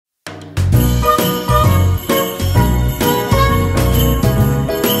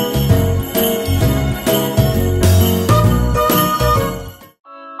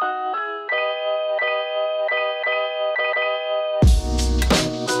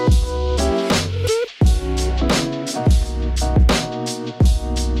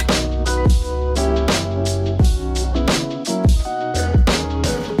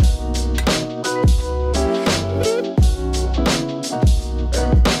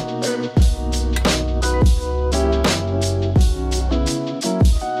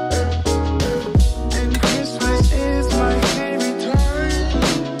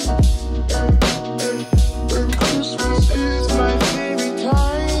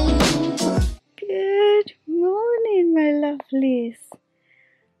please.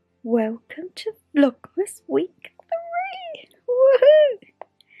 Welcome to Vlogmas week 3. Woohoo!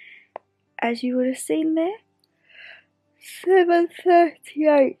 As you would have seen there,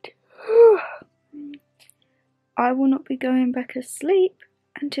 7:38. I will not be going back asleep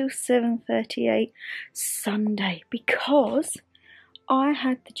until 7:38 Sunday because I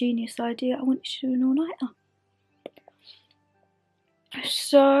had the genius idea I wanted to do an all-nighter.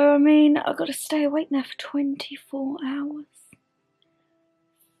 So, I mean, I've got to stay awake now for 24 hours.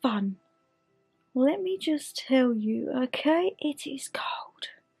 Fun. Let me just tell you, okay, it is cold.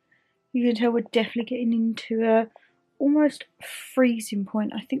 You can tell we're definitely getting into a almost freezing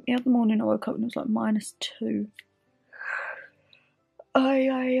point. I think the other morning I woke up and it was like -2.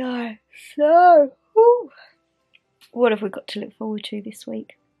 Aye. So, what have we got to look forward to this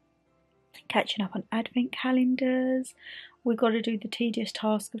week? Catching up on advent calendars. We've got to do the tedious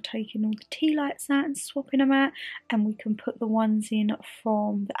task of taking all the tea lights out and swapping them out, and we can put the ones in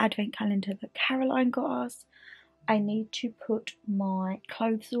from the advent calendar that Caroline got us. I need to put my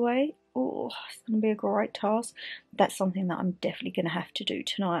clothes away. Oh, it's going to be a great task. That's something that I'm definitely going to have to do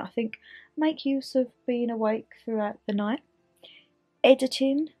tonight. I think make use of being awake throughout the night.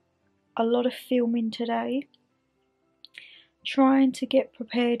 Editing, a lot of filming today. Trying to get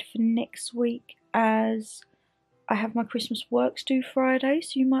prepared for next week as I have my Christmas works due Friday,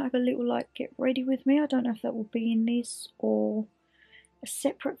 so you might have a little like get ready with me. I don't know if that will be in this or a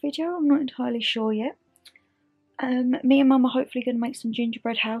separate video. I'm not entirely sure yet. Me and Mum are hopefully going to make some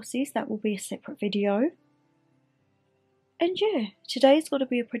gingerbread houses. That will be a separate video. And yeah, today's got to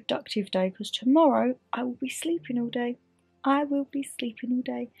be a productive day because tomorrow I will be sleeping all day.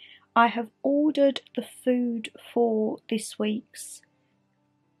 I have ordered the food for this week's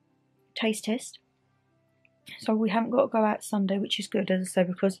taste test. So we haven't got to go out Sunday, which is good, as I say,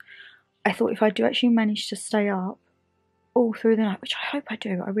 because I thought if I do actually manage to stay up all through the night, which I hope I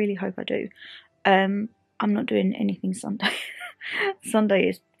do, I really hope I do, I'm not doing anything Sunday. Sunday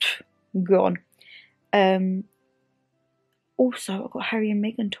is gone. Also, I've got Harry and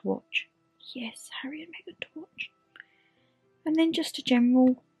Meghan to watch. Yes, Harry and Meghan to watch. And then just a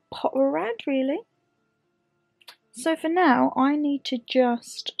general potter around, really. So for now, I need to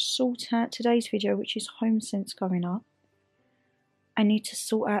just sort out today's video, which is HomeSense going up. I need to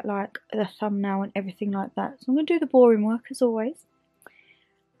sort out like the thumbnail and everything like that. So I'm going to do the boring work as always.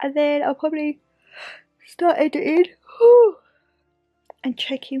 And then I'll probably start editing and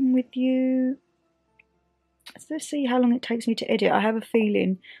check in with you. So let's see how long it takes me to edit. I have a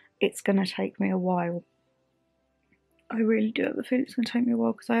feeling it's going to take me a while. I really do have a feeling it's going to take me a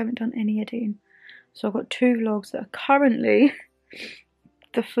while because I haven't done any editing. So I've got 2 vlogs that are currently,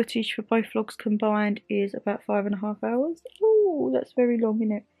 the footage for both vlogs combined is about 5.5 hours. Oh, that's very long,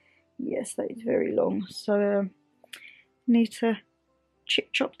 isn't it? Yes, that is very long. So need to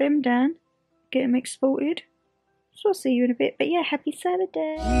chop them down, get them exported. So I'll see you in a bit. But yeah, happy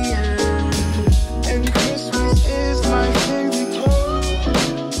Saturday. Yeah. And Christmas is my favorite time.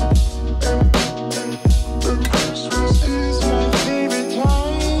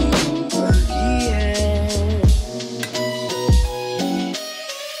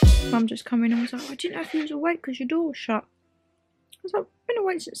 Mum just come in and was like, I didn't know if you was awake because your door was shut. I was like, I've been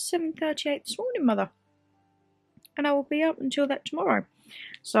awake since 7:38 this morning, Mother. And I will be up until that tomorrow.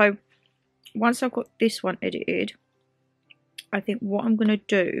 So, once I've got this one edited, I think what I'm going to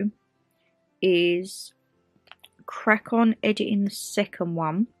do is crack on editing the second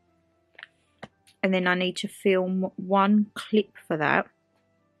one. And then I need to film one clip for that.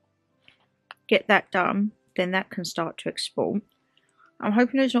 Get that done. Then that can start to export. I'm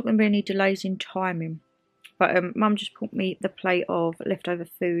hoping there's not going to be any delays in timing. But Mum just brought me the plate of leftover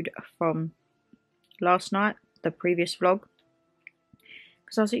food from last night, the previous vlog.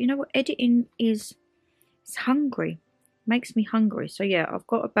 Because I was like, you know what, editing is, it's hungry. Makes me hungry. So yeah, I've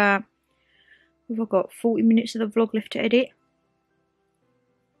got about, I've got 40 minutes of the vlog left to edit.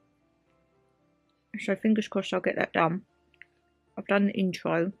 So fingers crossed I'll get that done. I've done the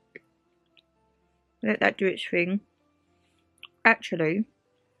intro. Let that do its thing. Actually,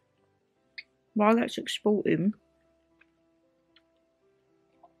 while that's exporting,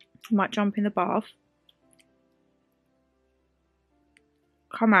 I might jump in the bath,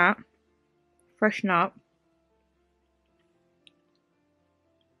 come out, freshen up.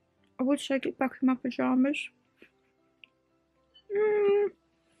 I would say get back in my pyjamas.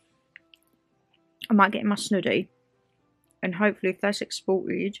 I might get in my snuddy, and hopefully if that's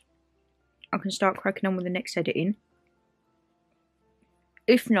exported, I can start cracking on with the next editing.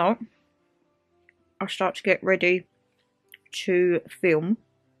 If not, I'll start to get ready to film.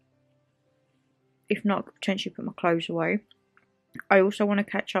 If not, I could potentially put my clothes away. I also want to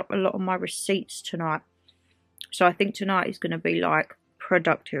catch up a lot on my receipts tonight. So I think tonight is going to be like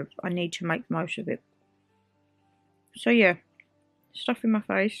productive. I need to make the most of it. So yeah, stuff in my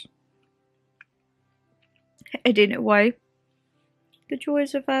face. Editing it away. The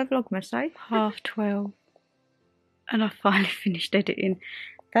joys of Vlogmas, eh? 12:30. And I finally finished editing.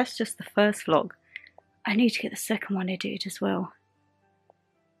 That's just the first vlog. I need to get the second one edited as well.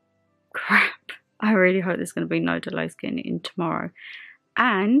 Crap. I really hope there's going to be no delays getting it in tomorrow.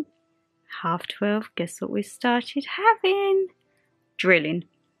 And 12:30, guess what we started having? Drilling.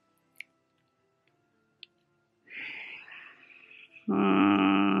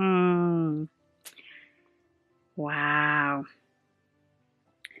 Wow.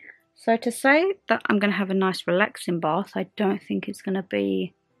 So to say that I'm going to have a nice relaxing bath, I don't think it's going to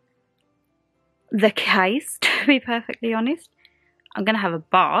be the case, to be perfectly honest. I'm going to have a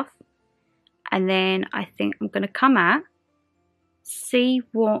bath, and then I think I'm going to come out, see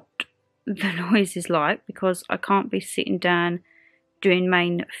what the noise is like, because I can't be sitting down doing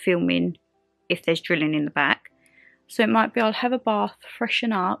main filming if there's drilling in the back. So it might be I'll have a bath,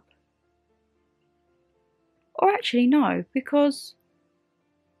 freshen up, or actually no, because,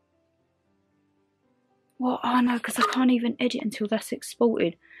 well, oh no, because I can't even edit until that's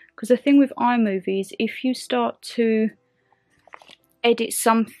exported. Because the thing with iMovie is if you start to edit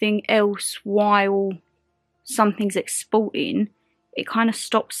something else while something's exporting, it kind of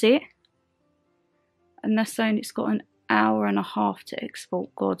stops it. And they're saying it's got an hour and a half to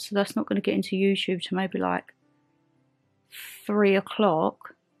export. God, so that's not going to get into YouTube to maybe like 3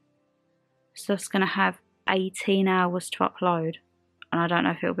 o'clock. So that's going to have 18 hours to upload. And I don't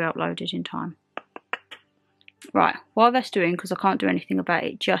know if it'll be uploaded in time. Right, while that's doing, because I can't do anything about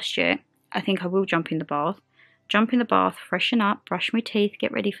it just yet, I think I will jump in the bath. Jump in the bath, freshen up, brush my teeth,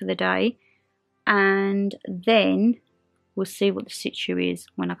 get ready for the day. And then we'll see what the situ is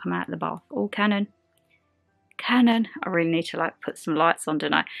when I come out of the bath. All Canon. Canon. I really need to like put some lights on,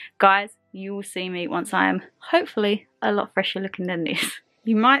 don't I? Guys, you will see me once I am hopefully a lot fresher looking than this.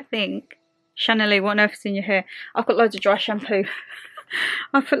 You might think, ShannonLeighxx, what on earth is in your hair? I've got loads of dry shampoo.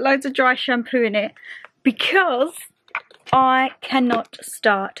 I've put loads of dry shampoo in it because I cannot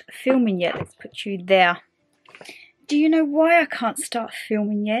start filming yet. Let's put you there. Do you know why I can't start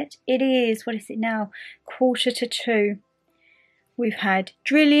filming yet? It is, what is it now? 1:45. We've had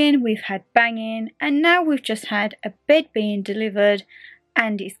drilling, we've had banging, and now we've just had a bed being delivered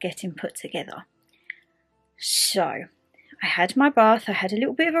and it's getting put together. So, I had my bath, I had a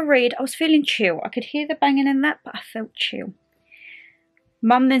little bit of a read, I was feeling chill. I could hear the banging and that, but I felt chill.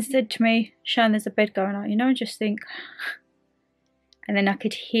 Mum then said to me, Shan, there's a bed going on, you know, and just think. And then I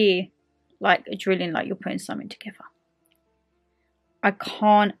could hear like a drilling, like you're putting something together. I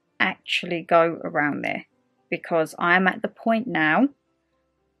can't actually go around there because I am at the point now,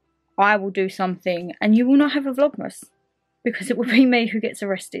 I will do something and you will not have a Vlogmas because it will be me who gets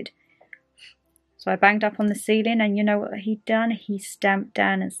arrested. So I banged up on the ceiling and you know what he'd done? He stamped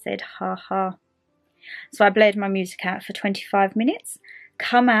down and said, ha ha. So I blared my music out for 25 minutes.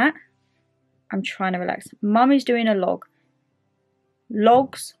 Come out. I'm trying to relax. Mum is doing a log.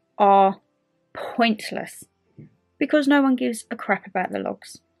 Logs are pointless because no one gives a crap about the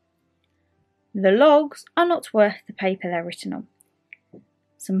logs. The logs are not worth the paper they're written on.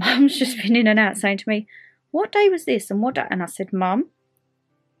 So Mum's just been in and out saying to me, what day was this and what day? And I said, Mum,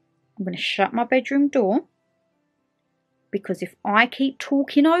 I'm going to shut my bedroom door because if I keep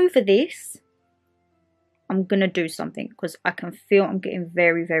talking over this, I'm going to do something because I can feel I'm getting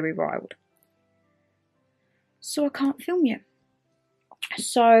very, very riled. So I can't film yet.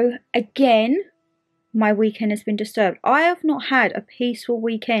 So again, my weekend has been disturbed. I have not had a peaceful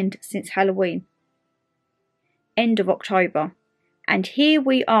weekend since Halloween. End of October. And here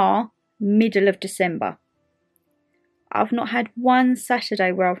we are, middle of December. I've not had one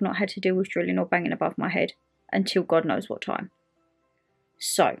Saturday where I've not had to deal with drilling or banging above my head until God knows what time.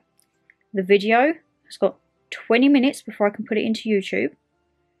 So, the video has got 20 minutes before I can put it into YouTube.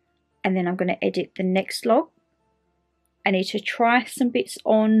 And then I'm going to edit the next vlog. I need to try some bits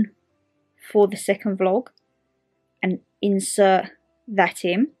on for the second vlog and insert that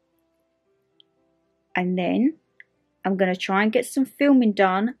in. And then I'm going to try and get some filming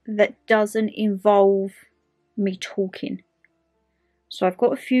done that doesn't involve me talking. So I've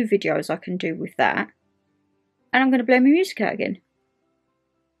got a few videos I can do with that. And I'm going to blare my music out again.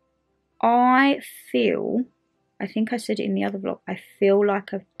 I think I said it in the other vlog, I feel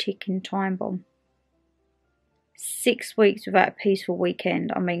like a ticking time bomb. 6 weeks without a peaceful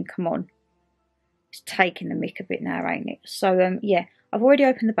weekend. I mean, come on. It's taking the mick a bit now, ain't it? So, yeah, I've already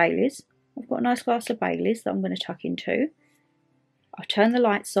opened the Baileys. I've got a nice glass of Baileys that I'm going to tuck into. I've turned the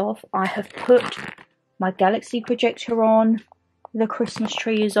lights off. I have put my Galaxy projector on. The Christmas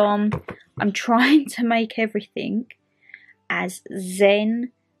tree is on. I'm trying to make everything as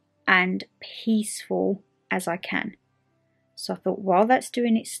zen and peaceful as I can. So I thought, while that's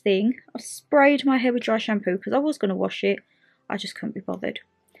doing its thing, I've sprayed my hair with dry shampoo because I was going to wash it. I just couldn't be bothered.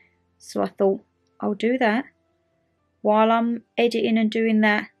 So I thought, I'll do that. While I'm editing and doing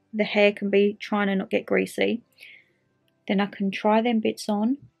that, the hair can be trying to not get greasy. Then I can try them bits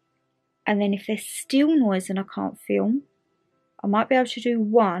on. And then if there's still noise and I can't film, I might be able to do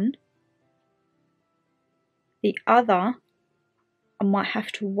one. The other, I might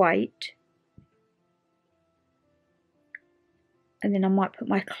have to wait. And then I might put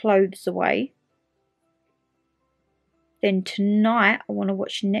my clothes away. Then tonight, I want to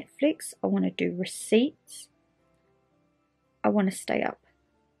watch Netflix. I want to do receipts. I want to stay up.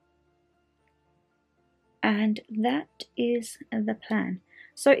 And that is the plan.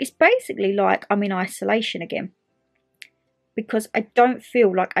 So it's basically like I'm in isolation again. Because I don't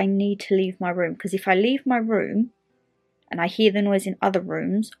feel like I need to leave my room. Because if I leave my room and I hear the noise in other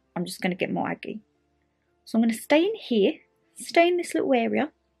rooms, I'm just going to get more aggy. So I'm going to stay in here. Stay in this little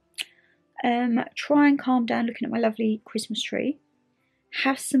area. Try and calm down looking at my lovely Christmas tree.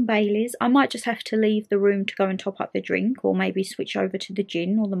 Have some Baileys. I might just have to leave the room to go and top up the drink. Or maybe switch over to the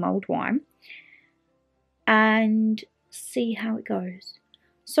gin or the mulled wine. And see how it goes.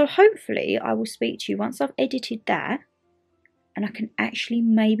 So hopefully I will speak to you once I've edited that. And I can actually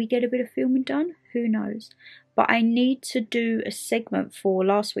maybe get a bit of filming done. Who knows. But I need to do a segment for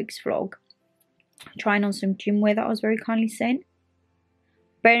last week's vlog. Trying on some gym wear that I was very kindly sent.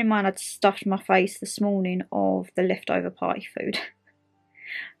 Bear in mind I'd stuffed my face this morning of the leftover party food.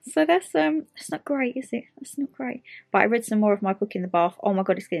 So that's not great, is it? That's not great. But I read some more of my book in the bath. Oh my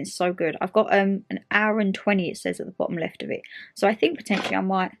god, it's getting so good. I've got an hour and 20 it says at the bottom left of it. So I think potentially I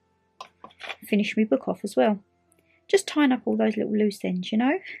might finish my book off as well. Just tying up all those little loose ends, you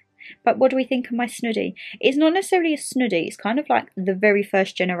know? But what do we think of my snuddy? It's not necessarily a snuddy. It's kind of like the very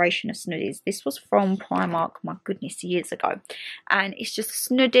first generation of snuddies. This was from Primark, my goodness, years ago. And it's just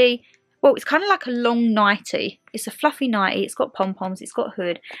a snuddy. Well, it's kind of like a long nightie. It's a fluffy nightie. It's got pom-poms. It's got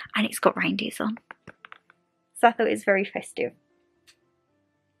hood. And it's got reindeers on. So I thought it was very festive.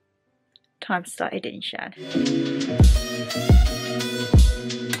 Time to start editing, Shan.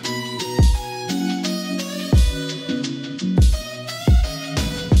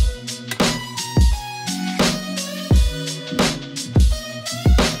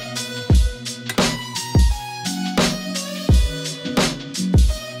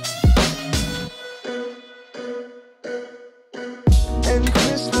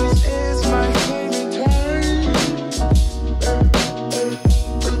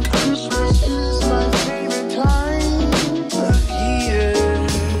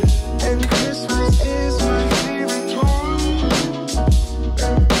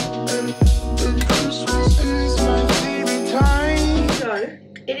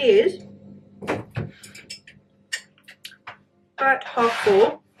 About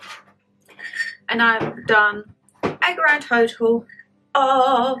 4:30 and I've done a grand total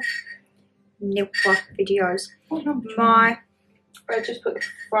of nilpa videos. I just put the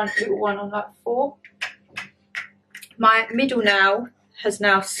front little one on that 4. My middle nail has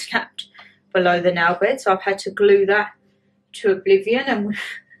now snapped below the nail bed, so I've had to glue that to oblivion, and we're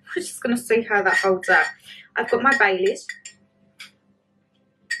just going to see how that holds out. I've got my Baileys.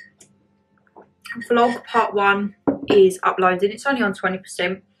 Vlog part 1 is uploading. It's only on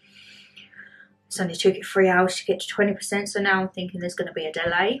 20%. It's only took it 3 hours to get to 20%, so now I'm thinking there's going to be a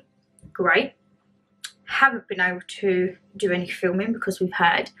delay. Great. Haven't been able to do any filming because we've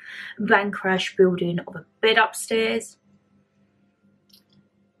had a blank crash building of a bed upstairs.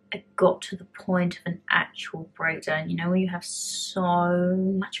 It got to the point of an actual breakdown, you know, when you have so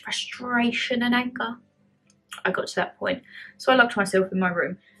much frustration and anger. I got to that point, so I locked myself in my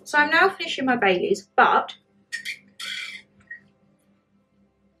room. So I'm now finishing my Baileys, but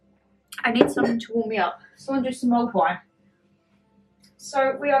I need something to warm me up. So I'll do some mulled wine.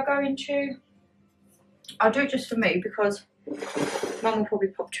 So we are going to, I'll do it just for me because Mum will probably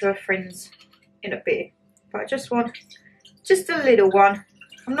pop to her friends in a bit. But I just want just a little one.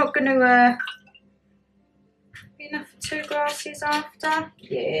 I'm not going to, be enough for 2 glasses after.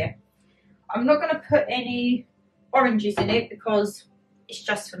 Yeah. I'm not going to put any oranges in it because it's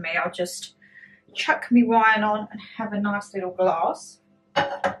just for me. I'll just chuck me wine on and have a nice little glass.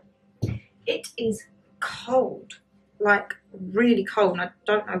 It is cold, like really cold, and I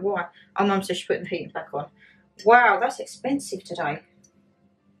don't know why. Oh, Mum says she's putting the heating back on. Wow, that's expensive today.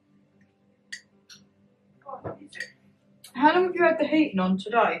 How long have you had the heating on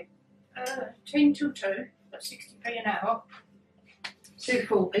today? 10 till 2, at 60p an hour.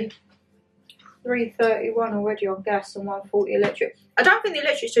 240. 331 already on gas and 140 electric. I don't think the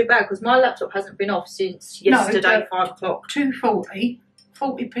electric's too bad because my laptop hasn't been off since yesterday, 5 o'clock. 240,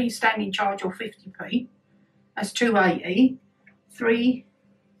 40p standing charge or 50p. That's 280.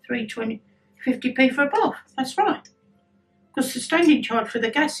 320, 50p for a bath. That's right. Because the standing charge for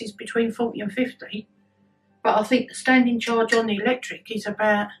the gas is between 40 and 50. But I think the standing charge on the electric is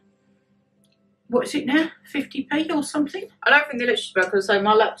about, what is it now? 50p or something? I don't think the electric's bad because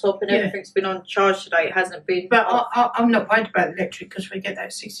my laptop and everything's been on charge today. It hasn't been. But I'm not worried about electric because we get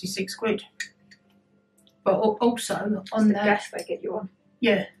that 66 quid. But also on the gas they get you on.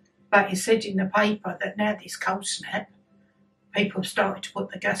 Yeah, but it said in the paper that now this cold snap, people have started to put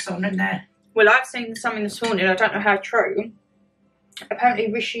the gas on and now. Well, I've seen something this morning, I don't know how true.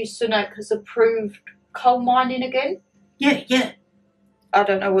 Apparently Rishi Sunak has approved coal mining again. Yeah. I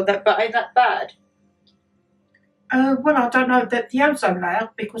don't know what that, but ain't that bad? Well, I don't know that the ozone layer,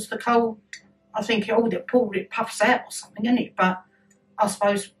 because the coal, I think it puffs out or something, isn't it? But I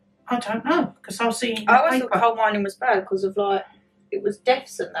suppose, I don't know, because I've seen. I always thought coal mining was bad because of it was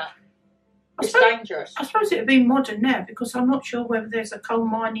deaths and that. It's dangerous. I suppose it would be modern now because I'm not sure whether there's a coal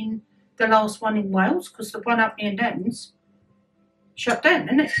mining, the last one in Wales, because the one up near Dan's shut down,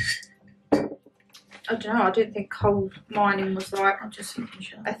 isn't it? I don't know, I didn't think coal mining was I'm just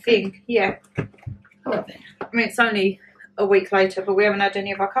thinking a thing, yeah. All right then. I mean, it's only a week later, but we haven't had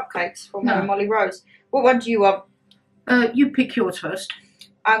any of our cupcakes from Molly Rose. What one do you want? You pick yours first.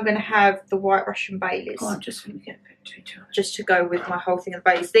 I'm going to have the White Russian Baileys. Oh, I'm just going to get a picture. Just to go with my whole thing of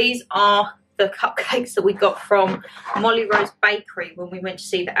Baileys. These are the cupcakes that we got from Molly Rose Bakery when we went to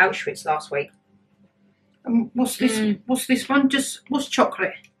see the Auschwitz last week. What's this? What's this one? What's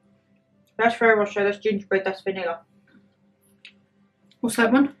chocolate? That's Ferrero Rocher. That's gingerbread. That's vanilla. What's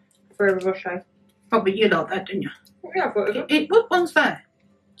that one? Ferrero Rocher. Oh, but you like that, didn't you? Yeah, I've got it. What one's that?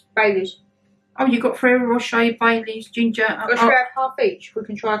 Baileys. Oh, you got Ferrero Rocher, Baileys, ginger. Should we have half each? We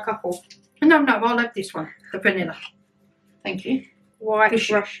can try a couple. No, I'll have this one, the vanilla. Thank you. White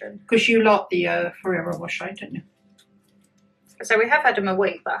Russian. Because you like the Ferrero Rocher, don't you? So we have had them a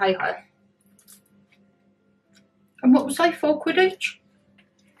week, but hey ho. And what was they, £4 each?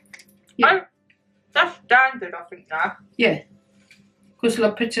 Yeah. Oh, that's standard, I think, now. Yeah. Because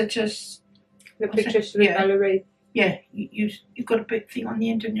la patatas. The pictures with Valerie. Yeah, you've got a big thing on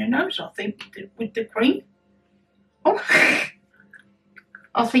the end of your nose, I think, with the cream. Oh.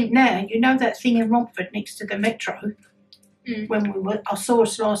 I think now, you know that thing in Romford next to the metro? When I saw a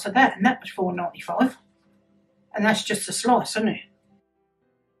slice of that, and that was $4.95. And that's just a slice, isn't it?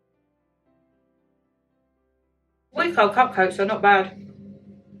 Week old cupcakes are not bad.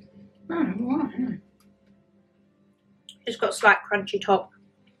 Oh, right. It's got a slight crunchy top.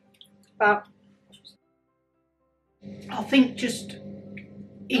 But I think just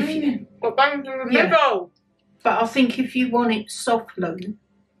if you but buns in the middle. But I think if you want it soft, Lou,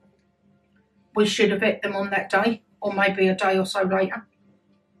 we should have ate them on that day, or maybe a day or so later.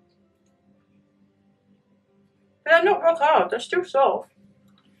 But they're not rock hard, they're still soft.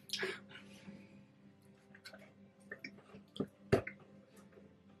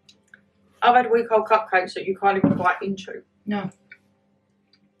 I've had week-old cupcakes that you can't even bite into. No.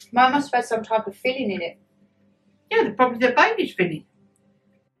 Mine must have had some type of filling in it. Yeah, probably the baby's filling.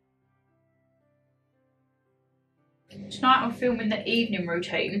 Tonight I'm filming the evening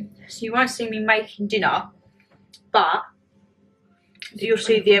routine, so you won't see me making dinner, but you'll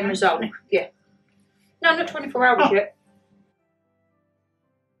see the end result. Yeah. No, not 24 hours yet.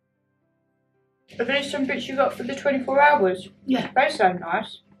 Are there some bits you got for the 24 hours? Yeah. They sound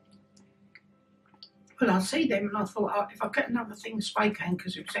nice. Well, I see them and I thought, oh, if I get another thing, spray can,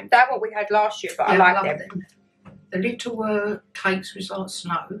 because it was They're what we had last year, but I like them. The little cakes was like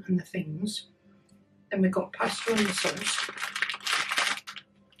snow and the things. Then we got pasta and the sauce.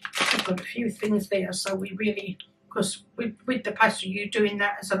 I've got a few things there, so we really, because with the pasta, you're doing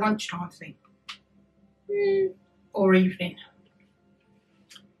that as a lunchtime thing. Or evening.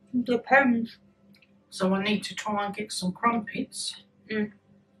 Depends. So I need to try and get some crumpets.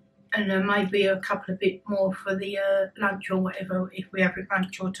 And then maybe a couple of bit more for the lunch or whatever, if we have it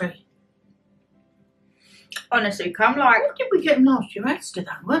lunch or tea. Honestly, come like... What did we get last year? Asda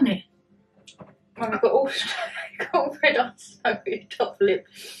though, wasn't it? Well, we've got red on the top lip.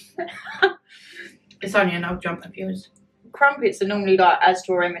 It's only an old jump of yours. Crumpets are normally like Asda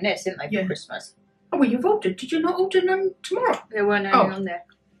or M&S, aren't they, for Christmas? Oh, well, you've ordered. Did you not order them tomorrow? There weren't any on there.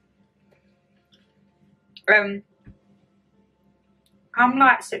 Come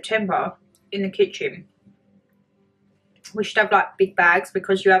like September in the kitchen, we should have like big bags,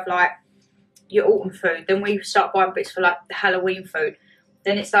 because you have like your autumn food, then we start buying bits for like the Halloween food,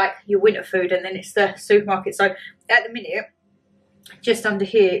 then it's like your winter food, and then it's the supermarket. So at the minute, just under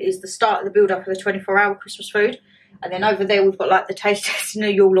here is the start of the build up of the 24-hour Christmas food, and then over there we've got like the taste testing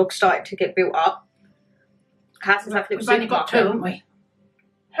of Yule log starting to get built up. Houses have We've only got 2, haven't we?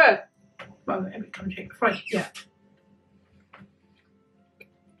 Her. Well, every comes here for free. Yeah.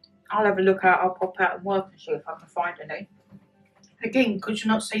 I'll have a look out. I'll pop out and work and see if I can find any. Again, could you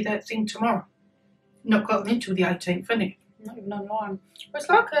not see that thing tomorrow? Not got them until the 18th, isn't it? Not even online. It's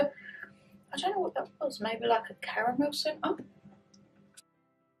like a, I don't know what that was, maybe like a caramel scent. Oh.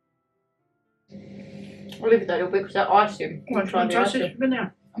 I'll leave it there a little bit because that icing. Well, try the icing.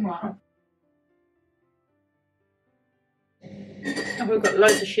 Now. I'm right. I've got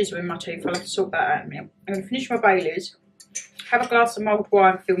loads of shizzle in my teeth. I'll have to sort that out in a minute. I'm going to finish my Baileys. Have a glass of mulled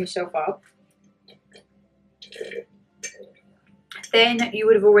wine, fill myself up. Then you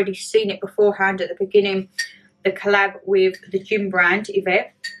would have already seen it beforehand at the beginning, the collab with the gym brand,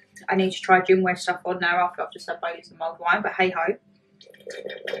 Yvette. I need to try gym wear stuff on now after I've just had Baileys and mulled wine, but hey ho.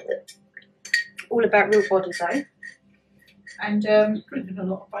 All about real bodies, eh? And, drinking a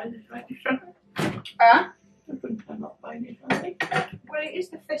lot of Baileys lately, Shannon. Drinking a lot of Baileys lately. Well, it is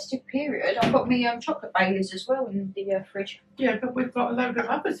the festive period. I've got me chocolate Baileys as well in the fridge. Yeah, but we've got a load of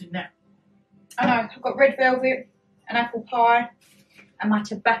others in there. I know. I've got red velvet, an apple pie, and my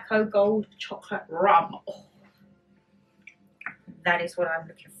tobacco gold chocolate rum. Oh, that is what I'm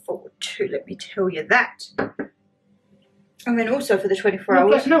looking forward to, let me tell you that. And then also for the 24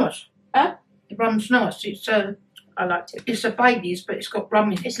 hours. That's nice. Huh? The rum's nice. It's I liked it. It's a Baileys, but it's got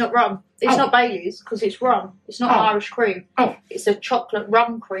rum in it. It's not rum. It's not Baileys because it's rum. It's not Irish cream. Oh. It's a chocolate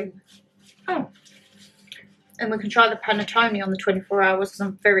rum cream. Oh. And we can try the panettone on the 24 hours because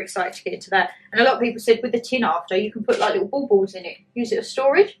I'm very excited to get into that. And a lot of people said with the tin after, you can put like little baubles in it. Use it as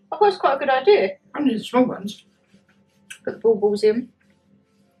storage. I thought it's quite a good idea. Only the small ones. Put the baubles in.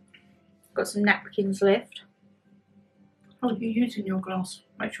 Got some napkins left. Oh, you're using your glass.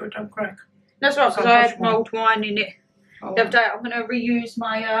 Make sure it don't crack. That's right, because I had mulled wine in it the other day. I'm going to reuse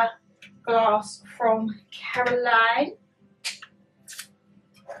my glass from Caroline.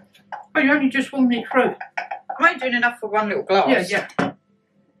 Oh, you only just warmed it through. I'm only doing enough for one little glass. Yeah, yeah.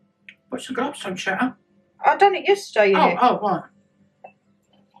 What's the glass don't shatter? I done it yesterday. Oh, right.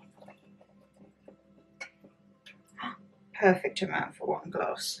 Perfect amount for one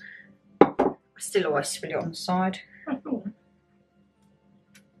glass. I still always spill it on the side. Oh,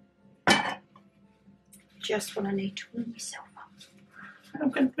 Just when I need to warm myself up.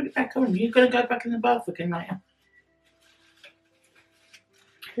 I'm going to put it back on. You're going to go back in the bath again later.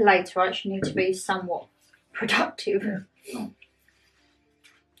 Later, I actually need to be somewhat productive. Yeah. Oh.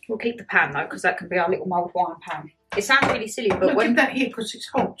 We'll keep the pan though, because that can be our little mulled wine pan. It sounds really silly, but Look, keep that here because it's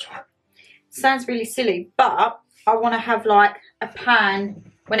hot. It sounds really silly, but I want to have like a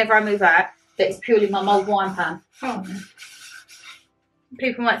pan whenever I move out that is purely my mulled wine pan. Oh.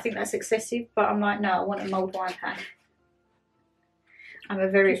 People might think that's excessive, but I'm like, no, I want a mulled wine pan. I'm a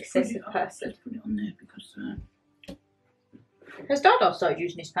very excessive person. Just put it on there because... Has Dada started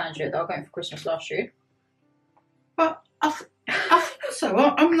using his pans yet that I got him for Christmas last year? But I think so.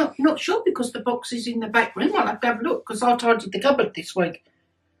 I'm not sure because the box is in the back room. I'll have to have a look because I tidied the cupboard this week.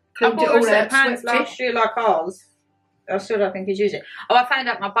 I bought a set of pans swept it. last year like ours. I still don't think he's used it. Oh, I found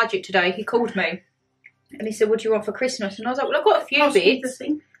out my budget today. He called me and he said, what do you want for Christmas? And I was like, well, I've got a few bits.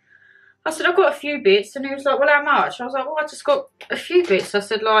 I said, I've got a few bits. And he was like, well, how much? I was like, well, I just got a few bits. I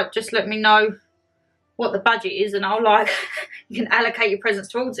said, like, just let me know what the budget is and I'll, like, you can allocate your presents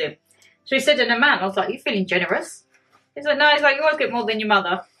towards him. So he said an amount. I was like, you're feeling generous? He's like, no. He's like, you always get more than your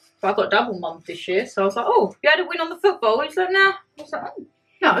mother. But I got double mum this year. So I was like, oh, you had a win on the football? He's like, nah. I was like, oh.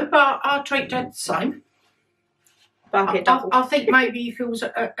 No, but I'll treat Dad the same. But I get double. I think maybe he feels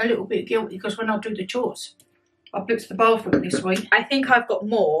a little bit guilty because when I do the chores, I booked the bathroom this week. I think I've got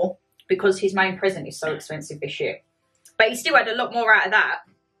more because his main present is so expensive this year. But he still had a lot more out of that.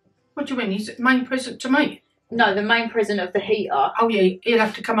 What do you mean? His main present to me? No, the main present of the heater. Oh, yeah, he'll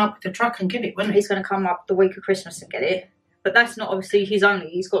have to come up with the truck and get it, won't he? He's going to come up the week of Christmas and get it. But that's not obviously his only.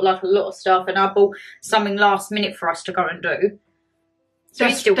 He's got like a lot of stuff and I bought something last minute for us to go and do. So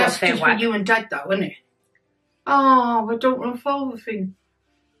he's still got a fair just whack. for you and Dad though, isn't it? Oh, I don't want a father thing.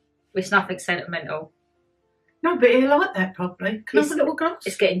 It's nothing sentimental. No, but he'll like that probably. Can I have a little glass?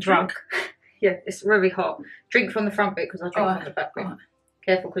 It's getting drunk. Yeah, it's really hot. Drink from the front bit because I drink from the back bit.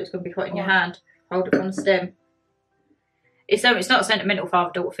 Careful because it's going to be hot in your hand. Hold it on the stem. It's not a sentimental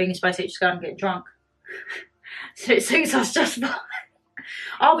father-daughter thing. It's basically just going and get drunk. So it suits us just fine.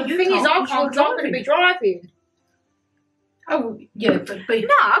 Oh, but the thing is, I can't because I'm going to be driving. Well, you can't 'cause you're driving. I can't because I'm going to be driving. So it suits us just fine. Oh, but the thing is, I can't because I'm going to be driving. So it suits us just fine. Oh, but the thing is, I can't because I'm going to be driving. So it suits us just fine. Oh, but the thing is, I can't because I'm going to be driving. Oh, yeah, but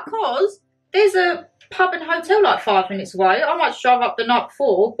No, because there's a pub and hotel like 5 minutes away. I might drive up the night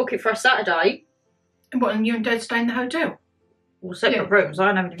before, book it for a Saturday. what, and you and Dad stay in the hotel? Well, separate rooms. I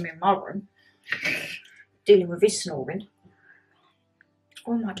don't have him in my room. Dealing with his snoring.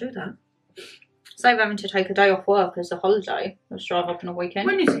 I might do that. Save having to take a day off work as a holiday. Let's drive up on a weekend.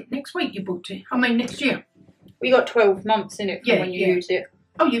 When is it? Next week you booked it? I mean, next year? We got 12 months in it from when you use it.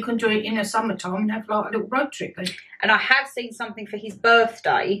 Oh, you can do it in the summertime and have like a little road trip then. And I have seen something for his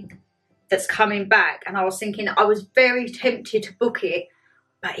birthday that's coming back. And I was thinking, I was very tempted to book it.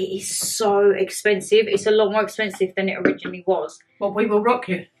 But it is so expensive. It's a lot more expensive than it originally was. Well, We Will Rock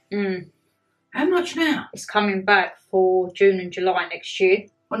You. Mm. How much now? It's coming back for June and July next year.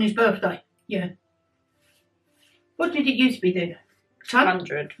 On his birthday? Yeah. What did it used to be then?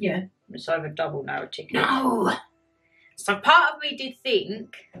 100. Yeah. It's over double now a ticket. No. So part of me did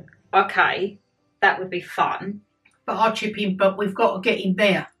think, okay, that would be fun. But I'll chip in, but we've got to get him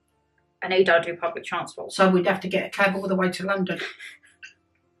there. And he don't do public transport. So we'd have to get a cab all the way to London.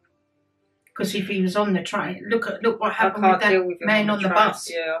 Because if he was on the train, look what happened with that man on the bus.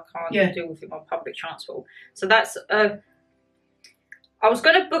 Yeah, I can't deal with him on public transport. So that's, I was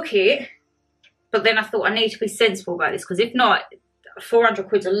going to book it, but then I thought I need to be sensible about this, because if not, 400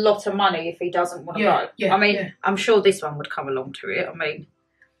 quid's a lot of money if he doesn't want to go. Yeah, I mean, I'm sure this one would come along to it. I mean,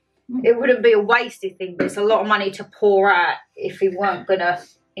 it wouldn't be a wasted thing, but it's a lot of money to pour out if he weren't going to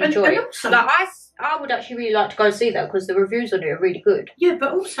enjoy it. Also, like, I would actually really like to go see that, because the reviews on it are really good. Yeah,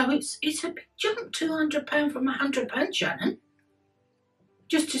 but also it's a big jump, £200 from £100, Shannon.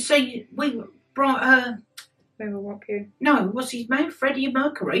 Just to see, we brought We Will Rock You. No, what's his name? Freddie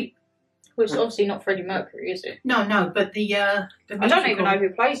Mercury. Well, it's obviously not Freddie Mercury, is it? No, but the I don't even know who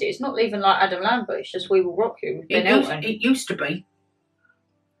plays it. It's not even like Adam Lambert. It's just We Will Rock You with Ben Elton. It used to be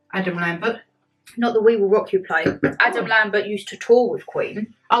Adam Lambert. Not the We Will Rock You play. Adam Lambert used to tour with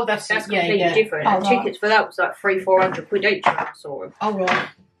Queen. Oh, that's completely different. Oh, and tickets for that was like 300-400 quid each when I saw him. Oh,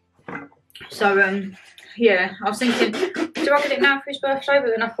 right. So, yeah, I was thinking, do I get it now for his birthday?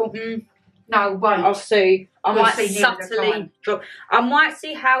 But then I thought, no, wait. I'll see. I We'll might see near the subtly time. drop. I might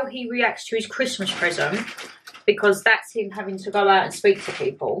see how he reacts to his Christmas present, because that's him having to go out and speak to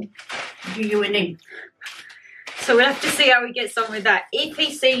people. You and him. So we'll have to see how he gets on with that. If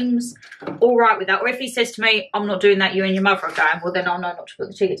he seems all right with that, or if he says to me, I'm not doing that, you and your mother are going, well, then I'll know not to book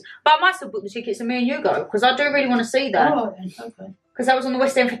the tickets. But I might still book the tickets and me and you go, because I do really want to see that. Oh, okay. Because that was on the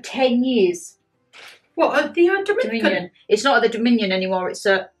West End for 10 years. What, at the Dominion. It's not at the Dominion anymore, it's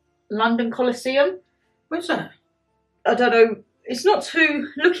at London Coliseum. Where's that? I don't know. It's not too,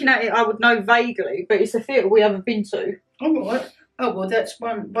 looking at it, I would know vaguely, but it's a theatre we haven't been to. Oh, right. Oh, well, that's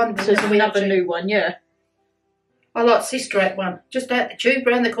one thing. So it's another new one, yeah. I like Sister Act one. Just out the tube,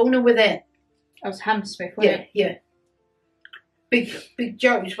 round the corner, we're there. That was Hammersmith, wasn't it? Yeah. Big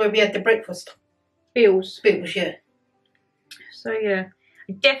Joe's where we had the breakfast. Bills, yeah. So, yeah.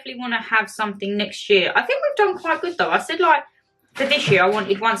 I definitely want to have something next year. I think we've done quite good, though. I said, like, for this year, I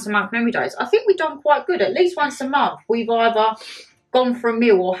wanted once a month memory days. I think we've done quite good. At least once a month, we've either gone for a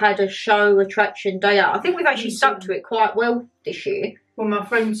meal or had a show, attraction, day out. I think we've actually stuck to it quite well this year. Well, my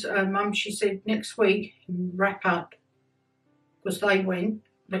friend's mum, she said next week, wrap up, because they went.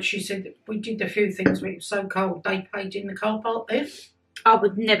 But she said we did a few things, but it was so cold, they paid in the car park there. I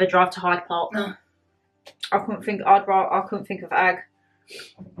would never drive to Hyde Park. No. I couldn't think of Ag.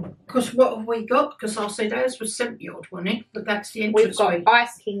 Because what have we got? Because I said ours was 70 odd, wasn't it? But that's the entrance. We've got fee.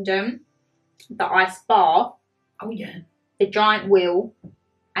 Ice Kingdom, the Ice Bar. Oh, yeah. The Giant Wheel,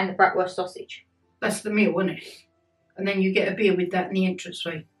 and the Bratwurst Sausage. That's the meal, isn't it? And then you get a beer with that and the entrance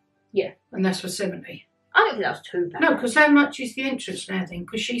fee. Yeah. And that's for 70. I don't think that was too bad. No, because how much is the entrance now then?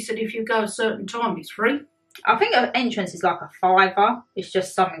 Because she said if you go a certain time, it's free. I think an entrance is like a £5. It's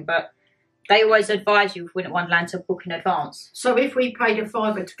just something, but they always advise you when at Wonderland to book in advance. So if we paid a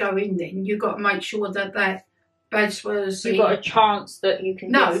 £5 to go in then, you've got to make sure that badge was... You've got a chance that you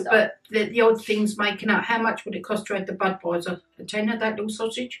can get stuff. but the odd things making up. How much would it cost to have the Budweiser? A tenner, that little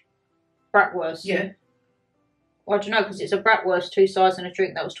sausage? Bratwurst. Yeah. Well, I don't know, because it's a bratwurst, 2 sides and a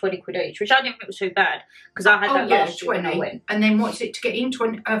drink. That was 20 quid each, which I didn't think was too bad, because I had that last year when I went. And then what's it to get in?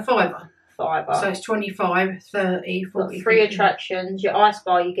 £5. £5. So it's 25, 30, 40. 3 attractions. Your ice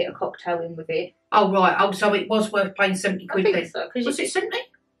bar, you get a cocktail in with it. Oh, right. Oh, so it was worth paying 70 quid I then. think so. Was it 70? It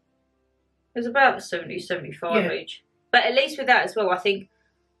was about 70, 75 each. But at least with that as well, I think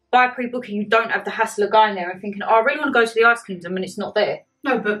by pre-booking, you don't have the hassle of going there and thinking, oh, I really want to go to the Ice Kingdom, and it's not there.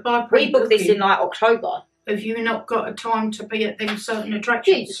 No, but by pre-booking... We booked this in like October. Have you not got a time to be at them certain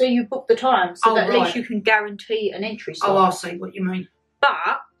attractions? Yeah, so you book the time, so that at right. least you can guarantee an entry slot. Oh, I see what you mean.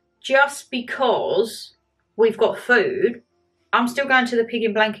 But just because we've got food, I'm still going to the pig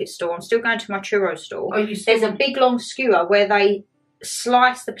in blanket store. I'm still going to my churro store. Oh, you still There's a big long skewer where they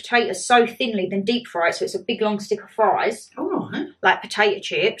slice the potatoes so thinly, then deep fry it, so it's a big long stick of fries. All right. Like potato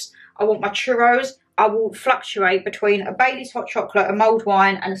chips. I want my churros. I will fluctuate between a Bailey's hot chocolate, a mulled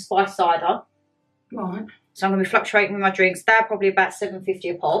wine, and a spiced cider. Right. So I'm going to be fluctuating with my drinks. They're probably about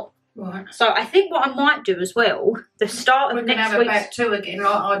 $7.50 a pop. Right. So I think what I might do as well, the start of next week. We're going to have about 2 again,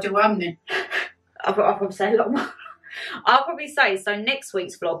 like I do then. I'll probably say a lot more. I'll probably say, so next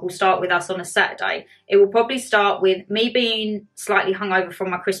week's vlog will start with us on a Saturday. It will probably start with me being slightly hungover from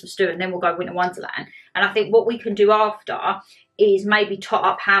my Christmas do, and then we'll go Winter Wonderland. And I think what we can do after is maybe tot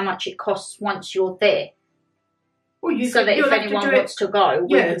up how much it costs once you're there. Well, so that if anyone wants to go,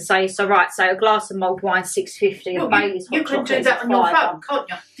 we can say, so right, say a glass of mulled wine, $6.50, a Bailey's hot chocolate. You can do that on your phone, can't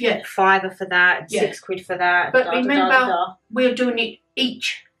you? Yeah. £5 for that, and £6 for that. But remember, we're doing it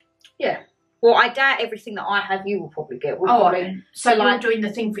each. Yeah. Well, I doubt everything that I have, you will probably get. So you're doing the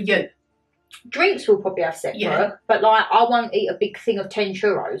thing for you. Drinks we'll probably have separate, but like I won't eat a big thing of 10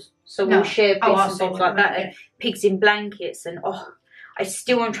 churros, so we'll share bits and bobs like that, and pigs in blankets, and I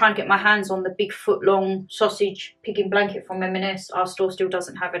still am trying to get my hands on the big foot-long sausage pig in blanket from M&S. Our store still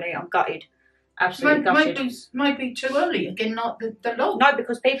doesn't have any. I'm gutted, absolutely gutted. Maybe too early again, like the log. No,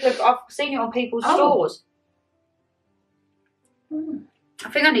 because I've seen it on people's stores. I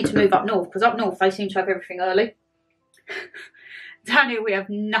think I need to move up north, because up north they seem to have everything early. Down here we have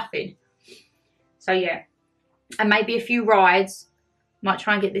nothing. So yeah, and maybe a few rides. Might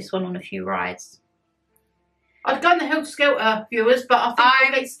try and get this one on a few rides. I've done the Helter Skelter, viewers, but I think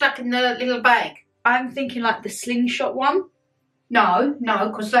I'll get stuck in the little bag. I'm thinking like the slingshot one. No,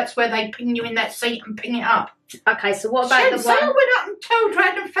 because that's where they pin you in that seat and pin it up. Okay, so what about the one? I went up and told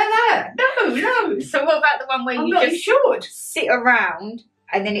her and fell out. No. So what about the one where you just sit around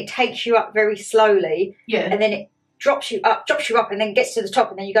and then it takes you up very slowly? Yeah. And then it drops you up, and then gets to the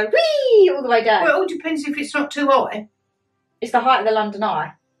top, and then you go whee all the way down. Well, it all depends if it's not too high. It's the height of the London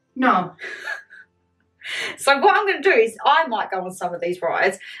Eye. No. So what I'm going to do is I might go on some of these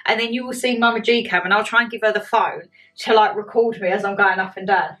rides, and then you will see Mama G Cam, and I'll try and give her the phone to like record me as I'm going up and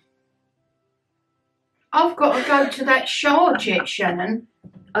down. I've got to go to that charge yet, Shannon.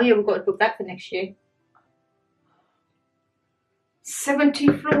 Oh yeah, we've got to book that for next year. 70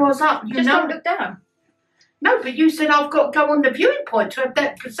 floors up. Just don't look down. No, but you said I've got to go on the viewing point to have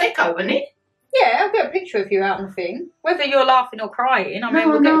that Prosecco, isn't it? Yeah, I'll get a picture of you out on the thing. Whether you're laughing or crying, I mean,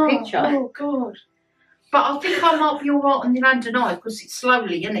 we'll get a picture. Oh, God. But I think I might be all right on the London Eye because it's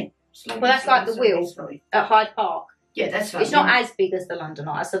slowly, isn't it? Slowly, well, that's like the wheel at Hyde Park. Yeah, that's right. It's not as big as the London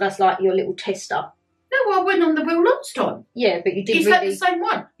Eye, so that's like your little tester. No, I went on the wheel last time. Yeah, but you did Is that the same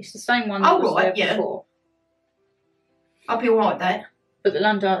one? It's the same one that was there before. I'll be all right there. But the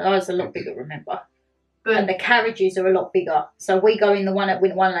London Eye is a lot bigger, remember? And the carriages are a lot bigger. So we go in the one at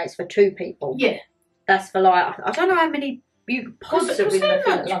Winter Wonderland for 2 people. Yeah. That's for like, I don't know how many pods are in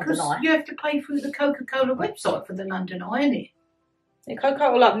the London Eye. You have to pay through the Coca-Cola website for the London Eye, isn't it? Yeah,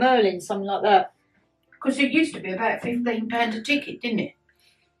 Coca-Cola like Merlin, something like that. Because it used to be about £15 a ticket, didn't it?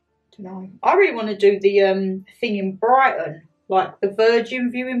 No. I really want to do the thing in Brighton, like the Virgin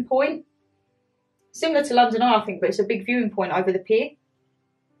viewing point. Similar to London Eye, I think, but it's a big viewing point over the pier.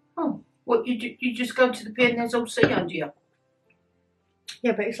 Oh. What, you just go to the pier and there's all sea under you?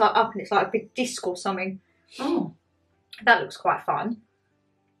 Yeah, but it's like up and it's like a big disc or something. Oh. That looks quite fun.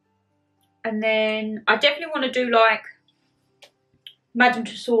 And then I definitely want to do like Madame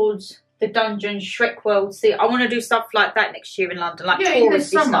Tussauds, the Dungeon, Shrek World. See, I want to do stuff like that next year in London, like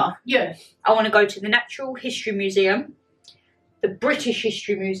touristy stuff. Yeah. I want to go to the Natural History Museum, the British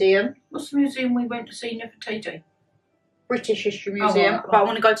History Museum. What's the museum we went to see Nefertiti? British History Museum, but I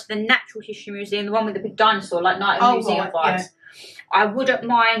want to go to the Natural History Museum, the one with the big dinosaur, like Night of Museum vibes. Yeah. I wouldn't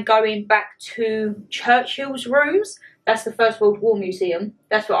mind going back to Churchill's rooms. That's the First World War Museum.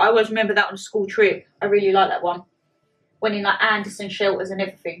 That's what I always remember that on a school trip. I really like that one. Went in like Anderson shelters and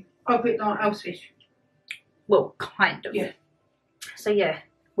everything. A bit like Auschwitz. Well, kind of. Yeah. So yeah,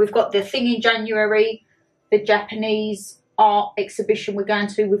 we've got the thing in January, the Japanese art exhibition we're going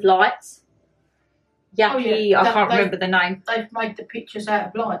to with lights. Yaki, I can't remember the name. They've made the pictures out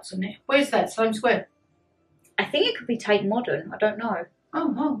of lights, isn't it? Where's that? Sloane Square? I think it could be Tate Modern. I don't know.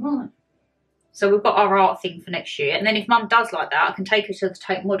 Oh, right. So we've got our art thing for next year. And then if Mum does like that, I can take her to the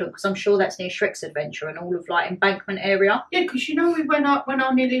Tate Modern because I'm sure that's near Shrek's Adventure and all of like Embankment area. Yeah, because you know when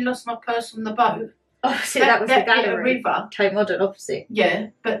I nearly lost my purse on the boat. Oh, see, that was the gallery. River. Tate Modern opposite. Yeah,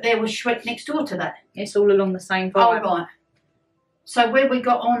 but there was Shrek next door to that. It's all along the same vibe. Oh, right. So where we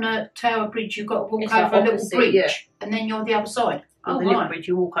got on a Tower Bridge, you've got to walk over a little bridge, and then you're the other side. Oh, the little bridge,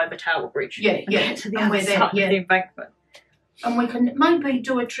 you walk over Tower Bridge. Yeah, yeah. To the other side of the embankment. And we can maybe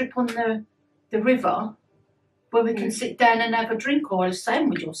do a trip on the river where we can sit down and have a drink or a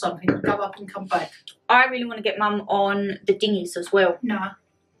sandwich or something and go up and come back. I really want to get Mum on the dinghies as well. No.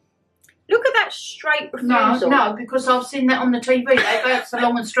 Look at that straight refusal. No, because I've seen that on the TV. They bounce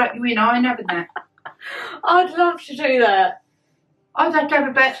along and strap you in. I ain't having that. I'd love to do that. I'd have to have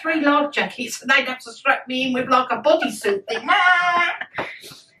about 3 life jackets and they'd have to strap me in with like a bodysuit thing.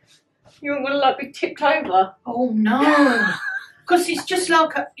 You wouldn't want to like be tipped over? Oh no. Because it's just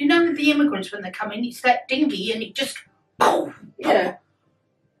like, you know the immigrants when they come in, it's that dinghy and it just... Yeah.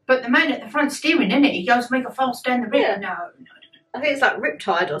 But the man at the front steering, isn't it? He goes mega fast down the river. Yeah. No. I think it's like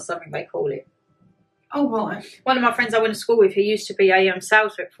Riptide or something they call it. Oh, right. One of my friends I went to school with who used to be a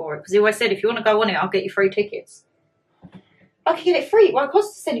sales rep for it, because he always said, if you want to go on it, I'll get you free tickets. I can get it free. It won't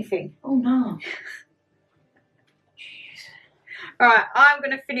cost us anything. Oh, no. Alright, I'm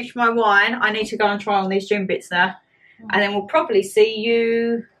going to finish my wine. I need to go and try on these gym bits now. And then we'll probably see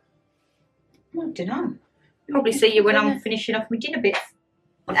you... I don't know. Probably see you when I'm finishing off my dinner bits.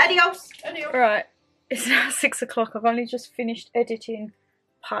 Adios. Adios. Right, it's now 6 o'clock. I've only just finished editing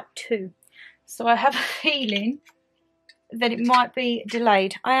part 2. So I have a feeling that it might be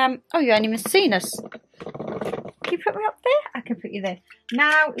delayed. I am... Oh, you ain't even seen us. Can you put me up there? I can put you there.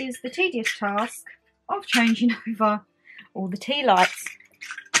 Now is the tedious task of changing over all the tea lights,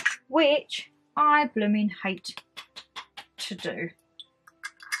 which I blooming hate to do.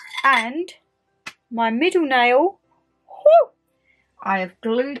 And my middle nail, whoo, I have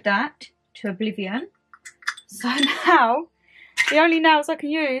glued that to oblivion. So now the only nails I can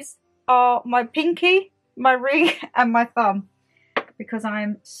use are my pinky, my ring and my thumb, because I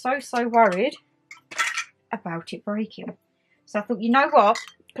am so worried about it breaking. So I thought, you know what,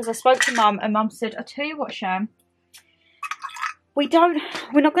 because I spoke to Mum and Mum said, I tell you what, Shan, we're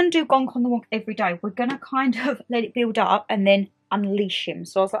not going to do gonk on the wonk every day. We're going to kind of let it build up and then unleash him.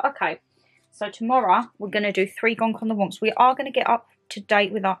 So I was like, okay. So tomorrow we're going to do 3 gonk on the wonks. We are going to get up to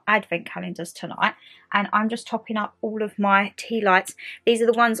date with our advent calendars tonight. And I'm just topping up all of my tea lights. These are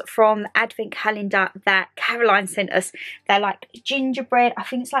the ones from the advent calendar that Caroline sent us. They're like gingerbread. I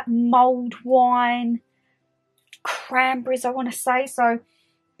think it's like mulled wine, cranberries, I want to say. So,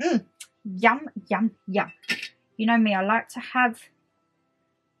 yum, yum, yum. You know me, I like to have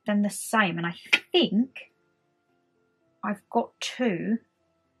them the same. And I think I've got 2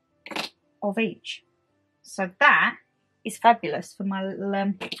 of each. So that is fabulous for my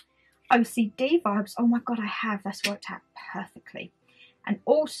little OCD vibes. Oh my God, I have. That's worked out perfectly. And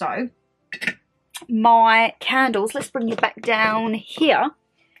also, my candles. Let's bring you back down here.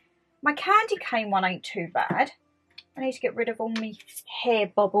 My candy cane one ain't too bad. I need to get rid of all my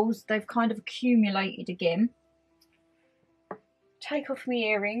hair bubbles. They've kind of accumulated again. Take off my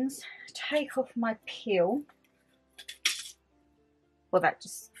earrings. Take off my peel. Well, that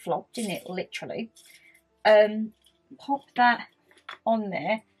just flopped, didn't it? Literally. Pop that on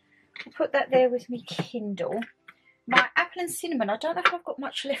there. I'll put that there with me Kindle. My apple and cinnamon. I don't know if I've got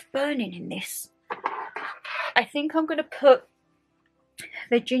much left burning in this. I think I'm going to put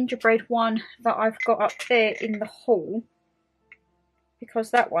the gingerbread one that I've got up there in the hall, because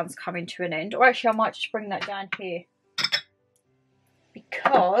that one's coming to an end. Or actually, I might just bring that down here,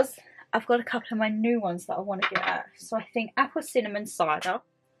 because I've got a couple of my new ones that I want to get out. So I think apple cinnamon cider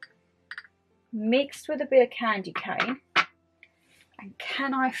mixed with a bit of candy cane. And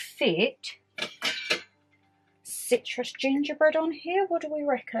can I fit citrus gingerbread on here? What do we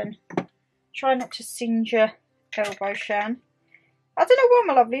reckon? Try not to singe your elbow, Shan. I don't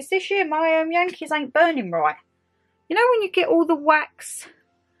know why, my lovelies. This year my Yankees ain't burning right. You know when you get all the wax?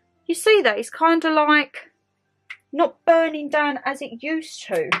 You see that? It's kind of like not burning down as it used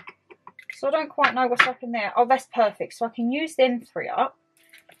to. So I don't quite know what's happened there. Oh, that's perfect. So I can use them 3 up.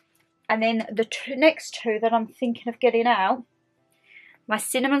 And then the next 2 that I'm thinking of getting out, my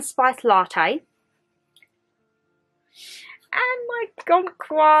cinnamon spice latte and my gonk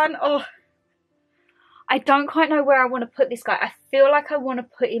one. Oh, I don't quite know where I want to put this guy. I feel like I want to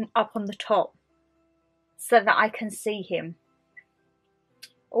put him up on the top so that I can see him.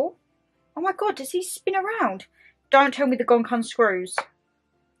 Oh my God, does he spin around? Don't tell me the gonk unscrews.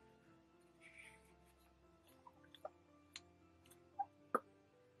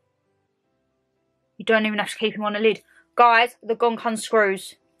 You don't even have to keep him on a lid. Guys, the gonk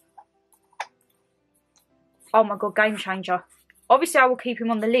unscrews. Oh my God, game changer. Obviously, I will keep him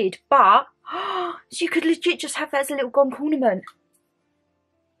on the lid, but so you could legit just have that as a little gonk ornament.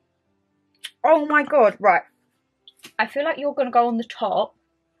 Oh my God, right. I feel like you're going to go on the top.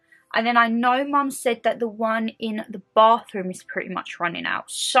 And then I know Mum said that the one in the bathroom is pretty much running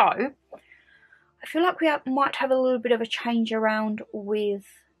out. So, I feel like we might have a little bit of a change around with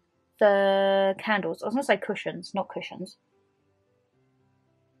the candles. I was going to say cushions, not cushions.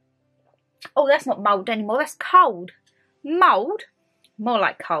 Oh, that's not mould anymore, that's cold. Mould? More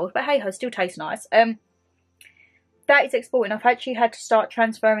like cold, but hey ho, still tastes nice. That is exporting. I've actually had to start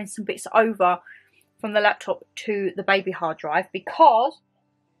transferring some bits over from the laptop to the baby hard drive, because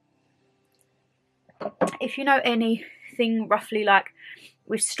if you know anything roughly like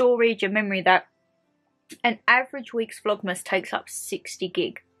with storage and memory, that an average week's Vlogmas takes up 60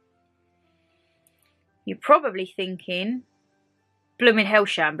 gig. You're probably thinking, blooming hell,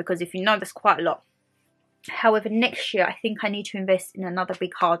 Shan, because if you know, that's quite a lot. However, next year I think I need to invest in another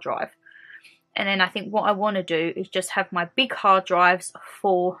big hard drive. And then I think what I want to do is just have my big hard drives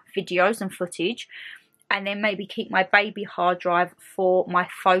for videos and footage, and then maybe keep my baby hard drive for my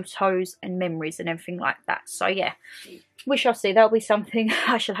photos and memories and everything like that. So yeah, we shall see. That'll be something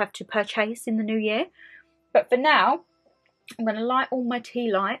I shall have to purchase in the new year. But for now, I'm going to light all my tea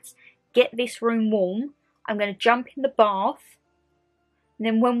lights, get this room warm. I'm going to jump in the bath. And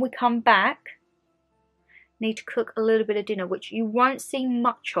then when we come back, need to cook a little bit of dinner, which you won't see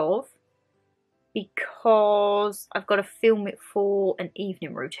much of, because I've got to film it for an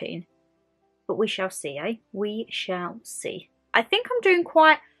evening routine. But we shall see, eh? We shall see. I think I'm doing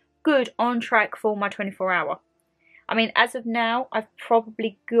quite good on track for my 24-hour. I mean, as of now, I've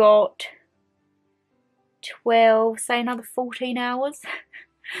probably got 12, say another 14 hours.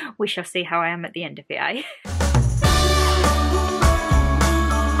 We shall see how I am at the end of it, eh?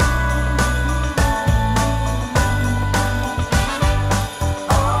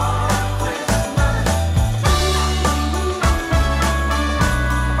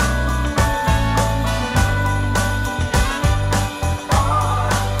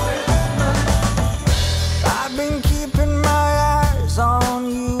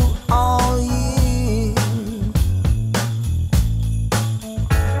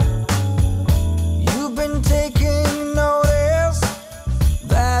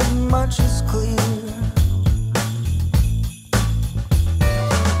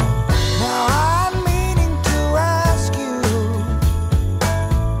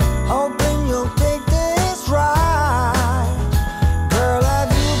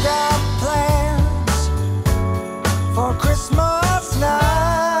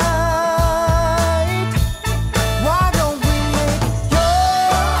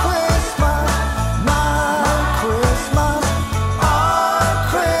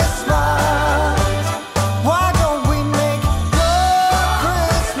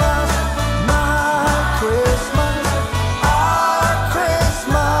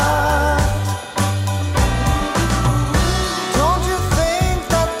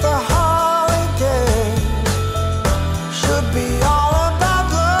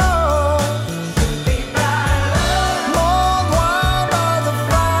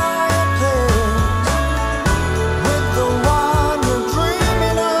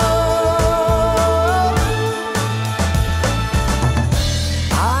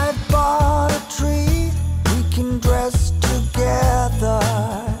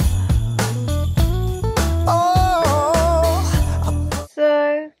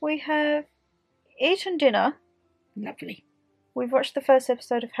 Eaten dinner. Lovely. We've watched the first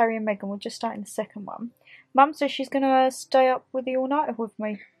episode of Harry and Meghan. We're just starting the second one. Mum says she's going to stay up with the all-nighter with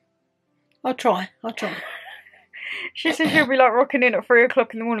me. I'll try. She says she'll be like rocking in at 3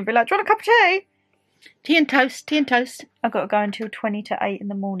 o'clock in the morning, be like, do you want a cup of tea? Tea and toast. I've got to go until 20 to 8 in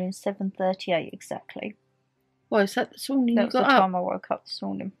the morning, 7:38 exactly. Well, is that the morning that you was got the up? time I woke up this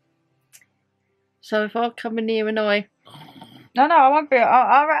morning. So if I come in here and No, I won't be.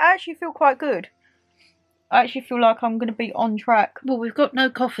 I actually feel quite good. I actually feel like I'm going to be on track. Well, we've got no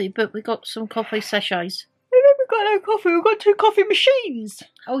coffee, but we've got some coffee sachets. We've got no coffee. We've got 2 coffee machines.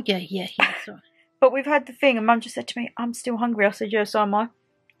 Oh, yeah. Sorry. But we've had the thing, and Mum just said to me, I'm still hungry. I said, yeah, so am I.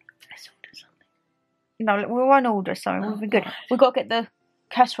 Let's order something. No, we won't order something. We'll be good. Right. We've got to get the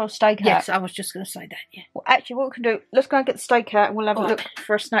casserole steak out. Yes, I was just going to say that, yeah. Well, actually, what we can do, let's go and get the steak out, and we'll have a Right. look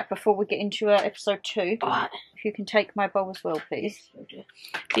for a snack before we get into episode 2. Right. If you can take my bowl as well, please. Yes,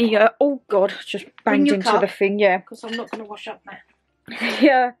 The, oh God, just banged your into cup. the thing, yeah. because I'm not going to wash up now.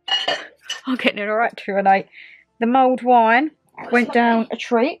 Yeah. I'm getting it alright too, and the mulled wine went down a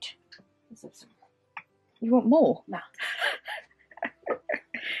treat. You want more? No.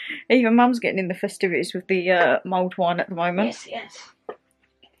 Even Mum's getting in the festivities with the mulled wine at the moment. Yes.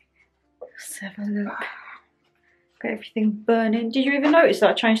 Let's have a look. Got everything burning. Did you even notice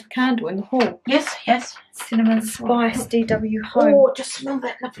that I changed the candle in the hall? Yes. Cinnamon Spice DW Home. Oh, just smell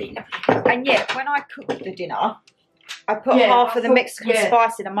that. Lovely. And yeah, when I cook the dinner, I put half of the Mexican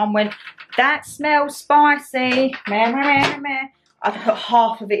spice in, and Mum went, "That smells spicy." Meh, meh, meh, meh. I put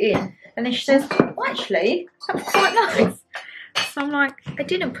half of it in, and then she says, "Oh, actually, that's quite nice." So I'm like, I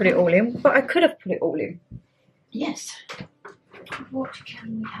didn't put it all in, but I could have put it all in. Yes. What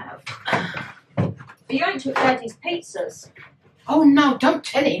can we have? You going to Daddy's pizzas? Oh no, don't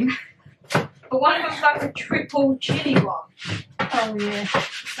tell him. But one of them's like a triple chili one. Oh yeah.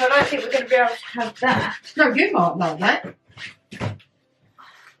 So I don't think we're going to be able to have that. No, you might like that.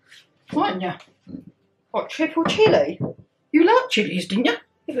 Mightn't you? What, triple chili? You like chilies, didn't you?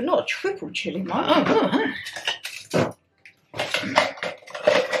 Yeah, but not a triple chili, mate. Oh.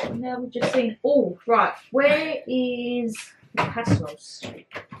 Now we've just seen. Oh, right. Where is the casseroles?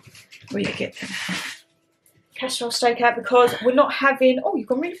 Where you get them? Casserole stakeout, because we're not having. Oh, you've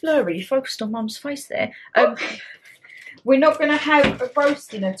gone really blurry. You focused on Mum's face there. We're not going to have a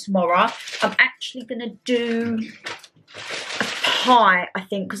roast dinner tomorrow. I'm actually going to do a pie, I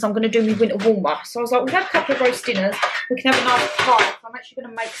think, because I'm going to do my winter warmer. So I was like, we've had a couple of roast dinners. We can have a nice pie. So I'm actually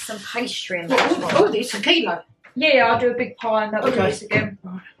going to make some pastry in that tomorrow. Oh, it's a kilo. Yeah, I'll do a big pie and that'll do this again.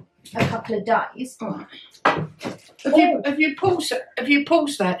 Right. A couple of days. Right. Have you paused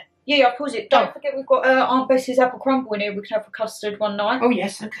that? Yeah, I'll pause it. Don't forget we've got Aunt Bessie's apple crumble in here. We can have a custard one night. Oh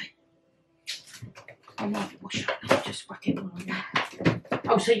yes, okay. I might wash it. Just whack it on.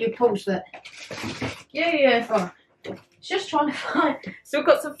 Oh, so you paused that? Yeah. Oh. It's just trying to find. So we've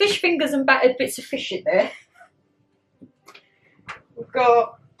got some fish fingers and battered bits of fish in there. We've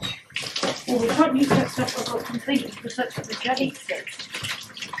got. Well, we can't use that stuff I've got completed because that's what the jelly says.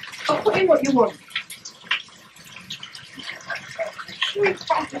 I'll put in what you want.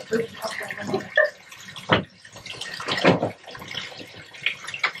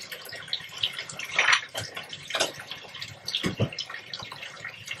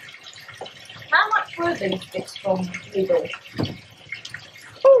 How much were these bits from Lidl?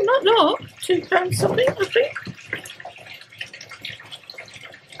 Oh, not long. £2 something, I think.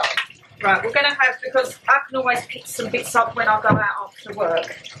 Right, we're going to have, because I can always pick some bits up when I go out after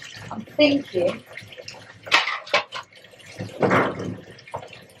work. I'm thinking,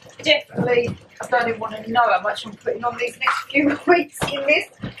 definitely, I don't even want to know how much I'm putting on these next few weeks in this.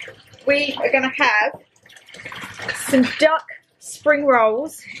 We are going to have some duck spring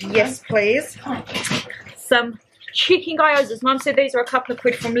rolls. Yes, please. Some chicken gyozas. Mum said these are a couple of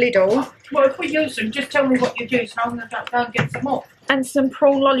quid from Lidl. Well, if we use them, just tell me what you use and I'm going to go and get some more. And some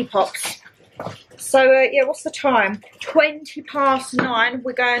prawn lollipops. So, yeah, what's the time? 9:20.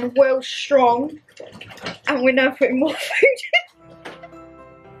 We're going well strong. And we're now putting more food in.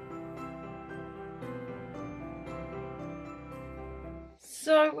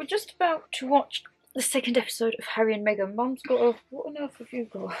 So, we're just about to watch the second episode of Harry and Meghan. Mum's got a... What on earth have you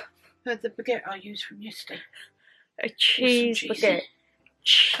got? The baguette I used from yesterday. A cheese baguette.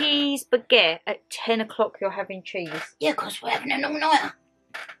 Cheese baguette at 10 o'clock you're having cheese. Yeah, because we're having an all-nighter.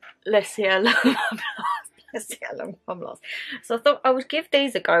 Let's see how long Mum lasts. Let's see how long Mum lasts. So I thought I would give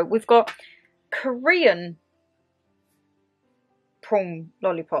these a go. We've got Korean prawn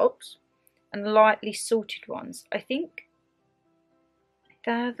lollipops and lightly salted ones. I think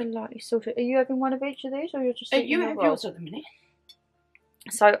they're the lightly salted. Are you having one of each of these, or you're just eating you have yours at the minute?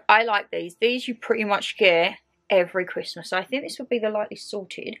 So I like these. These you pretty much get every Christmas. So I think this would be the lightly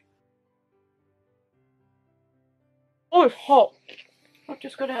salted. Oh, it's hot. I've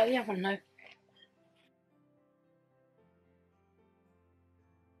just got it out of the oven now.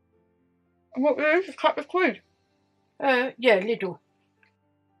 And what is this? A couple of quid? Yeah, Lidl.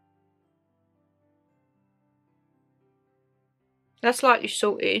 That's lightly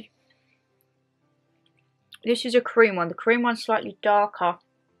salted. This is a cream one. The cream one's slightly darker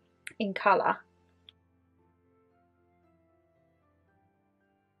in colour.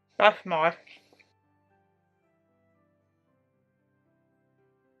 That's nice.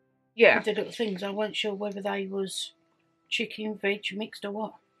 Yeah. With the little things, I wasn't sure whether they was chicken, veg, mixed or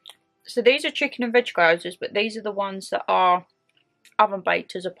what. So these are chicken and veg gyozas, but these are the ones that are oven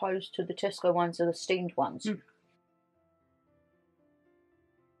baked as opposed to the Tesco ones or the steamed ones.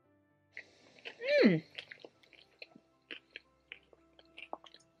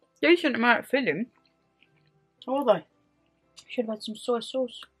 Decent amount of filling. How are they? Should have had some soy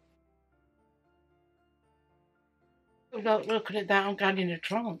sauce. Without looking at that, I'm going in a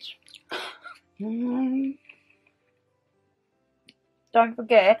trance. Don't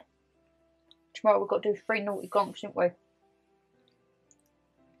forget, tomorrow we've got to do 3 naughty gonks, haven't we?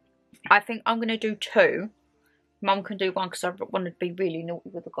 I think I'm going to do 2. Mum can do 1 because I want to be really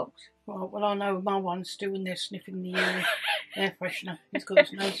naughty with the gonks. Right, well, I know my one's still in there sniffing the air freshener. He's got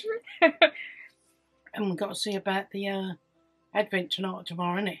his nose. And we've got to see about the Advent tonight or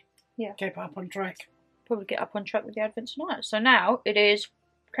tomorrow, innit? Yeah. Keep it up on track. Probably get up on track with the Advent tonight. So now it is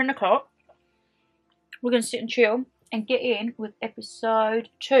 10 o'clock. We're going to sit and chill and get in with episode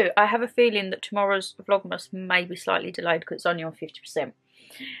 2. I have a feeling that tomorrow's Vlogmas may be slightly delayed because it's only on 50%.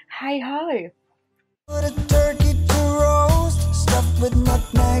 Hey ho! Put a turkey to roast, stuffed with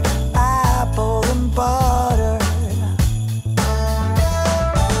nutmeg, apple and butter.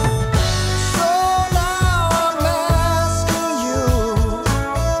 So now I'm asking you,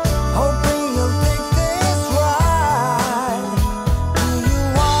 hoping you'll take this ride. Do you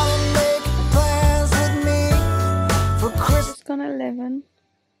want to make plans with me for Christmas? It's gone 11.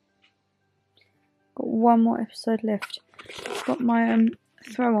 Got one more episode left. Got my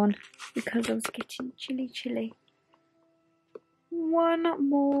throw on because I was getting chilly. One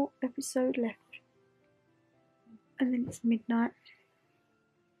more episode left. And then it's midnight.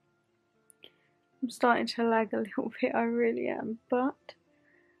 I'm starting to lag a little bit, I really am, but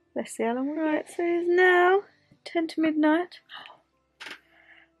let's see how long we're right. So it's now 10 to midnight.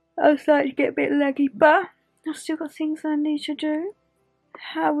 I'm starting to get a bit laggy, but I've still got things I need to do.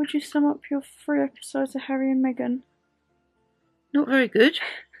 How would you sum up your 3 episodes of Harry and Meghan? Not very good.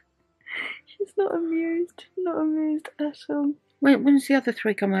 She's not amused at all. When's the other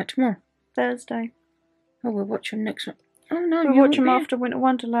 3 come out? Tomorrow? Thursday. Oh, we'll watch them next one. Oh no, We'll you watch them won't be after Winter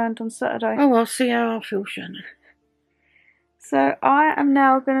Wonderland on Saturday. here. Oh, I'll see how I feel, Shannon. So I am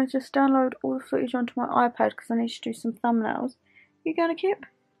now going to just download all the footage onto my iPad because I need to do some thumbnails. You going to Kip?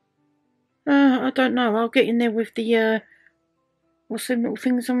 I don't know. I'll get in there with the what's them little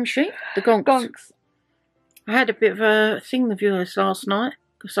things on the sheet? The gonks. Gonks. I had a bit of a thing with yours last night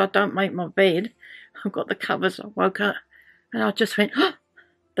because I don't make my bed. I've got the covers. I woke up and I just went, oh,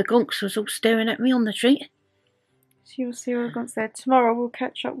 the gonks was all staring at me on the sheet. So you'll see all the gonks there. Tomorrow we'll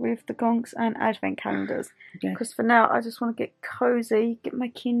catch up with the gonks and advent calendars. Yeah. Because for now I just want to get cozy, get my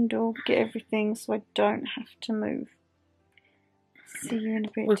Kindle, get everything so I don't have to move. See you in a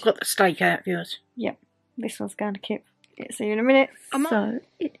bit. We've got the steak out of yours. Yep, this one's going to Kip. See you in a minute. So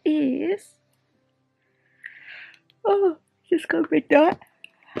it is. Oh, just got midnight.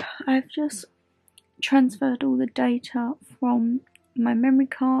 I've just transferred all the data from my memory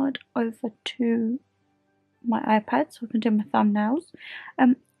card over to my iPad so I can do my thumbnails.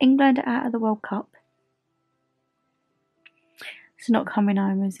 England are out of the World Cup. It's not coming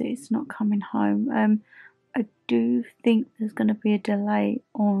home, is it? It's not coming home. I do think there's going to be a delay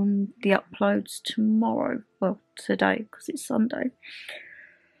on the uploads tomorrow. Well, today, because it's Sunday.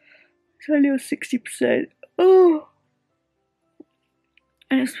 It's only on 60%. Oh!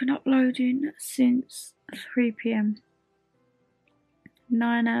 And it's been uploading since 3 PM.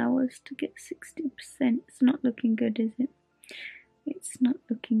 9 hours to get 60%. It's not looking good, is it? It's not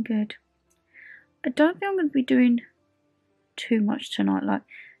looking good. I don't think I'm going to be doing too much tonight. Like,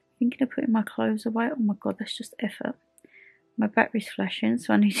 thinking of putting my clothes away. Oh my god, that's just effort. My battery's flashing,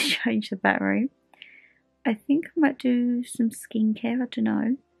 so I need to change the battery. I think I might do some skincare. I don't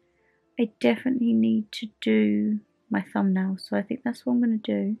know. I definitely need to do my thumbnail, so I think that's what I'm going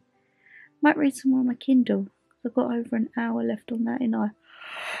to do. Might read some more on my Kindle. I've got over an hour left on that, and I'm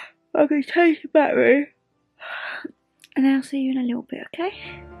going to change the battery. And then I'll see you in a little bit, okay?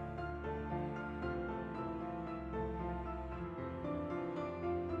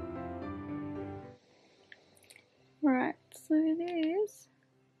 Right, so it is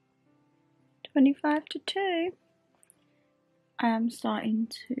 25 to 2. I am starting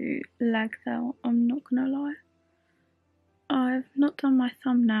to lag though, I'm not gonna lie. I've not done my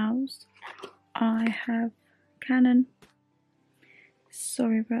thumbnails. I have Canon.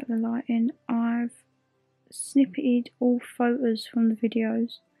 Sorry about the lighting. I've snippeted all photos from the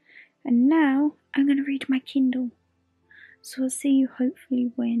videos. And now I'm going to read my Kindle. So I'll see you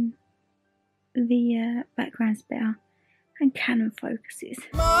hopefully when the background's better and Canon focuses.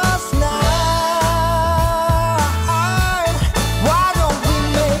 Must night, why don't we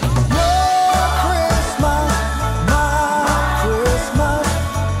make your Christmas my Christmas,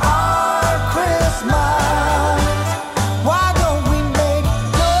 our Christmas? Why don't we make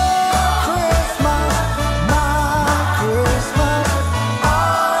your Christmas my Christmas,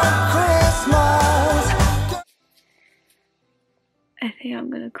 our Christmas? I think I'm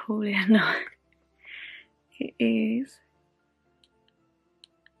going to call it a night. It is.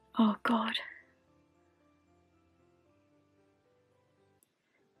 Oh god.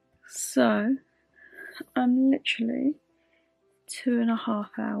 So, I'm literally 2.5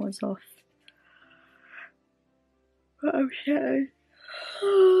 hours off. But I'm shattered.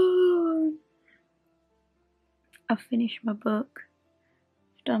 I've finished my book.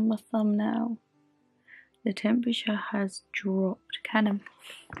 I've done my thumbnail. The temperature has dropped. Cannon.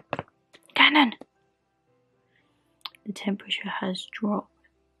 Cannon! The temperature has dropped.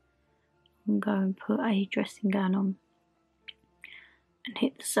 I'm going to go and put a dressing gown on and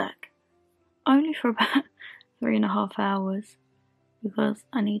hit the sack. Only for about 3.5 hours because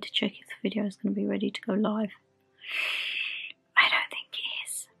I need to check if the video is going to be ready to go live. I don't think it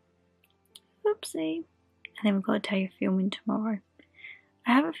is. Oopsie. And then we've got a day of filming tomorrow.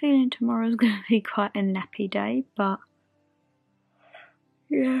 I have a feeling tomorrow's going to be quite a nappy day, but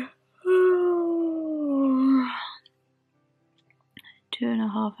yeah.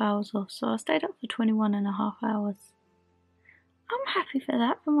 2.5 hours off, so I stayed up for 21.5 hours. I'm happy for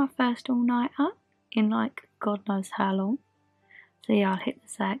that for my first all-nighter in like God knows how long. So yeah, I'll hit the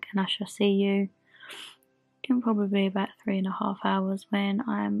sack and I shall see you in probably about 3.5 hours when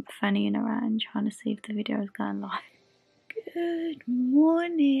I'm fannying around trying to see if the video is going live. Good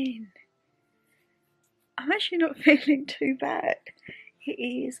morning. I'm actually not feeling too bad. It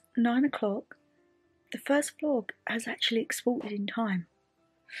is 9 o'clock. The first vlog has actually exported in time.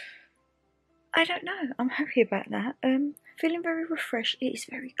 I don't know, I'm happy about that. Feeling very refreshed. It is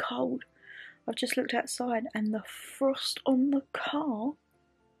very cold. I've just looked outside and the frost on the car.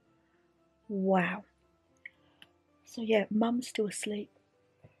 Wow. So yeah, Mum's still asleep.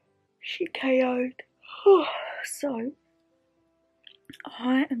 She KO'd. So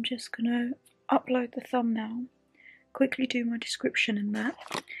I am just gonna upload the thumbnail, quickly do my description and that,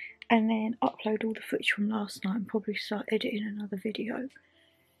 and then upload all the footage from last night and probably start editing another video.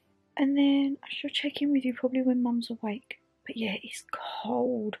 And then I shall check in with you probably when Mum's awake. But yeah, it's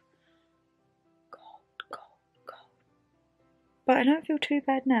cold. Cold. But I don't feel too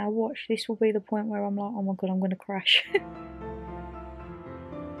bad now. Watch, this will be the point where I'm like, oh my god, I'm going to crash.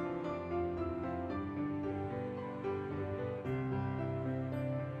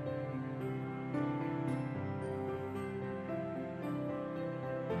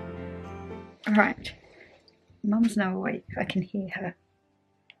 Right, Mum's now awake. I can hear her.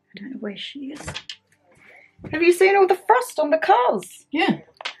 I don't know where she is. Have you seen all the frost on the cars? Yeah.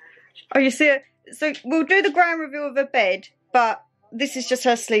 Oh, you see it? So we'll do the grand reveal of her bed, but this is just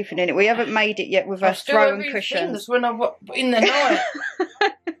her sleeping in it. We haven't made it yet with her throw and cushions. When I in the night.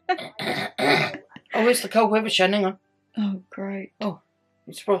 Oh, it's the cold weather, Shannon. Oh, great. Oh,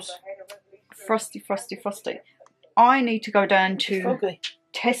 it's frost. Frosty. I need to go down to Foggy.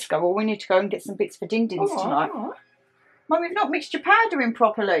 Tesco, or we need to go and get some bits for Dindins tonight. All right. Mum, we've not mixed your powder in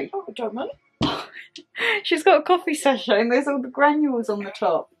properly. Oh, I don't know. She's got a coffee sachet and there's all the granules on the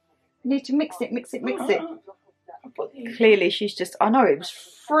top. You need to mix it. Clearly she's just, I know, it was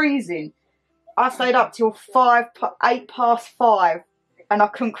freezing. I stayed up till 8 past 5 and I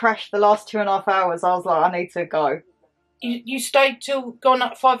couldn't crash the last 2.5 hours. I was like, I need to go. You stayed till gone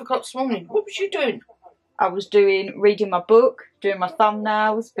up 5 o'clock this morning. What was you doing? I was reading my book, doing my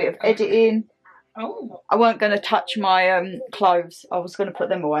thumbnails, bit of editing. Oh. I weren't going to touch my clothes. I was going to put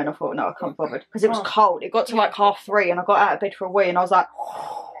them away and I thought, no, I can't bother. Because it was cold. It got to like 3:30 and I got out of bed for a wee and I was like...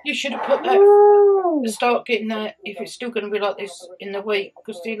 You should have put that... Start getting that if it's still going to be like this in the week.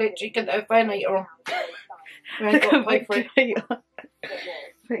 Because the electric, get that fan heater on. We ain't got to pay for it. But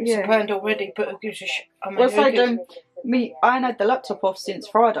It's a pound already, but it gives you... I ain't had the laptop off since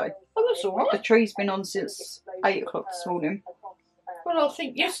Friday. Oh, that's all right. The tree's been on since 8 o'clock this morning. Well, I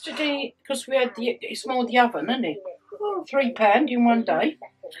think yesterday, because we had it's more the oven, isn't it? Oh, £3 in one day.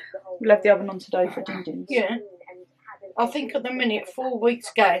 We'll have the oven on today for Dindins. Yeah. I think at the minute 4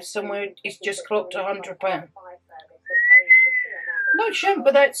 weeks gas and it's just clocked £100. No, Shem,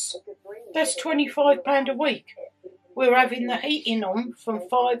 but that's £25 a week. We're having the heating on from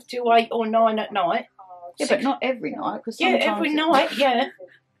 5 till 8 or 9 at night. Yeah, but not every night. Cause yeah, every night, yeah.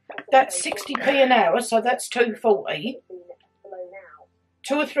 That's 60p an hour, so that's £2.40.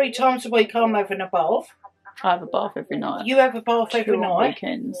 2 or 3 times a week I'm having a bath. I have a bath every night. You have a bath every night.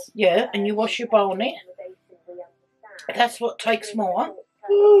 Weekends. Yeah, and you wash your bonnet. That's what takes more.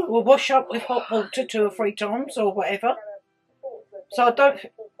 We'll wash up with hot water 2 or 3 times or whatever. So I don't...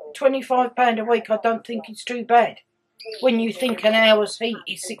 £25 a week, I don't think it's too bad. When you think an hour's heat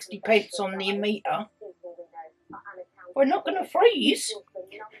is 60p on the meter. We're not going to freeze.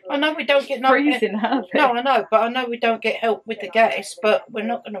 I know we don't get no freezing, have it? No, I know, but I know we don't get help with the gas, but we're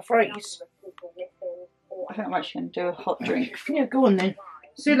not going to freeze. I think I'm actually going to do a hot drink. Yeah, go on then.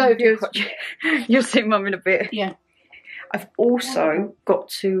 See you later, viewers. You'll see Mum in a bit. Yeah. I've also got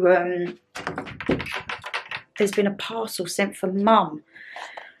to, there's been a parcel sent for Mum.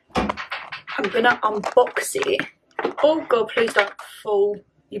 I'm going to unbox it. Oh God, please don't fall.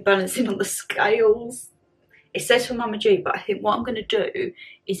 You're balancing on the scales. It says for Mama G, but I think what I'm going to do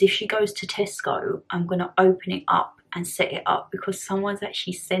is if she goes to Tesco, I'm going to open it up and set it up, because someone's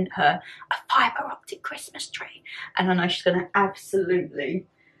actually sent her a fibre optic Christmas tree. And I know she's going to absolutely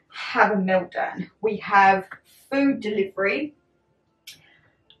have a meltdown. We have food delivery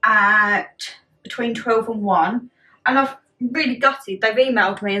at between 12 and 1. And I've really gutted. They've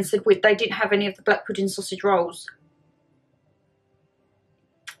emailed me and said they didn't have any of the black pudding sausage rolls.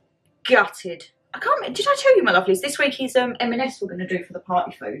 Gutted. I can't. Did I tell you, my lovelies? This week is M&S we're going to do for the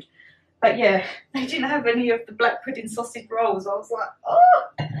party food. But yeah, they didn't have any of the black pudding sausage rolls. I was like, oh,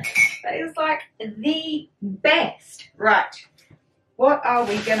 that is like the best. Right, what are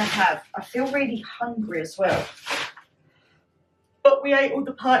we going to have? I feel really hungry as well. But we ate all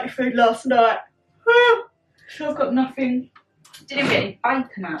the party food last night. So I've got nothing. Didn't get any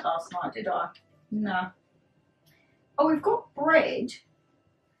bacon out last night, did I? No. Oh, we've got bread.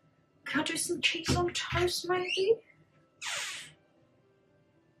 Can I do some cheese on toast, maybe?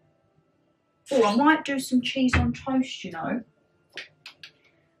 Oh, I might do some cheese on toast, you know.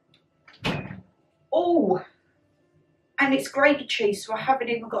 Oh, and it's grated cheese, so I haven't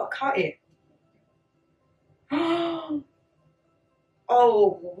even got to cut it.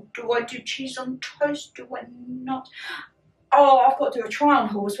 Oh, do I do cheese on toast? Do I not? Oh, I've got to do a try-on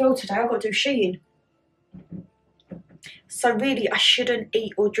haul as well today. I've got to do Shein. So really, I shouldn't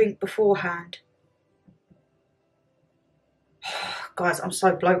eat or drink beforehand. Guys, I'm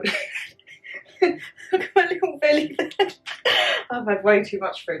so bloated. Look at my little belly there. I've had way too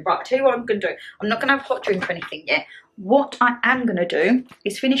much food. Right, I'll tell you what I'm going to do. I'm not going to have a hot drink or anything yet. What I am going to do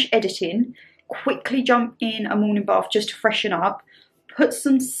is finish editing, quickly jump in a morning bath just to freshen up, put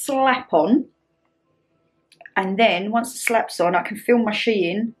some slap on, and then once the slap's on, I can film my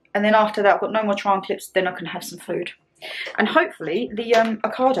Shein, and then after that, I've got no more try-on clips, then I can have some food. And hopefully the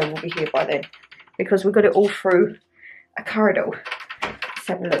Ocado will be here by then, because we got it all through a corridor. Let's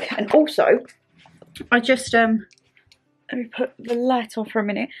have a look. And also, I just let me put the light on for a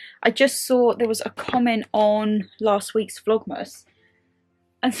minute. I just saw there was a comment on last week's Vlogmas,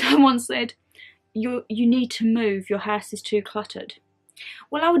 and someone said, you need to move, your house is too cluttered.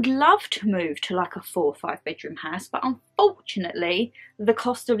 Well, I would love to move to like a 4 or 5 bedroom house, but unfortunately the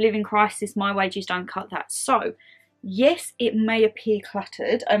cost of living crisis, my wages don't cut that. So yes, it may appear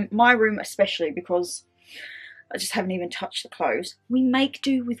cluttered, my room especially, because I just haven't even touched the clothes. We make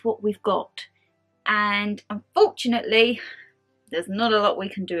do with what we've got, and unfortunately there's not a lot we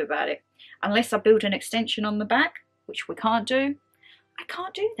can do about it unless I build an extension on the back, which we can't do. I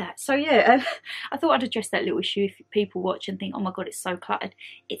can't do that. So yeah, I thought I'd address that little issue. If people watch and think, oh my god, it's so cluttered,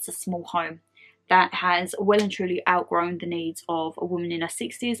 it's a small home that has well and truly outgrown the needs of a woman in her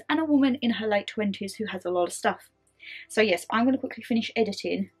 60s and a woman in her late 20s who has a lot of stuff. So yes, I'm going to quickly finish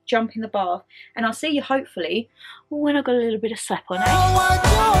editing, jump in the bath, and I'll see you hopefully when I've got a little bit of slap on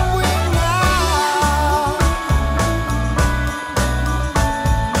it.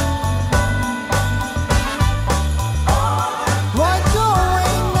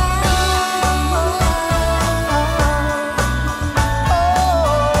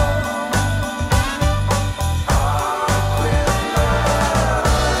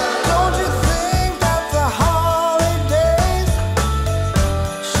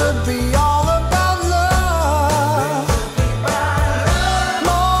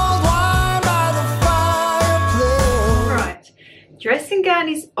 Dressing gown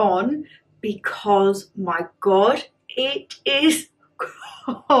is on because my god, it is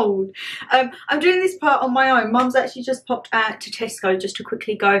cold. I'm doing this part on my own. Mum's actually just popped out to Tesco just to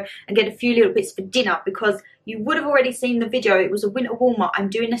quickly go and get a few little bits for dinner, because you would have already seen the video. It was a winter warmer. I'm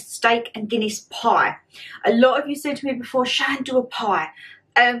doing a steak and Guinness pie. A lot of you said to me before, Shan, do a pie.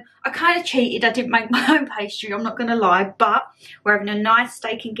 I kind of cheated. I didn't make my own pastry, I'm not going to lie, but we're having a nice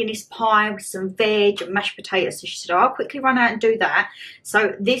steak and Guinness pie with some veg and mashed potatoes. So she said, oh, I'll quickly run out and do that.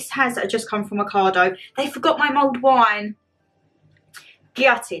 So this has just come from Ocado. They forgot my mulled wine.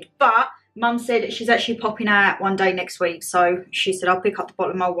 Gutted. But Mum said she's actually popping out one day next week. So she said, I'll pick up the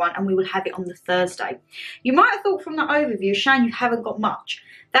bottle of mulled wine and we will have it on the Thursday. You might have thought from the overview, Shan, you haven't got much.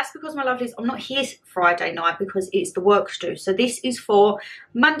 That's because, my lovelies, I'm not here Friday night because it's the work to do. So this is for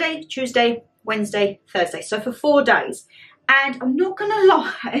Monday, Tuesday, Wednesday, Thursday. So for 4 days. And I'm not going to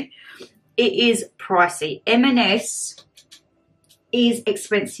lie, it is pricey. M&S is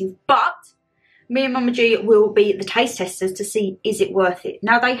expensive, but me and Mama G will be the taste testers to see, is it worth it?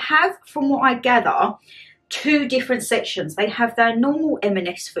 Now, they have, from what I gather, 2 different sections. They have their normal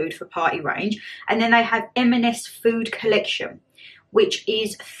M&S food for party range, and then they have M&S food collection, which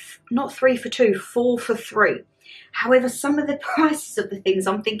is not 3 for 2, 4 for 3. However, some of the prices of the things,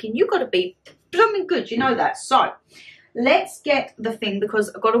 I'm thinking, you've got to be blooming good, you know that. So let's get the thing, because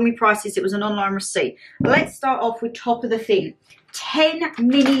I got all my prices, it was an online receipt. Let's start off with top of the thing. 10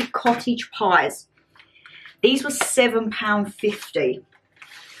 mini cottage pies. These were £7.50.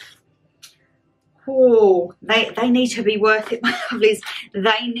 Oh, they need to be worth it, my lovelies.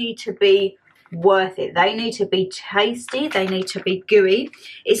 They need to be worth it. They need to be tasty. They need to be gooey.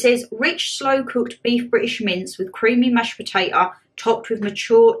 It says rich, slow-cooked beef British mince with creamy mashed potato, topped with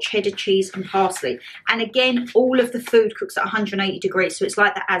mature cheddar cheese and parsley. And again, all of the food cooks at 180 degrees, so it's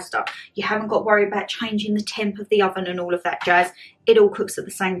like the Asda. You haven't got to worry about changing the temp of the oven and all of that jazz. It all cooks at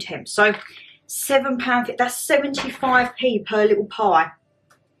the same temp. So £7, that's 75p per little pie.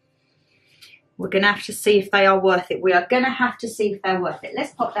 We're going to have to see if they are worth it. We are going to have to see if they're worth it.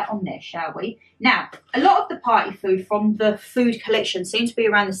 Let's pop that on there, shall we? Now, a lot of the party food from the food collection seems to be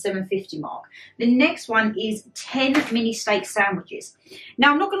around the £7.50 mark. The next one is 10 mini steak sandwiches.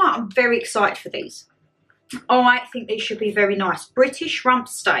 Now, I'm not going to lie, I'm very excited for these. I think these should be very nice. British rump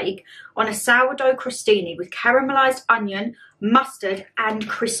steak on a sourdough crostini with caramelised onion, mustard and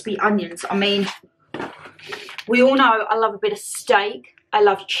crispy onions. I mean, we all know I love a bit of steak. I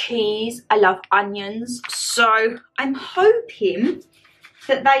love cheese, I love onions, so I'm hoping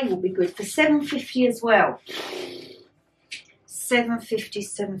that they will be good for £7.50 as well.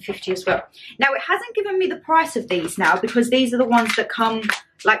 £7.50 as well. Now, it hasn't given me the price of these now, because these are the ones that come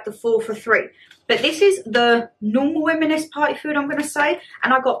like the 4 for 3. But this is the normal M&S party food, I'm going to say.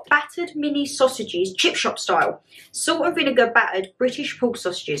 And I got battered mini sausages, chip shop style. Salt and vinegar battered British pork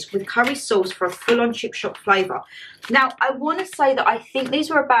sausages with curry sauce for a full-on chip shop flavour. Now, I want to say that I think these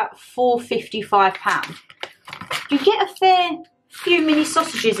were about £4.55. You get a fair few mini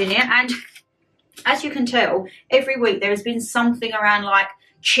sausages in here. And as you can tell, every week there has been something around like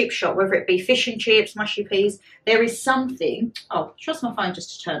chip shop, whether it be fish and chips, mushy peas. There is something. Oh, trust my phone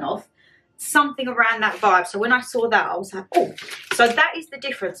just to turn off. Something around that vibe. So when I saw that, I was like, oh. So that is the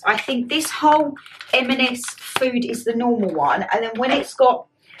difference. I think this whole M&S food is the normal one, and then when it's got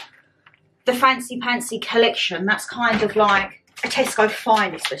the fancy pantsy collection, that's kind of like a Tesco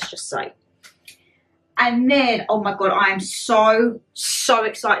finest, let's just say. And then, oh my god, I am so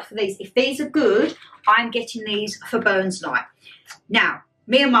excited for these. If these are good, I'm getting these for Burns night. Now,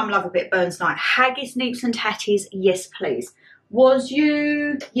 me and Mum love a bit Burns night. Haggis, neeps and tatties, yes please. Was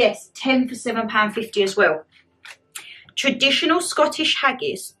you, yes, 10 for £7.50 as well. Traditional Scottish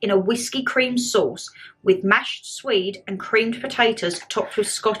haggis in a whiskey cream sauce with mashed swede and creamed potatoes topped with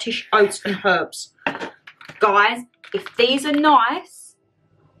Scottish oats and herbs. Guys, if these are nice,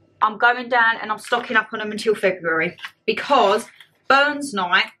 I'm going down and I'm stocking up on them until February, because Burns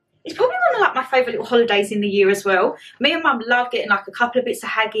night is probably one of like my favourite little holidays in the year as well. Me and Mum love getting like a couple of bits of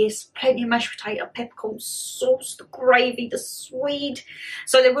haggis, plenty of mashed potato, peppercorn sauce, the gravy, the swede.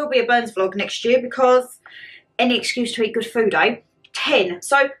 So there will be a Burns vlog next year, because any excuse to eat good food, eh? 10.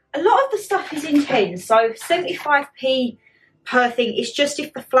 So a lot of the stuff is in 10. So 75p per thing. It's just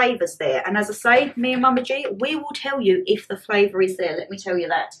if the flavour's there. And as I say, me and Mama G, we will tell you if the flavour is there. Let me tell you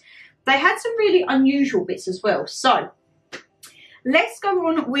that. They had some really unusual bits as well. So let's go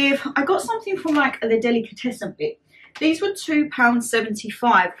on with, I got something from like the delicatessen bit. These were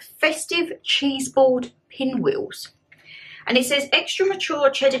 £2.75. Festive cheeseboard pinwheels. And it says extra mature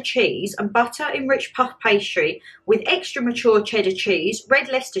cheddar cheese and butter enriched puff pastry with extra mature cheddar cheese, red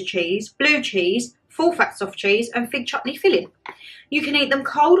Leicester cheese, blue cheese, full fat soft cheese and fig chutney filling. You can eat them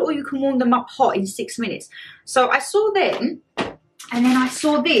cold or you can warm them up hot in 6 minutes. So I saw them and then I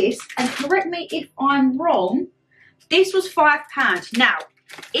saw this, and correct me if I'm wrong, this was £5. Now,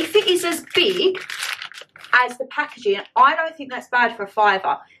 if it is as big as the packaging, I don't think that's bad for a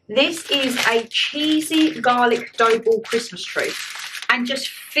 £5. This is a cheesy garlic dough ball Christmas tree. And just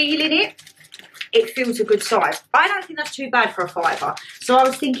feeling it, it feels a good size. I don't think that's too bad for a £5. So I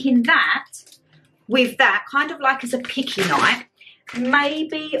was thinking that, with that, kind of like as a picky night,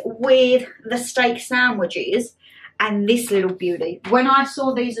 maybe with the steak sandwiches and this little beauty. When I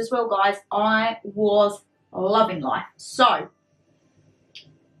saw these as well, guys, I was loving life. So,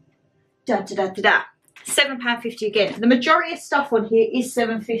 £7.50 again. The majority of stuff on here is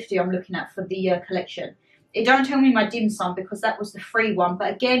 £7.50 I'm looking at for the collection. It don't tell me my dim sum because that was the free one,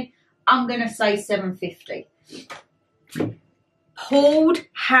 but again, I'm going to say £7.50. Pulled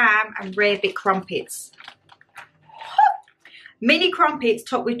ham and rarebit crumpets. Mini crumpets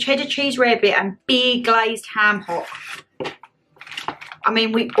topped with cheddar cheese rarebit and big glazed ham hock. I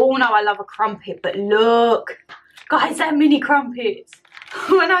mean, we all know I love a crumpet, but look, guys, they're mini crumpets.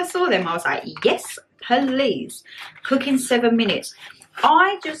 When I saw them, I was like, yes, please. Cook in 7 minutes.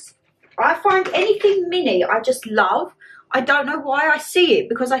 I find anything mini, I just love. I don't know why I see it,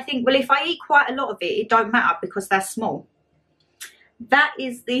 because I think, well, if I eat quite a lot of it, it don't matter because they're small. That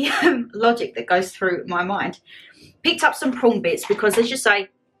is the logic that goes through my mind. Picked up some prawn bits because, as you say,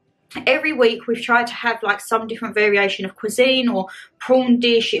 every week we've tried to have like some different variation of cuisine or prawn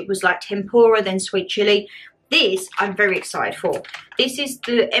dish. It was like tempura, then sweet chili. This I'm very excited for. This is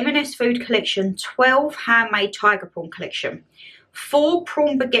the M&S Food Collection 12 handmade tiger prawn collection. 4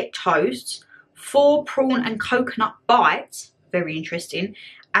 prawn baguette toasts, 4 prawn and coconut bites, very interesting,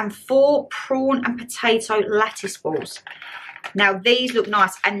 and 4 prawn and potato lattice balls. Now these look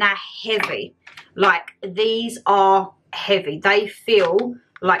nice and they're heavy. Like, these are heavy. They feel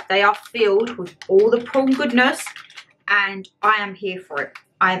like they are filled with all the prawn goodness, and I am here for it.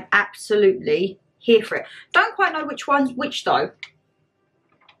 I am absolutely here for it. Don't quite know which one's which though.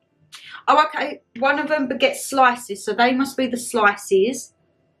 Oh, okay, one of them baguette slices, so they must be the slices.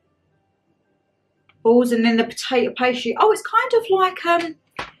 Balls, and then the potato pastry. Oh, it's kind of like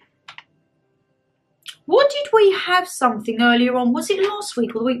what did we have something earlier on? Was it last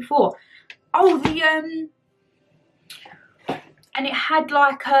week or the week before? Oh, the and it had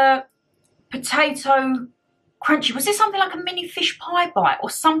like a potato crunchy. Was it something like a mini fish pie bite or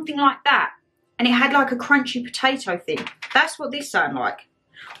something like that? And it had like a crunchy potato thing. That's what this sounded like.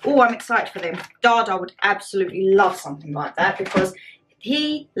 Oh, I'm excited for them. Dada would absolutely love something like that because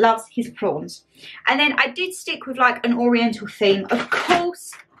he loves his prawns. And then I did stick with like an oriental theme. Of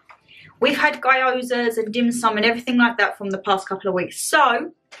course, we've had gyozas and dim sum and everything like that from the past couple of weeks.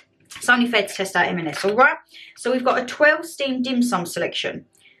 So it's only fair to test out M&S, all right? So we've got a 12 steamed dim sum selection.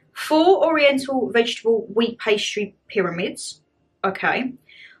 4 oriental vegetable wheat pastry pyramids. Okay.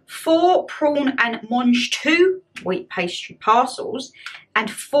 4 prawn and mange 2 wheat pastry parcels, and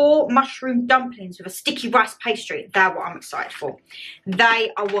 4 mushroom dumplings with a sticky rice pastry. They're what I'm excited for.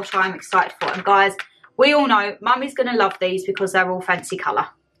 They are what I'm excited for. And guys, we all know Mummy's going to love these because they're all fancy colour.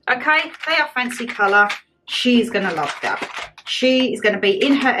 Okay, they are fancy colour. She's going to love that. She is going to be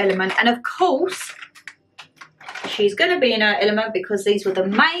in her element. And of course, she's going to be in her element because these were the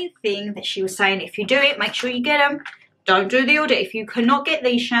main thing that she was saying. If you do it, make sure you get them. Don't do the order. If you cannot get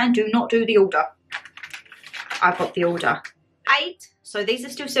these, Shan, do not do the order. I got the order. 8. So these are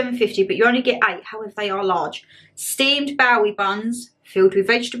still $7.50, but you only get 8. However, they are large. Steamed Bowie buns filled with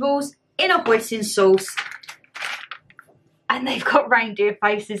vegetables in a hoisin sauce. And they've got reindeer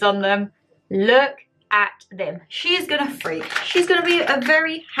faces on them. Look at them. She is going to freak. She's going to be a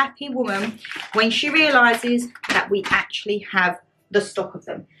very happy woman when she realises that we actually have the stock of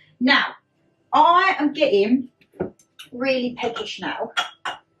them. Now, I am getting really peckish now.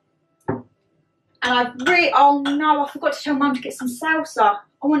 And oh no, I forgot to tell Mum to get some salsa.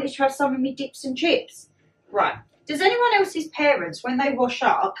 I wanted to have some of my dips and chips. Right. Does anyone else's parents, when they wash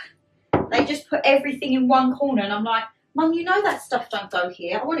up, they just put everything in one corner? And I'm like, Mum, you know that stuff don't go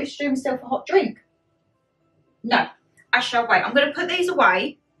here. I want to stream myself a hot drink. No, I shall wait. I'm going to put these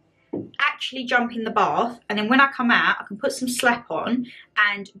away, actually jump in the bath, and then when I come out, I can put some slap on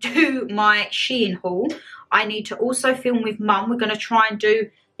and do my Shein haul. I need to also film with Mum. We're going to try and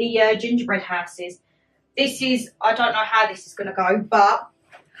do the gingerbread houses. This is, I don't know how this is going to go, but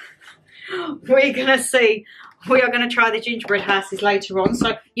we're going to see. We are going to try the gingerbread houses later on.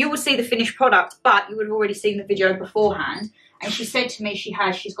 So you will see the finished product, but you would have already seen the video beforehand. And she said to me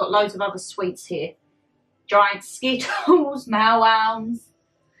she's got loads of other sweets here. Giant Skittles, Malwows.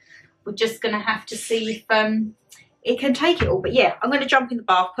 We're just going to have to see if it can take it all. But yeah, I'm going to jump in the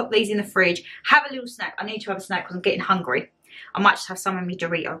bath, put these in the fridge, have a little snack. I need to have a snack because I'm getting hungry. I might just have some of my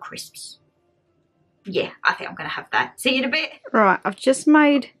Dorito crisps. Yeah, I think I'm going to have that. See you in a bit. Right, I've just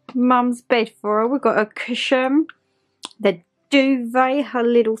made Mum's bed for her. We've got a cushion, the duvet, her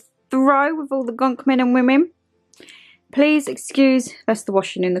little throw with all the gonk men and women. Please excuse, that's the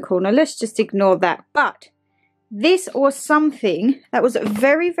washing in the corner. Let's just ignore that. But this was something that was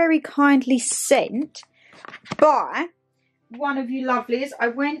very, very kindly sent by one of you lovelies. I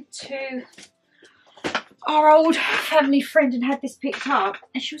went to our old family friend and had this picked up,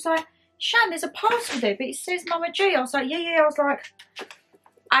 and she was like, Shan, there's a parcel there, but it says Mama G. I was like, yeah. I was like,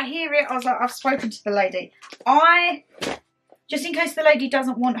 I hear it. I was like, I've spoken to the lady. Just in case the lady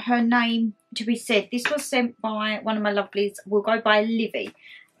doesn't want her name to be said, this was sent by one of my lovelies. We'll go by Livy.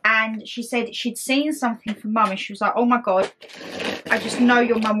 And she said she'd seen something from Mum, and she was like, oh my God, I just know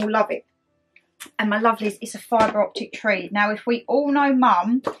your Mum will love it. And my lovelies, it's a fibre optic tree. Now, if we all know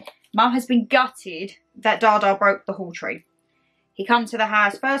Mum has been gutted that Dada broke the hall tree. He come to the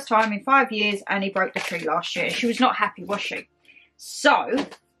house first time in 5 years and he broke the tree last year. She was not happy, was she? So,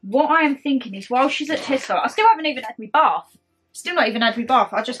 what I am thinking is, while she's at Tesco, I still haven't even had my bath. Still not even had my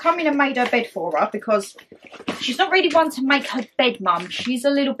bath. I just come in and made her bed for her because she's not really one to make her bed, mum. She's a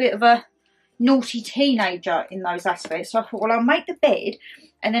little bit of a naughty teenager in those aspects. So I thought, well, I'll make the bed,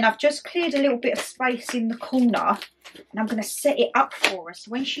 and then I've just cleared a little bit of space in the corner, and I'm going to set it up for her.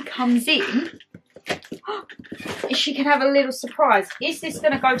 So when she comes in, she can have a little surprise. Is this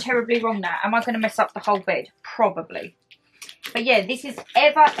going to go terribly wrong now? Am I going to mess up the whole bed? Probably. But yeah, this is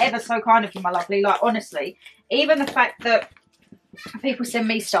ever so kind of you, my lovely. Like, honestly, even the fact that people send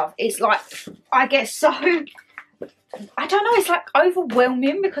me stuff, it's like, I get so, I don't know, it's like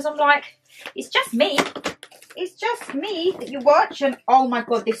overwhelming because I'm like, it's just me. It's just me that you watch, and oh my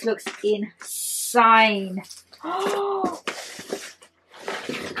god, this looks insane. Oh,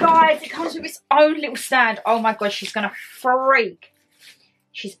 guys, it comes with its own little stand. Oh my god, she's going to freak.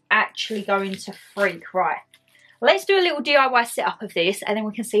 She's actually going to freak. Right. Let's do a little DIY setup of this, and then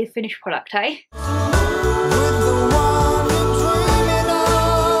we can see the finished product, eh?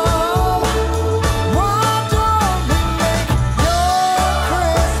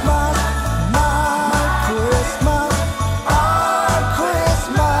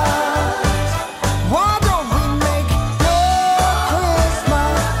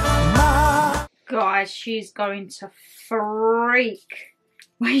 Guys, she's going to freak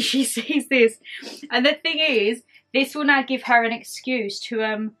when she sees this. And the thing is, this will now give her an excuse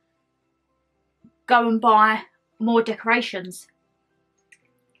to go and buy more decorations.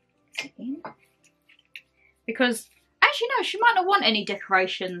 Because, actually no, she might not want any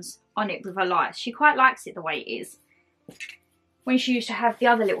decorations on it with her lights. She quite likes it the way it is. When she used to have the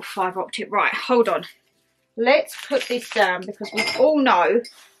other little fibre optic. Right, hold on. Let's put this down because we all know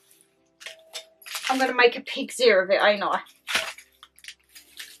I'm going to make a pig's ear of it, ain't I?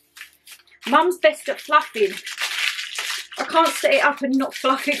 Mum's best at fluffing. I can't set it up and not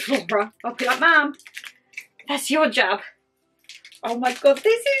fluff it for her. I'll be like, Mum, that's your job. Oh my god,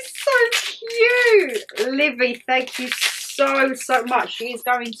 this is so cute. Livy, thank you so much. She is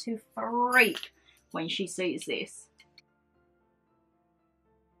going to freak when she sees this.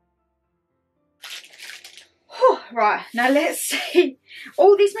 Whew, right, now let's see.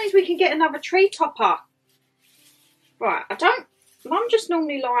 Oh, this means we can get another tree topper. Right, Mum just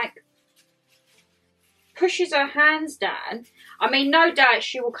normally like pushes her hands down. I mean, no doubt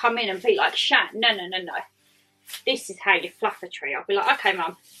she will come in and be like, Shan, no. This is how you fluff a tree. I'll be like, okay,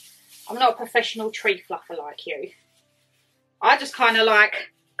 Mum, I'm not a professional tree fluffer like you. I just kind of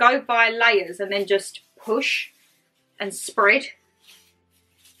like go by layers and then just push and spread.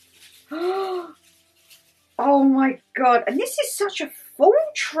 Oh my god. And this is such a full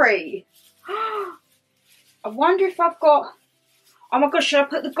tree. I wonder if I've got... Oh my god, should I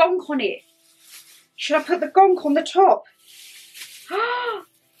put the gonk on it? Should I put the gonk on the top?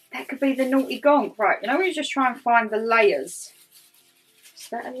 That could be the naughty gonk. Right, you know when you just try and find the layers. Is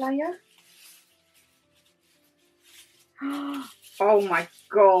that a layer? Oh my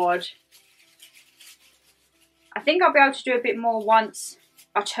god. I think I'll be able to do a bit more once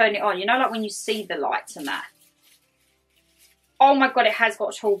I turn it on. You know, like when you see the lights and that. Oh my god, it has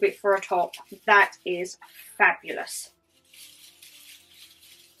got a tall bit for a top. That is fabulous.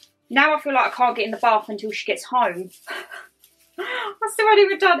 Now I feel like I can't get in the bath until she gets home. I still haven't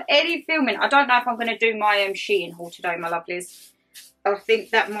even done any filming. I don't know if I'm going to do my Shein haul today, my lovelies. I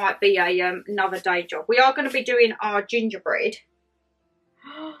think that might be a another day job. We are going to be doing our gingerbread.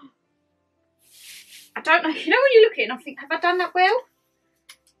 I don't know. You know when you look at it and I think, have I done that well?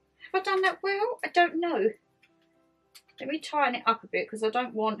 Have I done that well? I don't know. Let me tighten it up a bit because I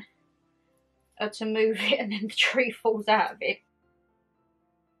don't want her to move it and then the tree falls out of it.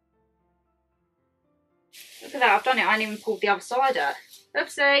 Look at that, I've done it. I ain't even pulled the other side out.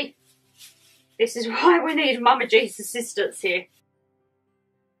 Oopsie. This is why we need Mama G's assistance here.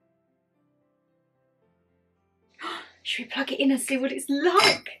 Should we plug it in and see what it's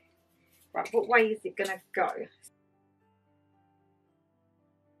like? Right, what way is it gonna go?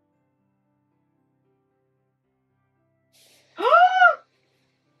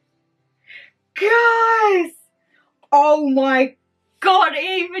 Guys! Oh my god, it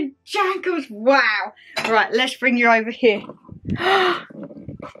even jangles. Wow. Right, let's bring you over here. Oh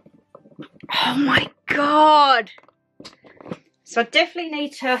my god. So I definitely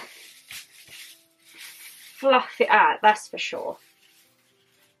need to fluff it out, that's for sure.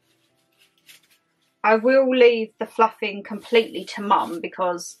 I will leave the fluffing completely to Mum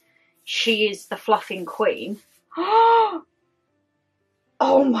because she is the fluffing queen. Oh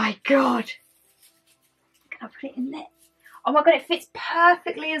my god. Can I put it in there? Oh my god, it fits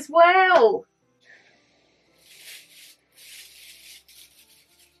perfectly as well.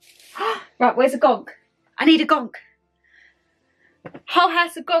 Right, where's a gonk? I need a gonk. Whole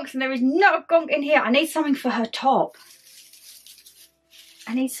house of gonks and there is not a gonk in here. I need something for her top.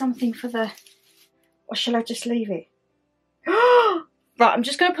 I need something for the... Or shall I just leave it? Right, I'm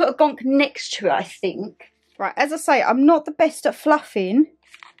just going to put a gonk next to it, I think. Right, as I say, I'm not the best at fluffing.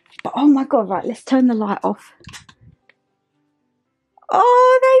 But oh my god, right, let's turn the light off.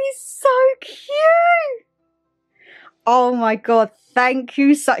 Oh, that is so cute. Oh my god, thank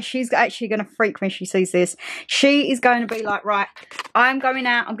you so much. She's actually going to freak when she sees this. She is going to be like, right, I'm going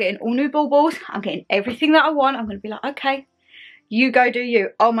out. I'm getting all new baubles. I'm getting everything that I want. I'm going to be like, okay, you go do you.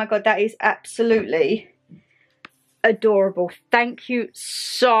 Oh my god, that is absolutely adorable. Thank you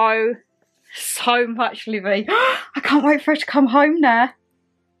so much, Livy. I can't wait for her to come home now.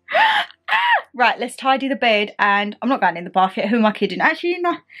 Right, let's tidy the bed, and I'm not going in the bath yet. Who am I kidding? Actually,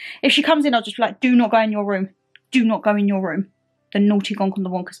 no. If she comes in, I'll just be like, do not go in your room. Do not go in your room. The naughty gonk on the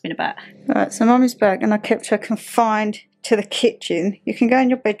wonk has been about. Right, so Mummy's back, and I kept her confined to the kitchen. You can go in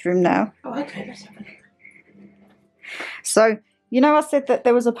your bedroom now. Oh, okay, let's have a look. So, you know I said that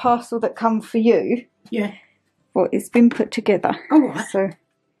there was a parcel that come for you? Yeah. Well, it's been put together. All right. So,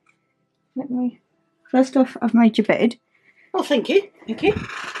 let me... First off, I've made your bed. Oh, thank you. Thank you.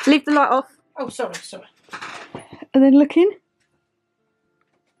 Leave the light off. Oh, sorry, sorry. And then look in.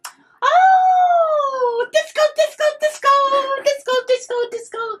 Oh, disco, disco, disco, disco, disco,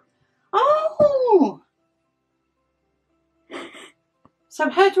 disco. Oh. So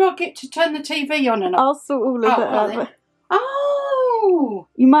how do I get to turn the TV on and off? I'll sort all of that out. Oh.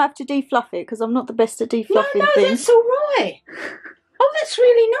 You might have to defluff it, because I'm not the best at defluffing No, things. that's all right. Oh, that's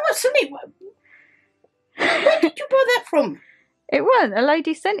really nice, isn't it? Where did you buy that from? It wasn't. A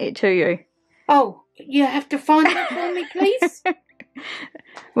lady sent it to you. Oh, you have to find it for me, please.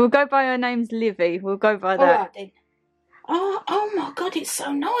 We'll go by her name's Livy. We'll go by that. All right, then. Oh my God, it's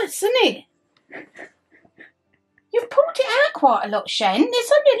so nice, isn't it? You've pulled it out quite a lot, Shan.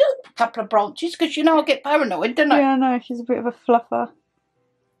 There's only a little couple of branches, because you know I get paranoid, don't I? Yeah, I know. She's a bit of a fluffer.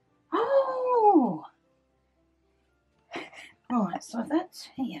 Oh. All right, so that's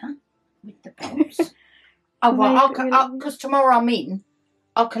here with the bulbs. Oh, well, because tomorrow I'm in,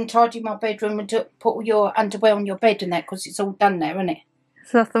 I can tidy my bedroom and put all your underwear on your bed and that, because it's all done there, isn't it?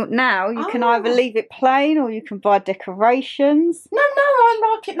 So I thought now you can either leave it plain or you can buy decorations. No,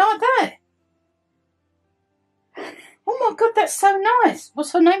 I like it like that. Oh my God, that's so nice.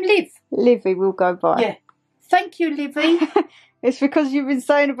 What's her name? Liv? Livy will go by. Yeah. Thank you, Livy. It's because you've been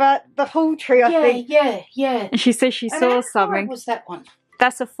saying about the hall tree, I think. Yeah. And she says she saw something. What was that one?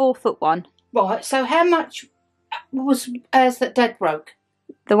 That's a 4-foot one. Right, so how much was ours that Dad broke?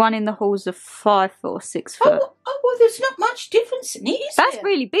 The one in the hall's a 5 foot or 6 foot. Oh, well, there's not much difference in it, is That's there?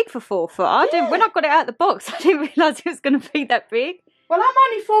 really big for 4 foot. I didn't, when I got it out of the box, I didn't realise it was going to be that big. Well, I'm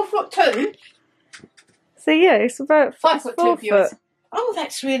only 4'2". So yeah, it's about 5 foot 4 2 viewers. Oh,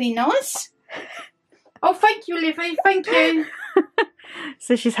 that's really nice. Oh, thank you, Livy. Thank you.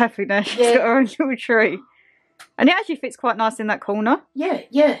 So she's happy now. She's got her own little tree. And it actually fits quite nice in that corner.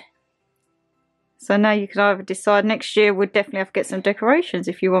 Yeah. So now you can either decide next year we'll definitely have to get some decorations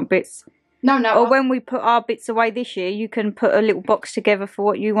if you want bits. No. Or when we put our bits away this year, you can put a little box together for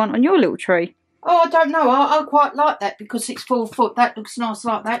what you want on your little tree. Oh, I don't know. I quite like that because it's 4 foot. That looks nice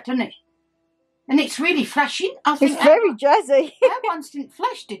like that, doesn't it? And it's really flashing. I think it's very jazzy. Our ones didn't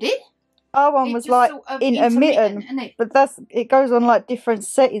flash, did it? Our one was like sort of intermittent, isn't it? but it goes on like different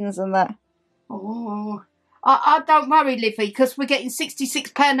settings and that. Oh, I don't worry, Livy, because we're getting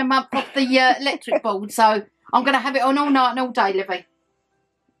 £66 a month off the electric board, so I'm going to have it on all night and all day, Livy.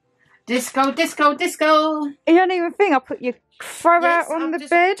 Disco, disco, disco. You don't even think I put your throw out on the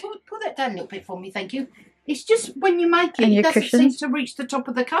bed? Pull that down a little bit for me, thank you. It's just when you make it, And it your doesn't cushions? seem to reach the top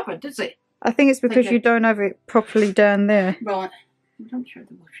of the cupboard, does it? I think it's because you don't have it properly down there. Right. Don't show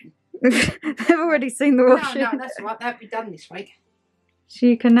the washing. They've already seen the washing. No, that's all right. That'll be done this week. So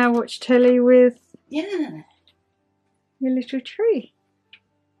you can now watch telly with Yeah. your little tree.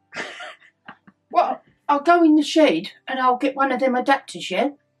 Well, I'll go in the shed and I'll get one of them adapters, yeah?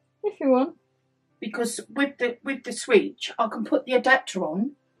 If you want. Because with the switch, I can put the adapter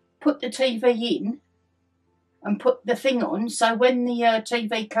on, put the TV in, and put the thing on, so when the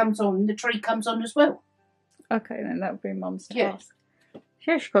TV comes on, the tree comes on as well. Okay, then that would be Mum's Yeah. task.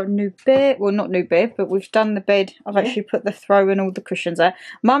 Yeah, she's got a new bed. Well, not new bed, but we've done the bed. I've actually put the throw and all the cushions out.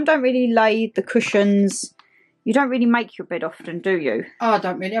 Mum don't really lay the cushions. You don't really make your bed often, do you? Oh, I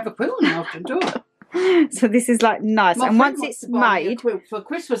don't really have a quilt on often, do I? So this is like nice. My and friend once wants it's to buy me a made, quilt for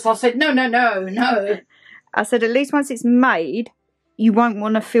Christmas, I said, no. I said at least once it's made, you won't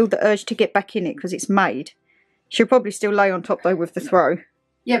want to feel the urge to get back in it because it's made. She'll probably still lay on top though with the throw.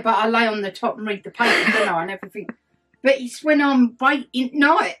 Yeah, but I lay on the top and read the paper, don't I, and everything. But it's when I'm waiting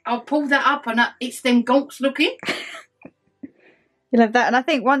night, I'll pull that up and it's them gonks looking. You'll have that, and I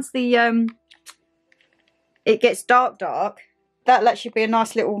think once the it gets dark, that'll actually be a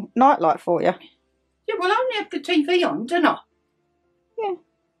nice little nightlight for you. Yeah, well, I only have the TV on, don't I? Yeah.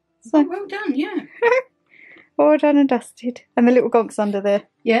 So oh, well done, yeah. All done and dusted, and the little gonks under there.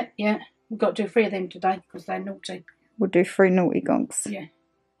 Yeah, yeah. We've got to do 3 of them today because they're naughty. We'll do 3 naughty gonks. Yeah.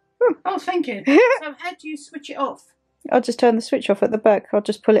 Oh, thank you. So how do you switch it off? I'll just turn the switch off at the back. I'll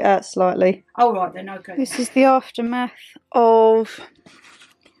just pull it out slightly. Oh, right then, okay. This is the aftermath of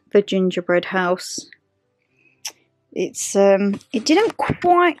the gingerbread house. It's it didn't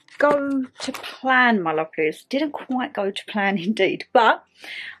quite go to plan, my lovelies. Didn't quite go to plan indeed. But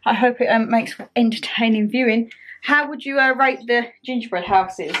I hope it makes for entertaining viewing. How would you rate the gingerbread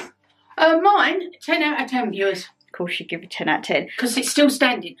houses? Mine, 10 out of 10 viewers. Of course, you give it 10 out of 10. Because it's still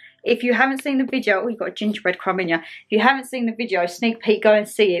standing. If you haven't seen the video, oh, you've got a gingerbread crumb in you. If you haven't seen the video, sneak peek, go and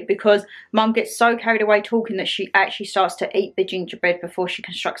see it, because Mum gets so carried away talking that she actually starts to eat the gingerbread before she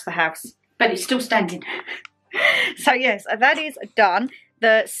constructs the house. But it's still standing. So yes, that is done.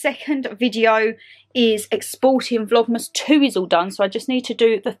 The second video is exporting. Vlogmas 2 is all done, so I just need to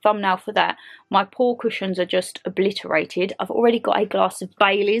do the thumbnail for that. My poor cushions are just obliterated. I've already got a glass of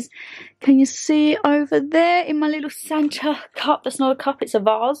Bailey's. Can you see it over there in my little Santa cup? That's not a cup, it's a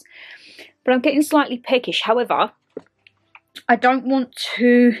vase. But I'm getting slightly peckish. However, I don't want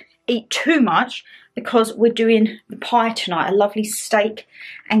to eat too much because we're doing the pie tonight. A lovely steak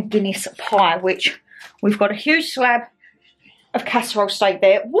and Guinness pie, which we've got a huge slab of casserole steak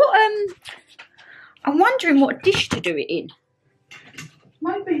there. What I'm wondering what dish to do it in.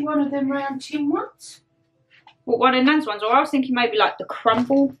 Maybe one of them round tin ones. What, one of Nan's ones? Or I was thinking maybe like the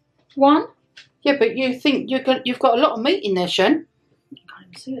crumble one. Yeah, but you think you've got a lot of meat in there, Shan. I can't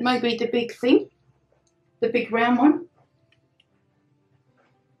even see it. Maybe the big thing, the big round one.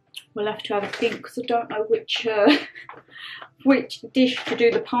 We'll have to have a think because I don't know which dish to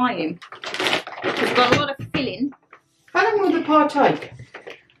do the pie in. We've got a lot of filling. How long will the pie take?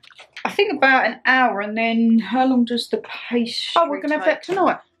 I think about an hour, and then how long does the pastry Oh, we're going to have that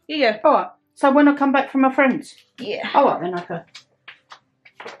tonight? Yeah. All right. So when I come back from my friends? Yeah. All right then, okay.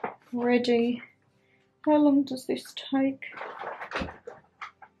 Ready. How long does this take?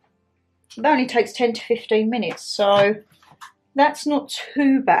 That only takes 10 to 15 minutes, so that's not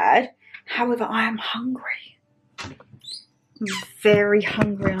too bad. However, I am hungry. I'm very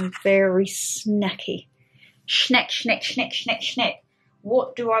hungry. I'm very snacky. Schneck, schneck, schneck, schneck, schneck.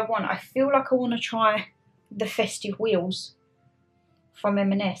 What do I want? I feel like I want to try the festive wheels from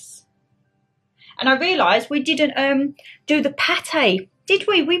M&S. And I realised we didn't do the pate, did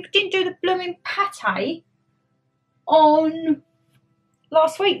we? We didn't do the blooming pate on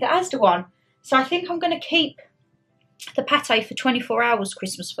last week, the Asda one. So I think I'm going to keep the pate for 24 hours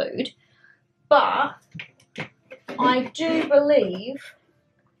Christmas food. But I do believe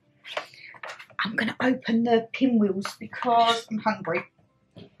I'm going to open the pinwheels because I'm hungry.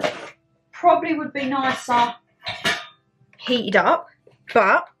 Probably would be nicer heated up,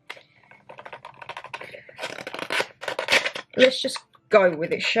 but let's just go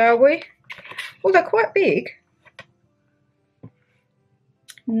with it, shall we? Oh, they're quite big.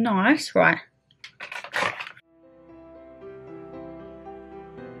 Nice, right.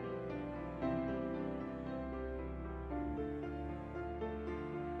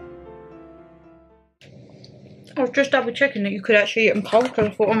 I was just double checking that you could actually eat them cold because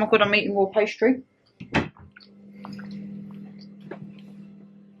I thought, oh my god, I'm eating raw pastry.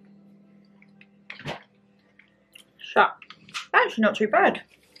 So, actually not too bad.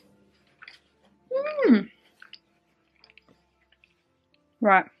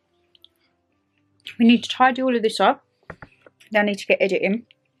 Right. We need to tidy all of this up. Then I need to get editing.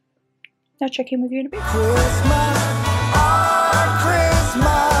 I'll check in with you in a bit. Christmas, oh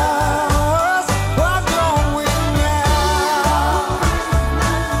Christmas.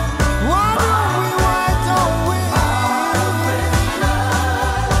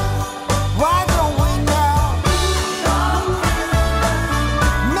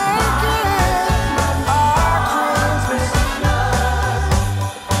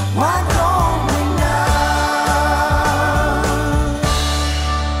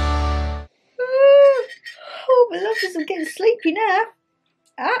 I'm getting sleepy now.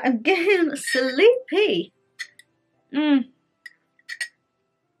 I'm getting sleepy.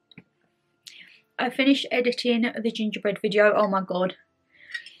 I finished editing the gingerbread video. Oh my god.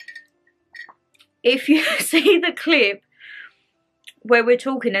 If you see the clip where we're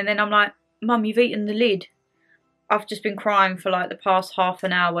talking and then I'm like, Mum, you've eaten the lid. I've just been crying for like the past half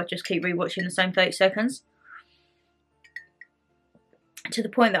an hour. Just keep rewatching the same 30 seconds. to the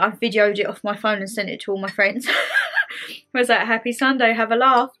point that I've videoed it off my phone and sent it to all my friends. Was that happy Sunday, have a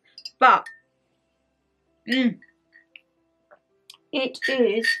laugh. But it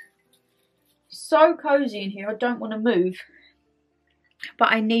is so cozy in here. I don't want to move,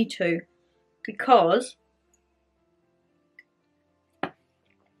 but I need to, because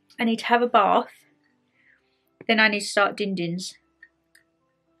I need to have a bath, then I need to start din-dins,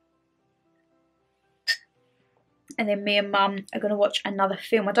 and then me and Mum are going to watch another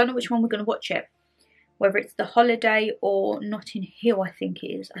film. I don't know which one we're going to watch yet, whether it's The Holiday or Notting Hill, I think it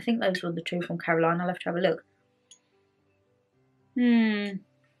is. I think those were the two from Caroline. I'll have to have a look.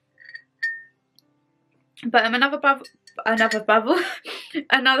 But another bottle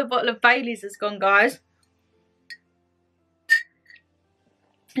of Bailey's has gone, guys.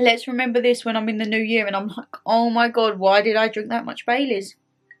 Let's remember this when I'm in the new year and I'm like, oh my god, why did I drink that much Bailey's?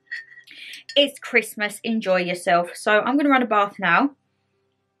 It's Christmas, enjoy yourself. So I'm going to run a bath now.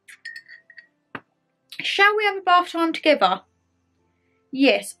 Shall we have a bath time together?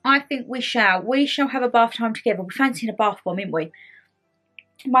 Yes, I think we shall. We shall have a bath time together. We're fancying a bath bomb, aren't we?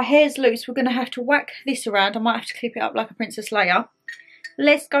 My hair's loose. We're going to have to whack this around. I might have to clip it up like a Princess Leia.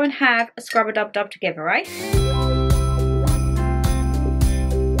 Let's go and have a scrub-a-dub-dub together, right?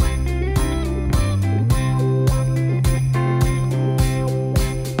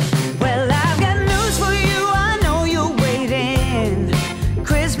 Well, I've got news for you. I know you're waiting.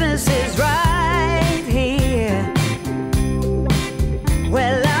 Christmas is right here.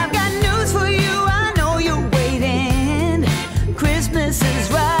 Well, I've got news for you. I know you're waiting. Christmas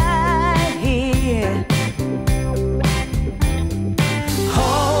is right here.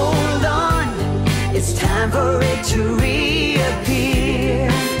 Hold on, it's time for it to reappear.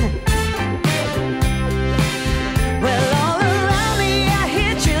 Well, all around me I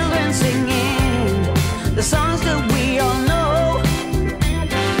hear children singing the songs that we all know.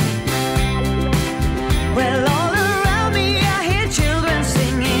 Well, all around me I hear children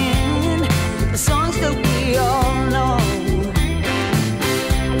singing the songs that we all know.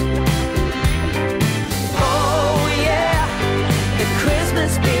 Oh yeah, the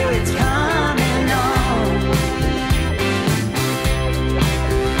Christmas spirit's coming on.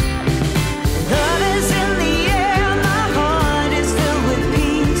 Love is in the air, my heart is filled with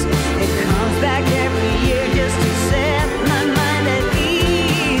peace. It comes back every year just to set my mind at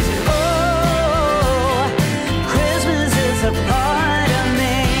ease. Oh, Christmas is a part of me.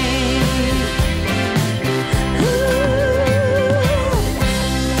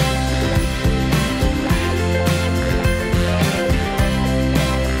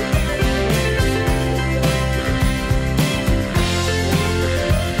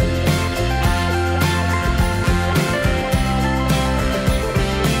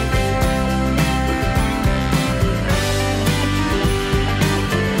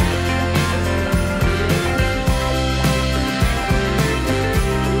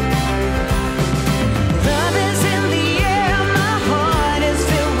 Love is in the air, my heart is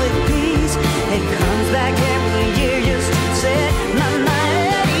filled with peace. It comes back every year just to set my mind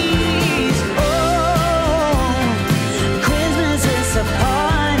at ease. Oh, Christmas is a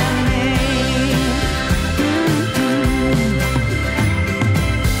part of me.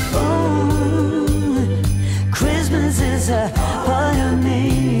 Oh, Christmas is a part of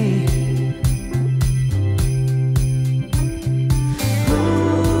me.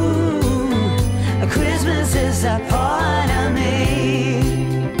 Ooh, Christmas is a part of me.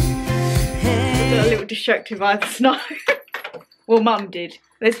 Got a little distracted by the snow. Well, Mum did.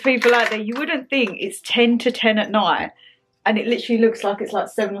 There's people out there, you wouldn't think it's 10 to 10 at night, and it literally looks like it's like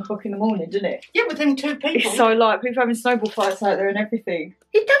 7 o'clock in the morning, doesn't it? Yeah, with them two people. It's so light. People having snowball fights out there and everything.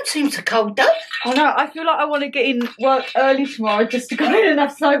 It don't seem so cold though. I know, I feel like I want to get in work early tomorrow just to go in and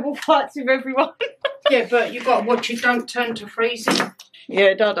have snowball fights with everyone. Yeah, but you've got to watch it don't turn to freezing.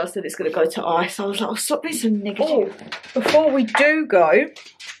 Yeah, Dada said it's going to go to ice. I was like, oh, stop being so negative. Before we do go,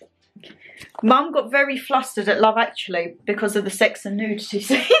 Mum got very flustered at Love Actually because of the sex and nudity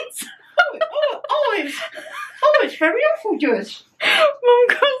scenes. It's very awful, Jules. Mum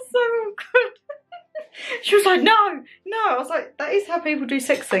got so awkward. She was like, no. I was like, that is how people do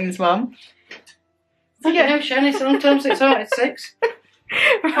sex scenes, Mum. So, yeah, no, Shannon, it's a long time since I had sex.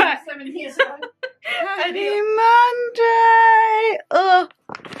 Right. 7 years ago. Happy Monday! Oh.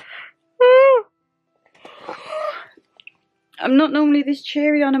 I'm not normally this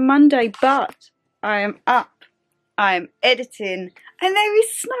cheery on a Monday, but I am up. I am editing, and there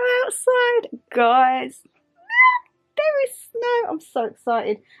is snow outside, guys. There is snow. I'm so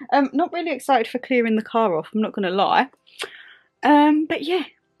excited. Not really excited for clearing the car off, I'm not going to lie. But yeah,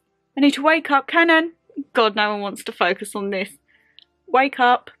 I need to wake up. Canon. God, no one wants to focus on this. wake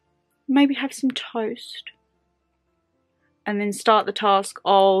up, maybe have some toast, and then start the task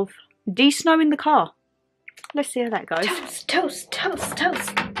of de-snowing the car. Let's see how that goes. Toast, toast, toast,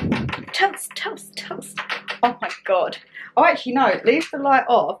 toast. Toast, toast, toast. Oh my god. Oh, actually no, leave the light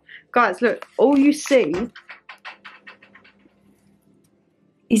off. Guys, look, all you see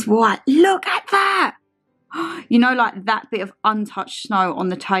is white. Look at that. You know, like that bit of untouched snow on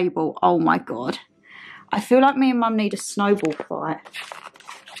the table. Oh my god. I feel like me and Mum need a snowball fight.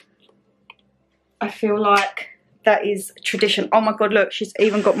 I feel like that is tradition. Oh my god, look, she's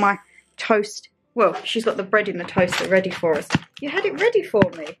even got my toast. Well, she's got the bread in the toaster ready for us. You had it ready for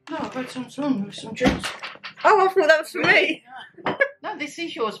me. No, I've had some with some juice. Oh, I thought that was for me. No, this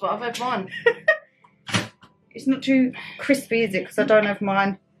is yours, but I've had mine. It's not too crispy, is it? Because I don't have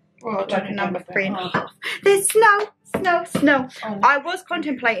mine. Well, Like a number 3.5. There's snow, snow, snow. Oh. I was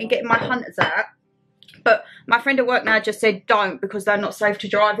contemplating getting my hunters out, but my friend at work now just said don't because they're not safe to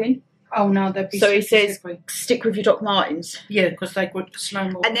drive in. Oh no, they'd be So he says slippery. stick with your Doc Martens. Yeah, because they would snow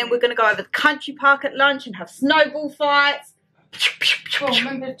more. And then we're going to go over the country park at lunch and have snowball fights. Well,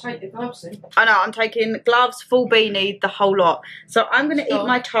 remember to take the gloves in. I know, I'm taking gloves, full beanie, the whole lot. So I'm going to eat Stop.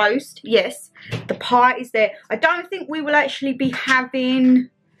 my toast. Yes, the pie is there. I don't think we will actually be having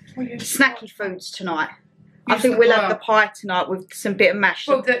snacky foods tonight. I think we'll have the pie tonight with some bit of mash.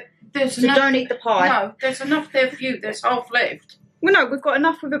 Well, there's So enough. don't eat the pie. No, there's enough there for you. There's half left. Well, no, we've got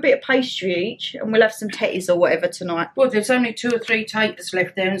enough with a bit of pastry each, and we'll have some tetties or whatever tonight. Well, there's only 2 or 3 taters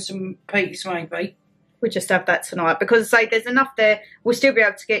left there and some peas maybe. We'll just have that tonight because, say, there's enough there. We'll still be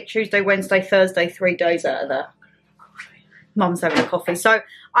able to get Tuesday, Wednesday, Thursday, 3 days out of that. Mum's having a coffee. So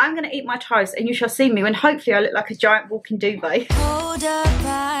I'm going to eat my toast, and you shall see me when hopefully I look like a giant walking duvet. Hold up,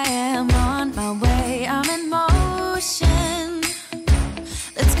 I am on my way. I'm in motion.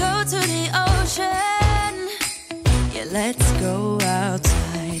 Let's go to the ocean. Yeah, let's go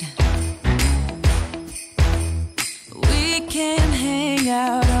outside. We can hang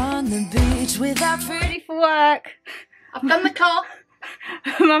out on the beach without Ready for work. I've done the car.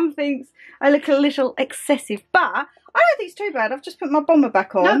 Mum thinks I look a little excessive, but I don't think it's too bad. I've just put my bomber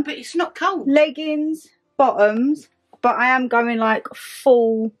back on. No, but it's not cold. Leggings, bottoms, but I am going like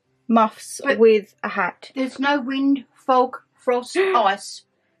full muffs But- with a hat. There's no wind, fog, frost, ice.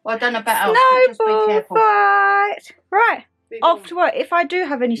 Well, I don't know about else, but just be Snowball careful. fight. Right. Be Off warned. to work. If I do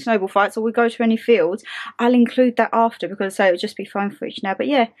have any snowball fights or we go to any fields, I'll include that after because I say it'll just be phone footage now. But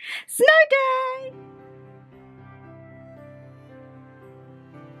yeah, snow day.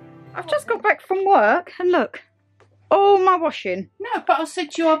 I've just got back from work and look, all my washing. No, but I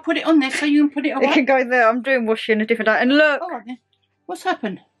said to you I'll put it on there so you can put it It away. can go there. I'm doing washing a different day. And look, All right then. What's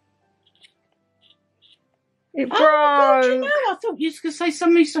happened? it broke. Oh, God, you know, I thought you was going to say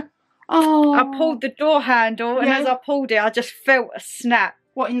somebody. Oh. I pulled the door handle and Yeah. as I pulled it, I just felt a snap.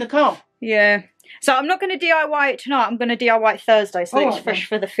 What, in the car? Yeah. So I'm not going to DIY it tonight. I'm going to DIY it Thursday so it's Alright fresh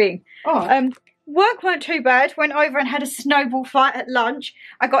then. for the thing. All right. Work weren't too bad. Went over and had a snowball fight at lunch.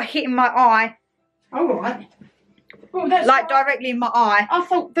 I got hit in my eye, All right. Well, that's like all right. directly in my eye. I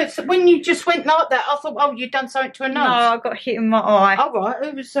thought that's when you just went like that. I thought, oh, you'd done something to a nose. No, I got hit in my eye. All right.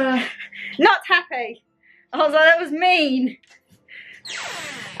 It was. Not happy. I was like, that was mean.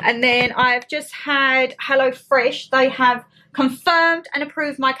 And then I've just had HelloFresh. They have confirmed and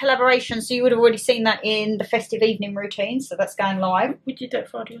approved my collaboration. So you would have already seen that in the festive evening routine. So that's going live. We did that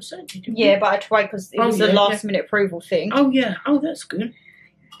Friday or Saturday, didn't we? Yeah, but I had to wait because it Oh, was yeah, a last minute approval thing. Oh yeah. Oh, that's good.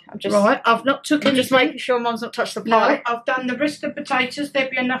 I'm just, Right. I've not took I'm just anything. making sure Mum's not touched the No, pie. I've done the rest of the potatoes. There'll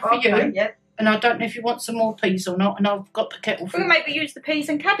be enough for Okay, you. yeah. And I don't know if you want some more peas or not. And I've got the kettle full. We'll maybe use the peas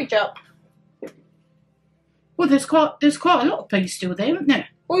and cabbage up. Well, there's quite a lot of peas still there, isn't there?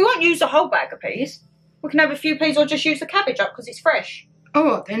 Well, we won't use the whole bag of peas. We can have a few peas or just use the cabbage up because it's fresh. All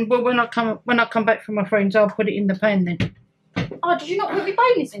right then. Well, when I come back from my friends, I'll put it in the pan then. Oh, did you not put your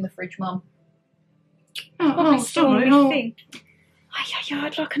Baileys in the fridge, Mum? Oh, sorry. Oh. Thing. Yeah,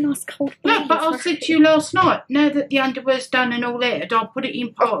 I'd like a nice cold Baileys. No, but I said to you last night. Now that the underwear's done and all that, I'll put it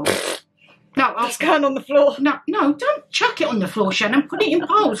in piles. No, It's going on the floor. No, don't chuck it on the floor, Shannon. Put it in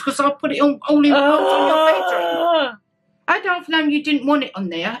piles because I'll put it all in piles on your bedroom. I don't know you didn't want it on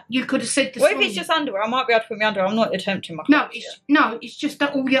there. You could have said this What if morning. it's just underwear? I might be able to put my underwear. I'm not attempting my No, clothes it's just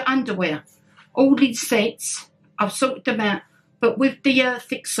that all your underwear. All these sets, I've sorted them out. But with the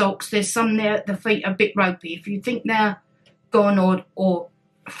thick socks, there's some there at the feet a bit ropey. If you think they're gone or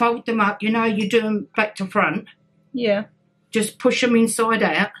fold them up, you do them back to front. Yeah. Just push them inside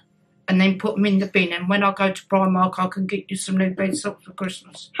out and then put them in the bin. And when I go to Primark, I can get you some new bed socks for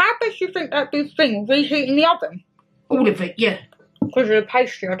Christmas. How big do you think that'd be thing? Reheat in the oven? All of it, yeah. Because of the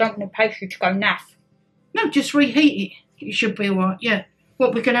pastry. I don't want the pastry to go naff. No, just reheat it. it should be alright, yeah.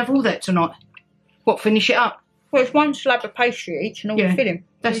 What, we can have all that tonight? What, finish it up? Well, it's one slab of pastry each and all the filling.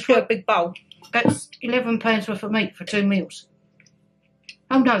 That's a big bowl. That's £11 worth of meat for 2 meals.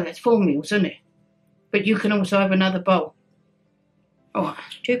 Oh no, that's 4 meals, isn't it? But you can also have another bowl. Oh,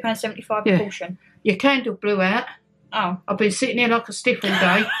 £2.75 a portion. Your candle blew out. Oh. I've been sitting here like a stiff all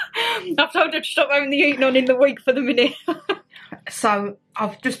day. I've told her to stop having the eating on in the week for the minute. So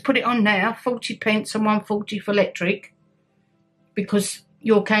I've just put it on now, 40p and 140 for electric, because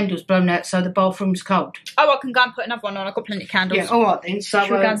your candle's blown out, so the bathroom's cold. Oh, I can go and put another one on. I've got plenty of candles. Yeah, all right then. So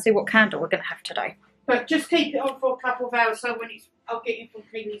Shall we go and see what candle we're going to have today? But just keep it on for a couple of hours, so when I'll get you from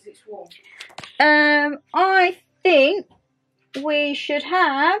Keely's, it's warm. I think we should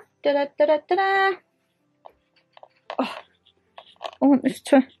have. Oh, I want this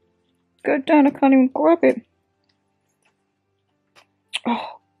to go down. I can't even grab it.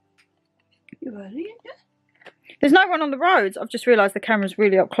 Oh, You early? Yeah. there's no one on the roads. I've just realised the camera's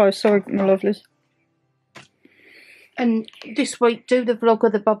really up close. Sorry, my lovelies. And this week, do the vlog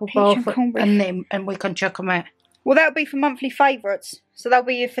of the bubble bath, and we can chuck them out. Well, that'll be for monthly favourites, so that'll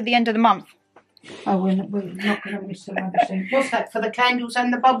be for the end of the month. Oh, we're not going to miss the other thing. What's that, for the candles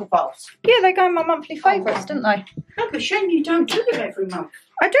and the bubble baths? Yeah, they go in my monthly favourites, don't they? No, but Shan, you don't do them every month.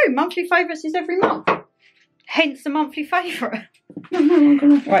 I do. Monthly favourites is every month. Hence the monthly favourite. No, I'm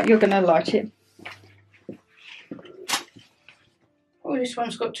going to... Right, you're going to like it. Oh, this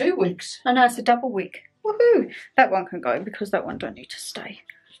one's got 2 weeks. I know, it's a double week. Woohoo! That one can go because that one don't need to stay.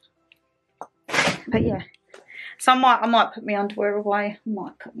 But yeah. So I might put my underwear away. I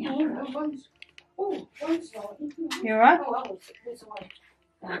might put my underwear away. One's not. You alright? Oh, this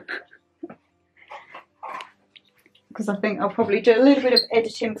away. Because I think I'll probably do a little bit of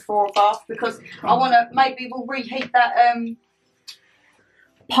editing before a bath, because I want to, maybe we'll reheat that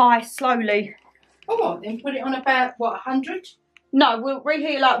pie slowly. Oh, then put it on about, what, 100? No, we'll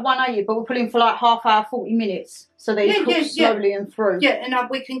reheat like 180, but we'll put in for like half hour, 40 minutes. So they cook slowly and through. Yeah, and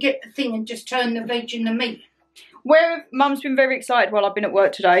we can get the thing and just turn the veg and the meat. Where Mum's been very excited while I've been at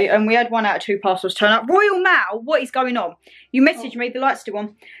work today, and we had 1 out of 2 parcels turn up. Royal Mail, what is going on? You messaged me, the light's still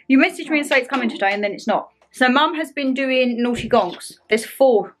on. You messaged me and say it's coming today, and then it's not. So Mum has been doing naughty gonks. There's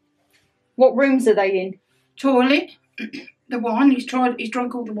 4. What rooms are they in? Toilet, the wine, he's drunk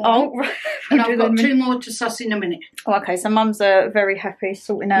all the wine. Oh, right. And I've got 2 more to suss in a minute. Oh, okay, so Mum's very happy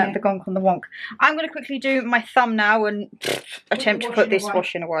sorting out the gonk on the wonk. I'm going to quickly do my thumbnail and attempt to put this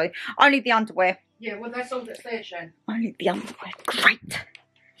washing away. Only the underwear. Yeah, well, that's all that's there, Shan. Only the underwear. Great.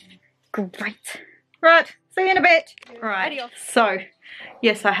 Great. Right, see you in a bit. Right. Adios. So,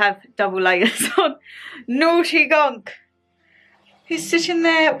 yes, I have double layers on. Naughty gonk. He's sitting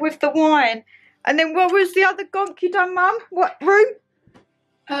there with the wine. And then what was the other gonk you done, Mum? What room?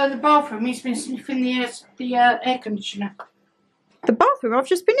 The bathroom. He's been sniffing the air conditioner. The bathroom? I've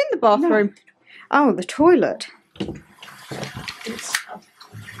just been in the bathroom. No. Oh, the toilet. Let's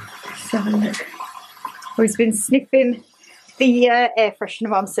have a look. Oh, he's been sniffing the air freshener,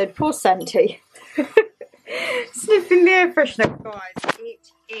 Mum said. Poor Santy. Sniffing the air freshener. Guys, it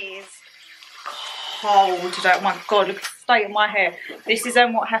is cold today. Oh my God, look at the state of my hair. This is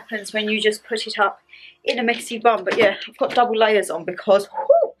what happens when you just put it up in a messy bun. But yeah, I've got double layers on because,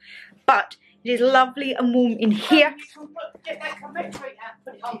 whoo, but it is lovely and warm in here. Get that convector heater and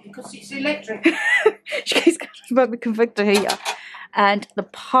put it on because it's electric. She's got about the convector heater. And the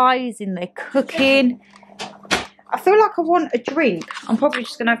pie's in there cooking. I feel like I want a drink. I'm probably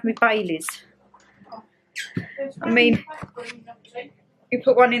just going to have my Baileys. I mean, you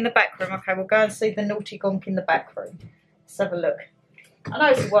put one in the back room. Okay, we'll go and see the naughty gonk in the back room. Let's have a look. I know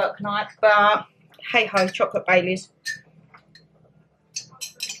it's a work night, but hey ho, chocolate Baileys.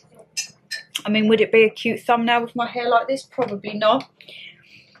 I mean, would it be a cute thumbnail with my hair like this? Probably not.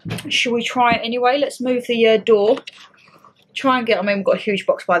 Shall we try it anyway? Let's move the door. Try and get, I mean, we've got a huge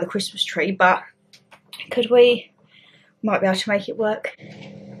box by the Christmas tree, but could we? Might be able to make it work.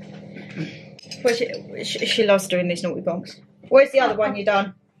 She loves doing these naughty bonks. Where's the other one you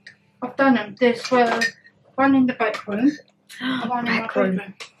done? I've done them. There's one in the back room. One in my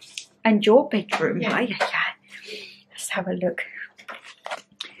bedroom. And your bedroom? Yeah. Yeah. Let's have a look.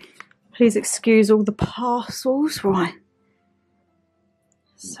 Please excuse all the parcels. Right.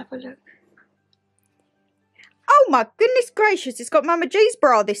 Let's have a look. Oh my goodness gracious, it's got Mama G's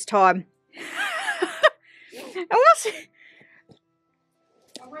bra this time. And what's it?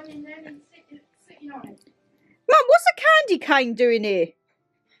 I went in there and sitting on it. Mum, what's a candy cane doing here?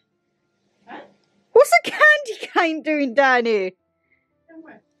 Huh? What's a candy cane doing down here?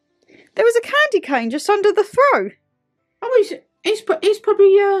 Somewhere. There was a candy cane just under the throw. Oh, he's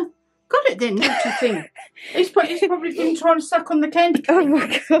probably Got it then, naughty thing. He's probably been trying to suck on the candy cane. Oh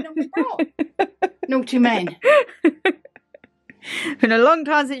my God. Naughty man. Been a long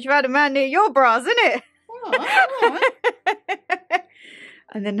time since you've had a man near your bras, isn't it? All right.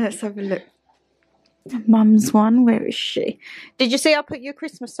 And then let's have a look. Mum's one, where is she? Did you see I put your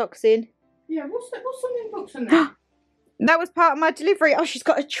Christmas socks in? Yeah, what's that? What's on them books in there? That was part of my delivery. Oh, she's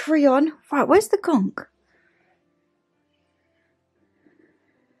got a tree on. Right, where's the gonk?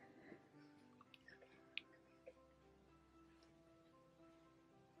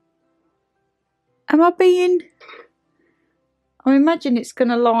 Am I being... I imagine it's going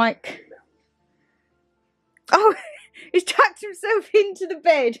to like... Oh, he's tucked himself into the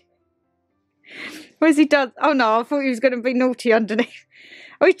bed. Where's he done? Oh no, I thought he was going to be naughty underneath.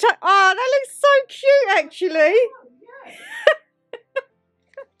 Oh, he's tucked... Oh, that looks so cute, actually.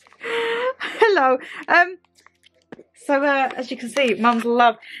 Hello. So as you can see, Mum's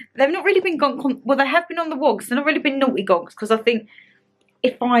love. They've not really been gonk. Well, they have been on the wogs. They've not really been naughty gonks because I think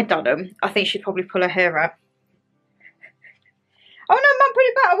if I'd done them, I think she'd probably pull her hair out. Oh no, Mum, put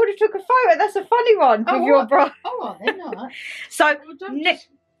it back. I would have took a photo. That's a funny one with your bra. Oh, then no. So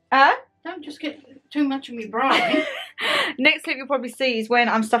Well, don't just get too much of me bra. Eh? Next clip you'll probably see is when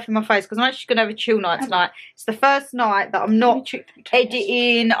I'm stuffing my face because I'm actually going to have a chill night tonight. It's the first night that I'm not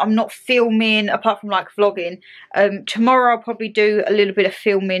editing, I'm not filming, apart from like vlogging. Tomorrow I'll probably do a little bit of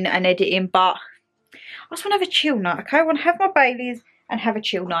filming and editing, but I just want to have a chill night, okay? I want to have my Baileys and have a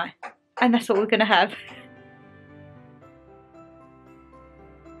chill night. And that's what we're going to have.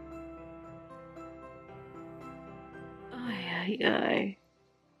 Aye, aye, aye.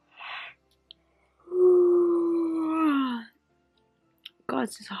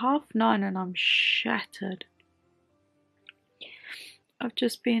 Guys, it's 9:30 and I'm shattered. I've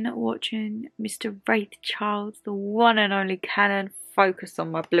just been watching Mr. Wraith Childs, the one and only Canon. Focus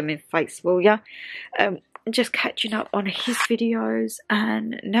on my blooming face, will ya? Just catching up on his videos,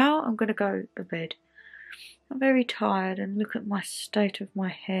 and now I'm gonna go to bed. I'm very tired, and look at my state of my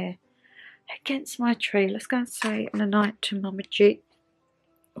hair against my tree. Let's go and say a night to Mama G.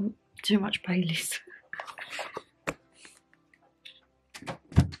 Oh, too much Baileys.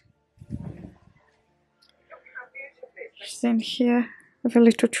 She's in here with a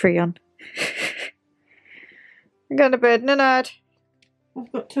little tree on. I'm going to bed, night.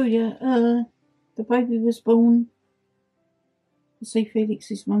 I've got to tell you, the baby was born. I see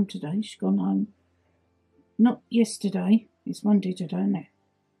Felix's mum today. She's gone home. Not yesterday. It's Monday today, isn't it?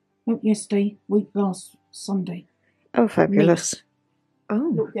 Not yesterday. Week last Sunday. Oh, fabulous.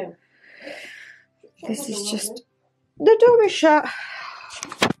 Oh. Look there. This is just... The door is shut.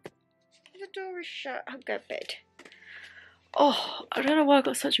 The door is shut. I'll go to bed. Oh, I don't know why I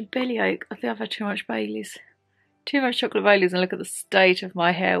got such a bellyache. I think I've had too much Baileys. Too much chocolate Baileys, and look at the state of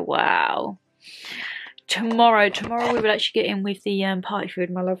my hair. Wow. Tomorrow we will actually get in with the party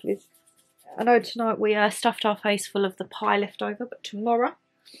food, my lovelies. I know tonight we stuffed our face full of the pie left over, but tomorrow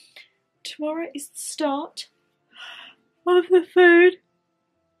is the start of the food.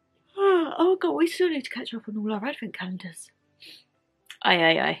 Oh god, we still need to catch up on all our advent calendars.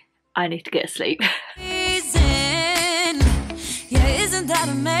 Aye. I need to get asleep. Yeah, isn't that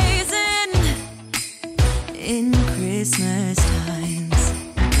amazing? In Christmas times,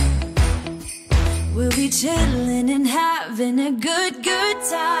 we'll be chilling and having a good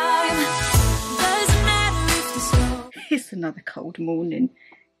time. Doesn't matter if the snow... It's another cold morning.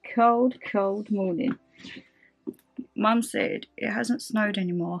 Cold morning. Mum said it hasn't snowed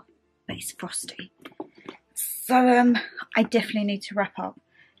anymore, but it's frosty. So I definitely need to wrap up.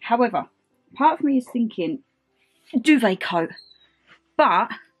 However, part of me is thinking duvet coat.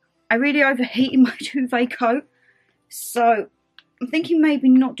 But I really overheated my duvet coat, so I'm thinking maybe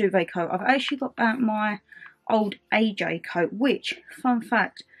not duvet coat. I've actually got back my old AJ coat, which, fun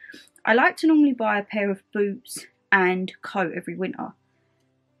fact, I like to normally buy a pair of boots and coat every winter.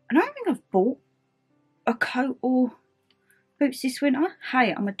 And I don't think I've bought a coat or boots this winter.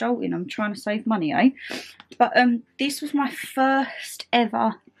 Hey, I'm adulting, I'm trying to save money, eh? But this was my first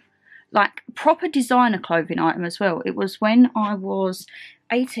ever like proper designer clothing item as well. It was when I was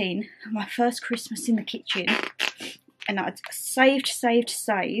 18, my first Christmas in the kitchen, and I'd saved,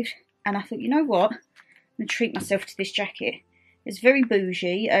 and I thought, you know what, I'm going to treat myself to this jacket. It's very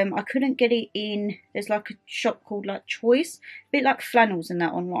bougie. I couldn't get it in, there's like a shop called like Choice, a bit like flannels and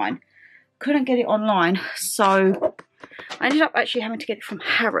that online. Couldn't get it online, so I ended up actually having to get it from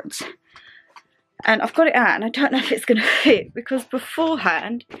Harrods. And I've got it out, and I don't know if it's going to fit, because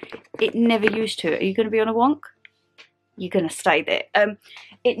beforehand, it never used to. Are you going to be on a wonk? You're going to stay there.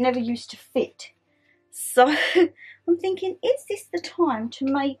 It never used to fit. So, I'm I'm thinking, is this the time to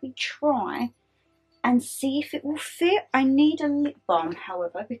maybe try and see if it will fit? I need a lip balm,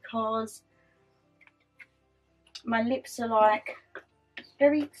 however, because my lips are like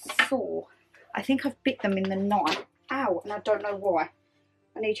very sore. I think I've bit them in the night. Ow, and I don't know why.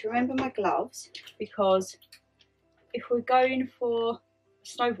 I need to remember my gloves, because if we're going for a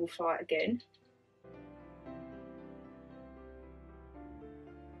snowball fight again,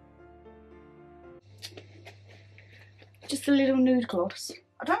 just a little nude gloss.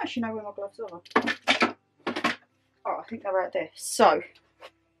 I don't actually know where my gloves are. Oh, I think they're right there. So,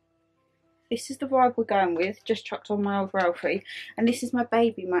 this is the vibe we're going with. Just chucked on my old Ralphie. And this is my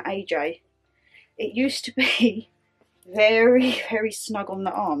baby, my AJ. It used to be very, very snug on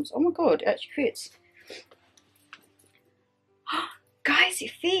the arms. Oh my god, it actually fits. Guys,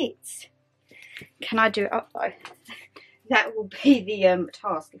 it fits. Can I do it up though? That will be the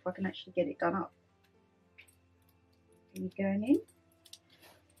task, if I can actually get it done up. Are you going in?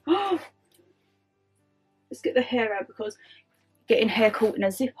 Oh, let's get the hair out, because getting hair caught in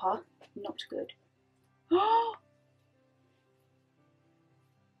a zipper, not good. Oh,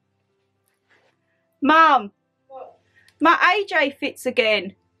 Mum, what? My AJ fits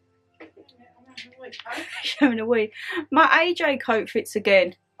again. Showing a wee. My AJ coat fits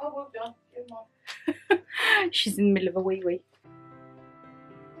again. Oh, well done. Good one. She's in the middle of a wee wee.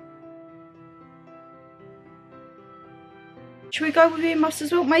 Should we go with earmuffs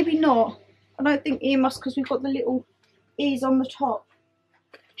as well? Maybe not. I don't think earmuffs, because we've got the little ears on the top.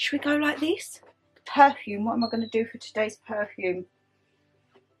 Should we go like this? Perfume. What am I going to do for today's perfume?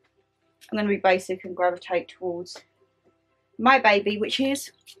 I'm going to be basic and gravitate towards my baby, which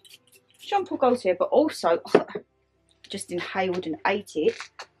is Jean Paul Gaultier, but also just inhaled and ate it.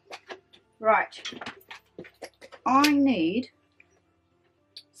 Right. I need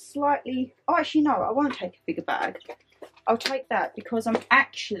slightly... Oh, actually, no, I won't take a bigger bag. I'll take that, because I'm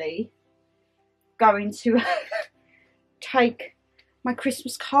actually going to take my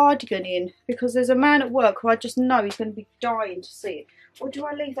Christmas cardigan in, because there's a man at work who I just know he's going to be dying to see it. Or do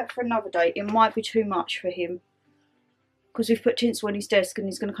I leave that for another day? It might be too much for him, because we've put tinsel on his desk and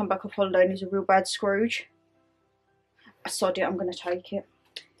he's going to come back off holiday and he's a real bad Scrooge. I sod it, I'm going to take it.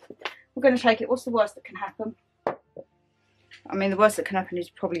 We're going to take it. What's the worst that can happen? I mean, the worst that can happen is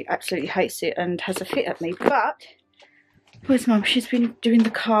probably absolutely hates it and has a fit at me. But where's Mum? She's been doing the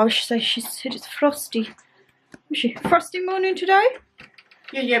car. She said it's frosty. Was she frosty morning today?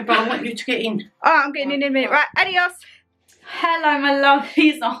 Yeah, but I want you to get in. Oh, I'm getting in a minute. Right, adios. Hello, my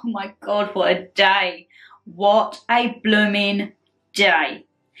lovelies. Oh my god, what a day. What a blooming day.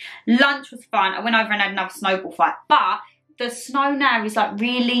 Lunch was fun. I went over and had another snowball fight. But the snow now is like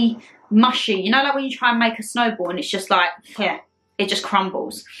really mushy. You know, like when you try and make a snowball and it's just like, yeah, it just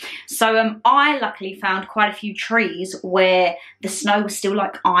crumbles. So I luckily found quite a few trees where the snow was still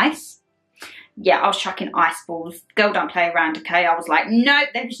like ice. Yeah, I was chucking ice balls. Girl, don't play around, okay? I was like, nope,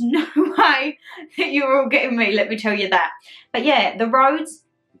 there's no way that you're all getting me, let me tell you that. But yeah, the roads,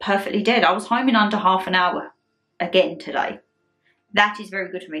 perfectly dead. I was home in under half an hour again today. That is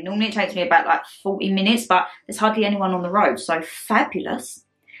very good for me. Normally it takes me about like 40 minutes, but there's hardly anyone on the road, so fabulous.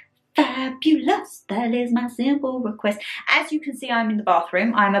 Fabulous, that is my simple request. As you can see, I'm in the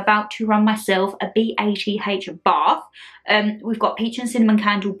bathroom. I'm about to run myself a BATH bath. We've got peach and cinnamon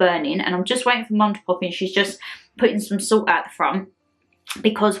candle burning, and I'm just waiting for Mum to pop in. She's just putting some salt out the front,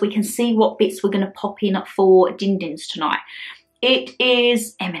 because we can see what bits we're going to pop in for din-dins tonight. It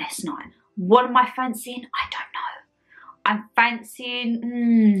is M&S night. What am I fancying? I don't know. I'm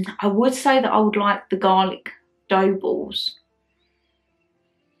fancying, I would say that I would like the garlic dough balls.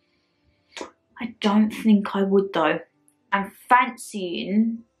 I don't think I would though. I'm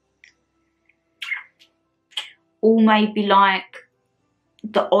fancying all maybe like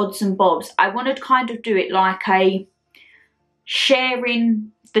the odds and bobs. I want to kind of do it like a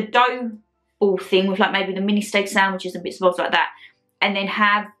sharing the dough ball thing with like maybe the mini steak sandwiches and bits and bobs like that. And then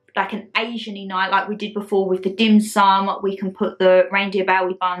have like an Asian-y night like we did before with the dim sum. We can put the reindeer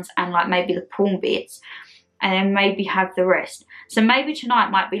bowie buns and like maybe the prawn bits. And then maybe have the rest. So maybe tonight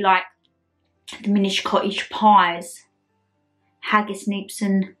might be like the miniature cottage pies, haggis, neeps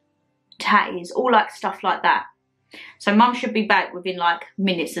and tatties, all like stuff like that. So Mum should be back within like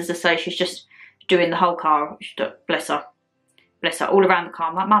minutes. As I say, she's just doing the whole car. Bless her. Bless her, all around the car.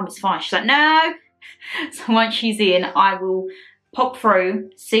 I'm like, Mum, it's fine. She's like, no. So once she's in, I will pop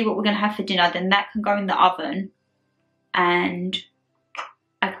through, see what we're going to have for dinner. Then that can go in the oven and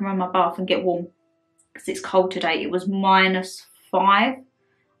I can run my bath and get warm, because it's cold today. It was -5.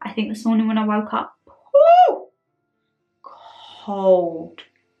 I think this morning when I woke up. Woo! Cold.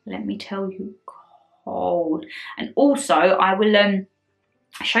 Let me tell you, cold. And also, I will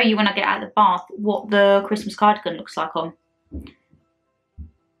show you when I get out of the bath what the Christmas cardigan looks like on.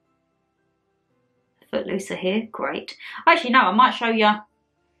 Foot looser here, great. Actually, no, I might show you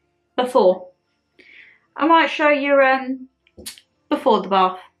before. I might show you before the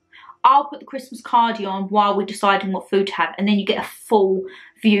bath. I'll put the Christmas cardi on while we're deciding what food to have, and then you get a full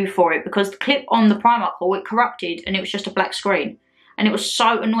view for it, because the clip on the Primark haul, it corrupted and it was just a black screen. And it was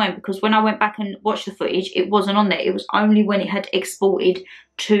so annoying because when I went back and watched the footage, it wasn't on there. It was only when it had exported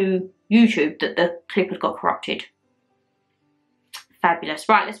to YouTube that the clip had got corrupted. Fabulous.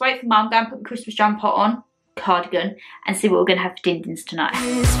 Right, let's wait for Mum, go and put the Christmas jumper on, cardigan, and see what we're going to have for din-dins tonight.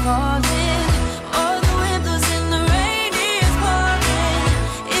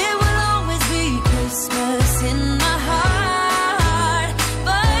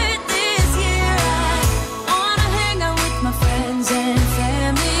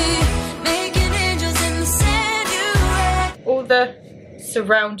 The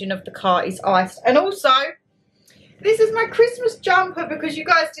surrounding of the car is iced. And also, this is my Christmas jumper, because you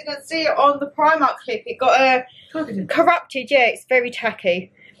guys didn't see it on the Primark clip. It got corrupted. Yeah, it's very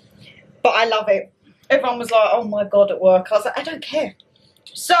tacky, but I love it. Everyone was like, oh my god, at work. I was like, I don't care.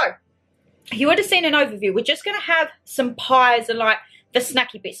 So you would have seen an overview. We're just going to have some pies and like the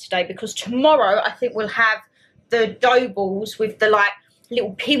snacky bits today, because tomorrow I think we'll have the dough balls with the like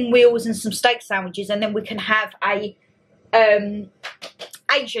little pinwheels and some steak sandwiches, and then we can have a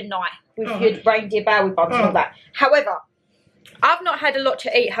Asian night with your reindeer bowie buns and all that. However, I've not had a lot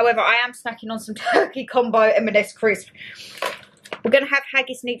to eat. However, I am snacking on some turkey combo M&S crisp. We're going to have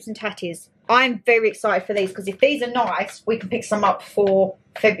haggis, neeps and tatties. I'm very excited for these, because if these are nice, we can pick some up for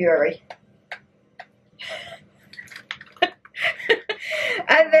February.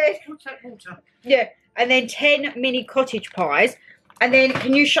 And then, what's that water? Yeah, and then 10 mini cottage pies. And then,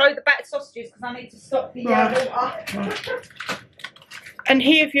 can you show the battered sausages? Because I need to stop the water. And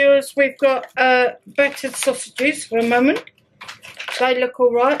here, viewers, we've got battered sausages for a moment. They look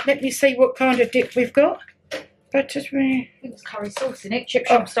all right. Let me see what kind of dip we've got. Battered. I think it's curry sauce in it. Chip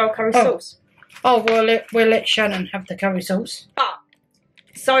shop style curry sauce. Oh, we'll let Shannon have the curry sauce. But,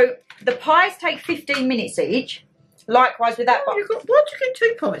 so the pies take 15 minutes each. Likewise with that. Oh, why'd you get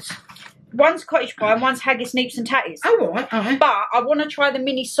 2 pies? One's cottage pie and one's haggis, neeps and tatties. Oh, right. But I want to try the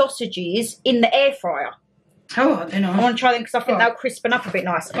mini sausages in the air fryer. Oh, then I want to try them because I think they'll crispen up a bit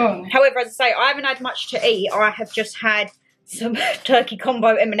nicer. However, as I say, I haven't had much to eat. I have just had some turkey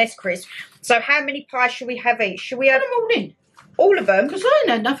combo M&S crisp. So how many pies should we have each? Should we have them all in? All of them? Because I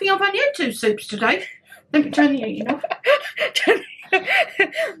ain't had nothing. I've only had 2 soups today. Let me turn the heating off.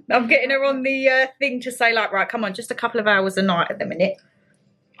 I'm getting her on the thing to say, like, right, come on, just a couple of hours a night at the minute.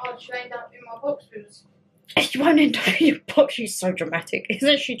 I'll just end up in my box boots. You won't end up in your box. She's so dramatic.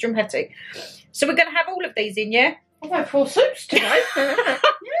 Isn't she dramatic? So we're going to have all of these in, yeah? I've had 4 soups today. Yeah.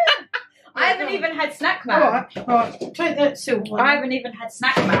 I haven't even had snack man. Alright, take that silver one. I haven't even had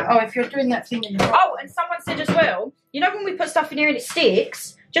snack man. Oh, if you're doing that thing in the box. Oh, and someone said as well, you know when we put stuff in here and it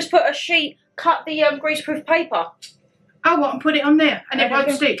sticks, just put a sheet, cut the greaseproof paper. Oh, what, and put it on there and it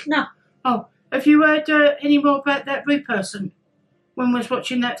won't stick? No. Oh, have you heard any more about that rude person? When we was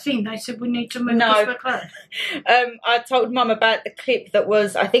watching that thing, they said we need to move this for cloud. I told Mum about the clip that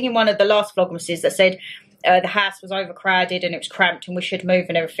was, I think in one of the last Vlogmases, that said the house was overcrowded and it was cramped and we should move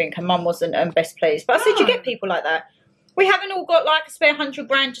and everything, and Mum wasn't best pleased. But I said, you get people like that. We haven't all got like a spare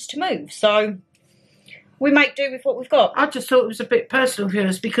 £100 just to move, so we make do with what we've got. I just thought it was a bit personal for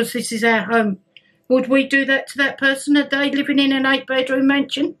us because this is our home. Would we do that to that person? Are they living in an 8-bedroom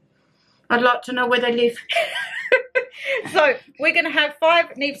mansion? I'd like to know where they live. So we're going to have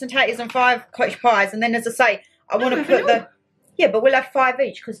 5 neeps and tatties and 5 cottage pies, and then, as I say, I want to put the... Yeah, but we'll have 5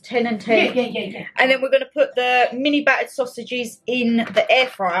 each because 10 and 10. Yeah. And then we're going to put the mini battered sausages in the air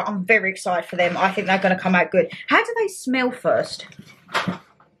fryer. I'm very excited for them. I think they're going to come out good. How do they smell first?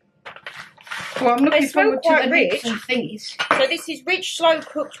 Well, I'm looking forward to the rich. and thingies. So this is rich,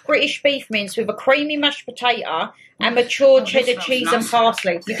 slow-cooked British beef mince with a creamy mashed potato and mature cheddar cheese and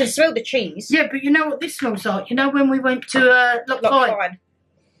parsley. You can smell the cheese. Yeah, but you know what this smells like? You know when we went to Loch Fyne?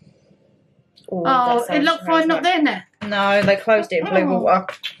 Oh, is Loch Fyne not there now? No, they closed it in Blue Water.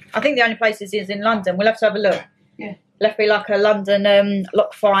 I think the only place is in London. We'll have to have a look. Yeah. It'll have to be like a London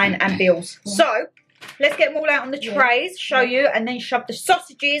Loch Fyne and Bills. Yeah. So, let's get them all out on the trays, show you, and then shove the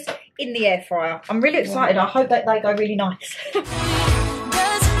sausages in the air fryer. I'm really excited. I hope that they go really nice. Doesn't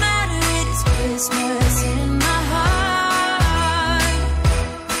matter, it is Christmas in my heart,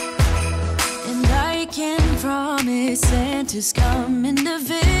 and I can promise Santa's coming to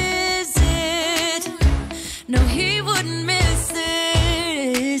visit. No, he wouldn't miss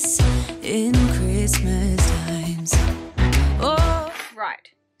this in Christmas. Christmas times. Oh. Right.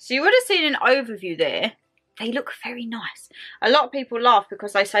 So you would have seen an overview there. They look very nice. A lot of people laugh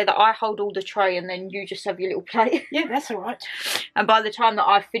because they say that I hold all the tray and then you just have your little plate. Yeah, that's all right. And by the time that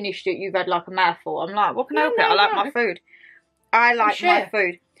I've finished it, you've had like a mouthful. I'm like, what can I help it? I like my food. I like my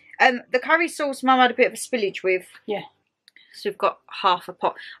food. The curry sauce Mum had a bit of a spillage with. Yeah. So we've got half a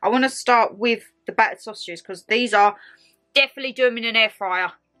pot. I want to start with the battered sausages because these are definitely doing in an air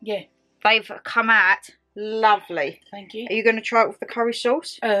fryer. Yeah. They've come out lovely. Thank you. Are you going to try it with the curry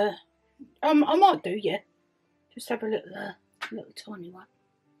sauce? I might do, yeah. Just have a little tiny one.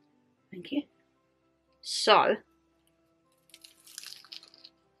 Thank you. So,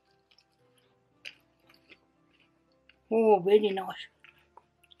 oh, really nice.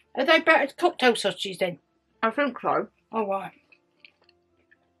 Are they battered cocktail sausages then? I think so. Oh, right.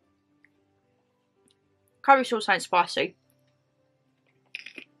 Curry sauce ain't spicy.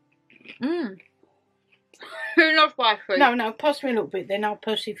 Mmm. It's not spicy. No, pass me a little bit then, I'll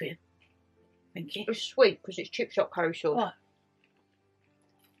persevere. Thank you. It's sweet because it's chip shop curry sauce.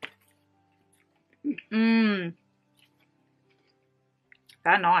 Oh. Mmm.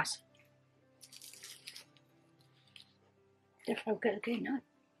 Very nice. If I'll get again, no.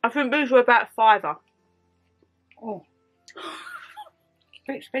 I think these were about £5. Oh. It's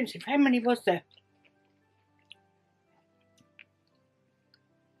very expensive. How many was there?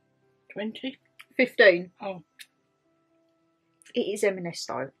 20? 15. Oh. It is M&S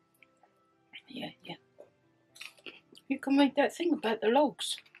though. Yeah. You can read that thing about the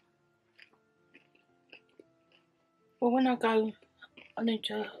logs. Well, when I go, I need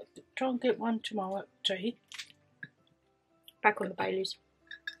to try and get one tomorrow at tea. Back on the Baileys.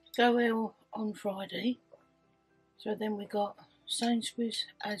 Go out on Friday. So then we got Sainsbury's,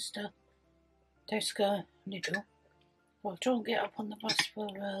 Asda, Tesco, Lidl. I'll try and get up on the bus for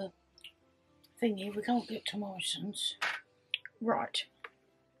thingy. We can't get to Morrison's. Right.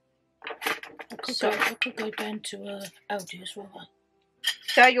 I could go down to Aldi as well.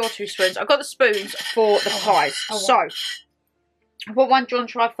 They're your two spoons. I've got the spoons for the pies. So, what one do you want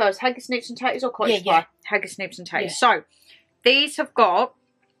to try first? Haggis, nips and tatties or cottage pie? Haggis, nips and tatties. Yeah. So, these have got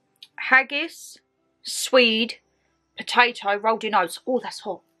haggis, swede, potato, rolled in oats. Oh, that's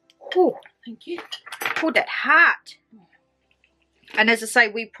hot. Oh, thank you. Oh, that hot. And as I say,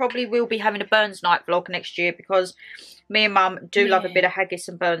 we probably will be having a Burns night vlog next year because me and Mum do love a bit of haggis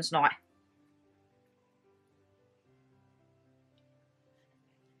and Burns night.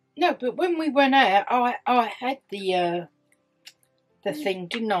 No, but when we went out, I had the thing,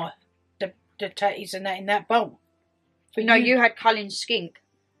 didn't I? The tatties and that in that bowl. But no, you had Cullen skink.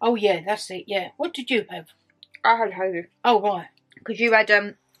 Oh yeah, that's it. Yeah. What did you have? I had haggis. Oh right. Because you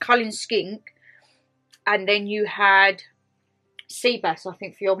had Cullen skink, and then you had sea bass, I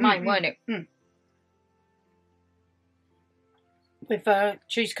think, for your main, weren't it? Mm. With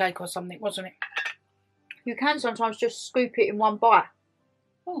cheesecake or something, wasn't it? You can sometimes just scoop it in one bite.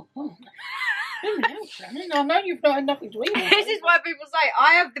 Oh. I know you've not had nothing to eat. This is why people say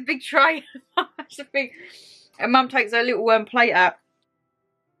I have the big tray. That's the big, and Mum takes her little plate out.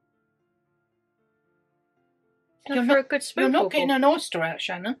 You're for a good spoonful. You're not getting an oyster out,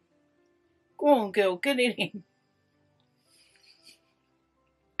 Shannon. Go on, girl, get it in.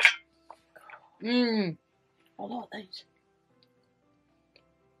 Mmm. I like these.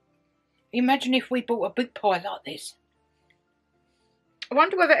 Imagine if we bought a big pie like this. I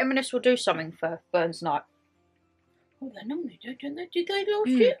wonder whether M&S will do something for Burns night. Oh, they normally do, don't they? Did they last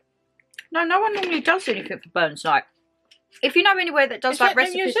year? No, no one normally does anything for Burns night. If you know anywhere that does like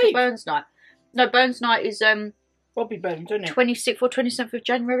recipes for Burns night. No, Burns night is Robbie Burns, isn't it? 26th or 27th of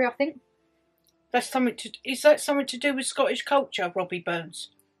January, I think. That's something to. Is that something to do with Scottish culture, Robbie Burns?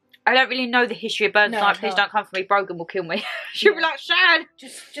 I don't really know the history of Burns night. Please don't come for me. Brogan will kill me. She'll be like, Shan!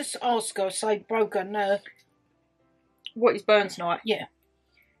 Just ask her. Say, Brogan. What is Burns night? Yeah.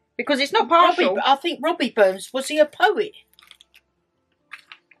 Because it's not partial. I think Robbie Burns, was he a poet?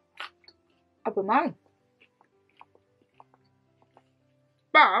 I don't know.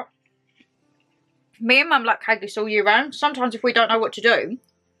 But me and Mum like haggis all year round. Sometimes if we don't know what to do,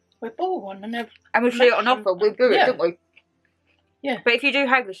 we bought one and we see it on offer, we'll do it, don't we? Yeah. But if you do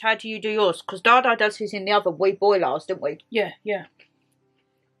haggis, how do you do yours? Because Dada does his in the oven. We boil ours, don't we? Yeah.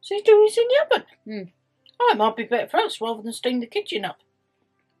 So he's doing his in the oven? Mm. Oh, it might be better for us rather than steam the kitchen up.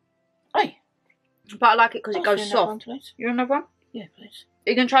 Hey. But I like it because it goes soft. You want another one? Yeah, please. Are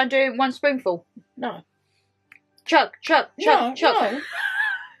you going to try and do it in one spoonful? No. Chug. No.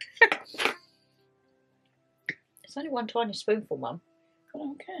 It's only one tiny spoonful, Mum. I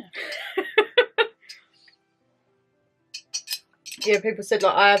don't care. Yeah, people said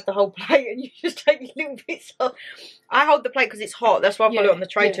like I have the whole plate and you just take little bits off. I hold the plate because it's hot. That's why I've got it on the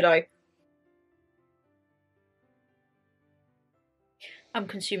tray today. I'm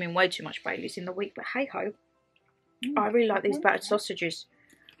consuming way too much Baileys in the week, but hey ho. I really like these battered sausages.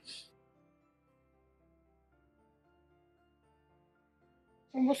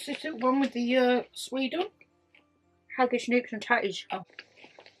 And what's this one with the Sweden? HUGE M&S and tatties. Oh.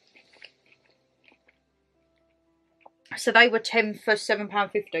 So they were 10 for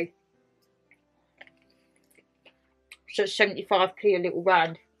 £7.50. So it's 75p a little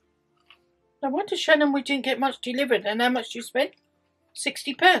round. No wonder, Shannon, we didn't get much delivered. And how much do you spend?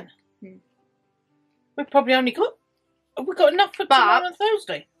 £60. We've probably only got... Have we got enough for tomorrow and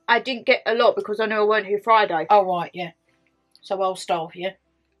Thursday? I didn't get a lot because I knew I weren't here Friday. Oh, right, yeah. So I'll starve, yeah?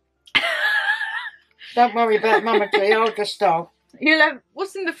 Don't worry about Mama G, I'll just starve. You'll have...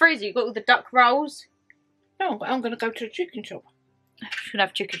 What's in the freezer? You've got all the duck rolls? No, but I'm going to go to the chicken shop. I'm just going to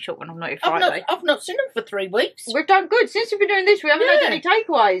have chicken shop when I'm not here Friday. I've not seen them for 3 weeks. We've done good. Since we've been doing this, we haven't had any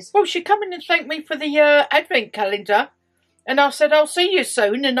takeaways. Well, she come in and thanked me for the advent calendar. And I said, I'll see you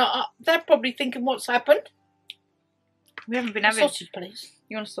soon. And they're probably thinking, what's happened? We haven't been having... Sausage, please.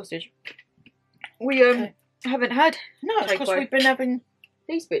 You want a sausage? We haven't had... No, it's because we've been having...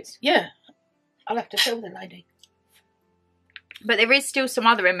 These bits. Yeah. I'll have to tell the lady. But there is still some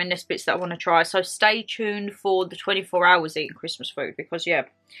other M&S bits that I want to try. So stay tuned for the 24 hours eating Christmas food. Because, yeah,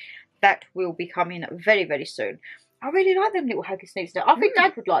 that will be coming very, very soon. I really like them little Huggy Sneaks now. I think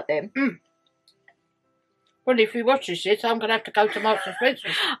Dad would like them. Well, if he watches this, I'm going to have to go to Marks and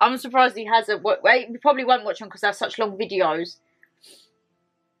Spencer's. I'm surprised he hasn't. Wait, we probably won't watch them because they're such long videos.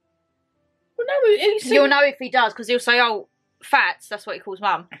 Well, no, you'll know if he does because he'll say, oh, Fats, that's what he calls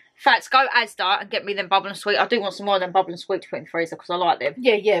Mum. Fats, go Asda and get me them bubble and sweet. I do want some more of them bubble and sweet to put in the freezer because I like them.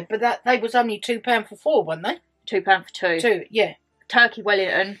 Yeah, but they was only £2 for 4, weren't they? £2 for 2. 2, yeah. Turkey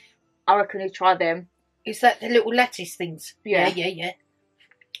Wellington, I reckon he'd try them. Is that the little lattice things? Yeah.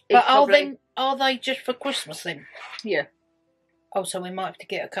 But are they just for Christmas then? Yeah. Oh, so we might have to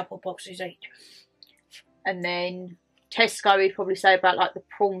get a couple of boxes each. And then Tesco, he'd probably say about like the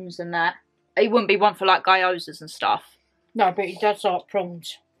prawns and that. He wouldn't be one for like gyozas and stuff. No, but he does like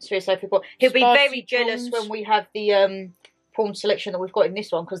prawns. So he'll be very jealous when we have the prawn selection that we've got in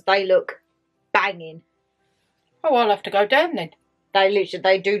this one because they look banging. Oh, I'll have to go down then.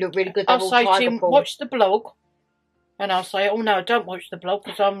 They do look really good. I'll say to him, watch the blog. And I'll say, oh no, don't watch the blog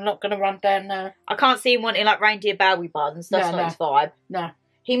because I'm not going to run down there. I can't see him wanting like reindeer Bowie buns. That's not his vibe. No.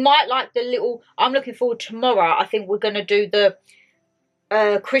 He might like the little... I'm looking forward tomorrow. I think we're going to do the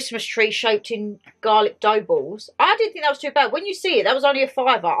Christmas tree shaped in garlic dough balls. I didn't think that was too bad. When you see it, that was only a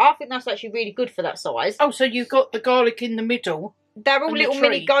 £5. I think that's actually really good for that size. Oh, so you've got the garlic in the middle. They're all little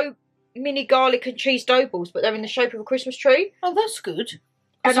mini garlic and cheese dough balls, but they're in the shape of a Christmas tree. Oh, that's good.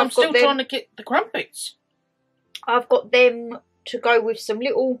 Because I'm still trying to get the crumpets. I've got them to go with some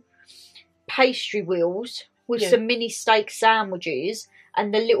little pastry wheels with some mini steak sandwiches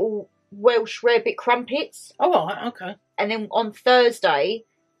and the little Welsh rarebit crumpets. Oh, right, okay. And then on Thursday,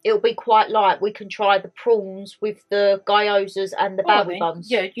 it'll be quite light. We can try the prawns with the gyozas and the Bowie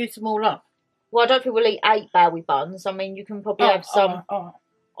buns. Yeah, use them all up. Well, I don't think we'll eat 8 Bowie buns. I mean, you can probably have some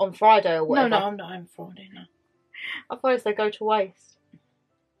on Friday or whatever. No, I'm not having Friday, no. Otherwise they go to waste.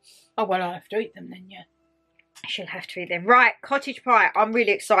 Oh, well, I'll have to eat them then, yeah. She'll have to eat them. Right, cottage pie. I'm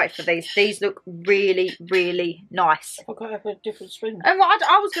really excited for these. These look really, really nice. I've got to have a different spoon. And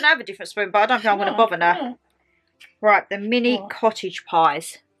I was going to have a different spoon, but I don't think I'm going to bother now. No. Right, the mini cottage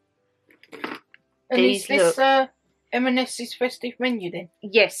pies. And is this M&S's festive menu then?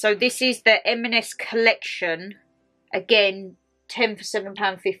 Yes, so this is the M&S collection. Again, 10 for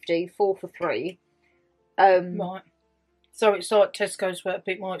 £7.50, 4 for 3. Right. So it's like Tesco's, but a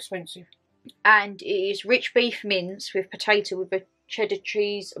bit more expensive. And it is rich beef mince with potato with a cheddar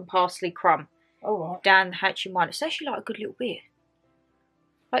cheese and parsley crumb. Oh, right. Down the hatch in one. It's actually like a good little bit.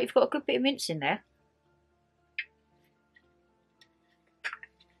 Like you've got a good bit of mince in there.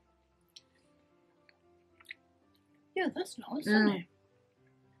 Yeah, that's nice, isn't it?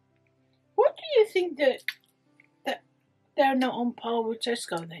 What do you think that they're not on par with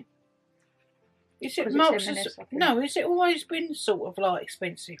Tesco then? Is it Marks? No, has it always been sort of like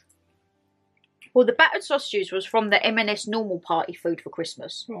expensive? Well, the battered sausages was from the M&S normal party food for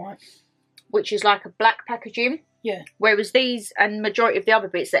Christmas. Right. Which is like a black packaging. Yeah. Whereas these and majority of the other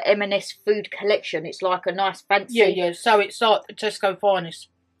bits, the M&S food collection, it's like a nice fancy... Yeah. So it's like the Tesco finest.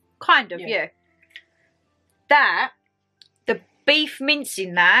 Kind of, yeah. That, the beef mince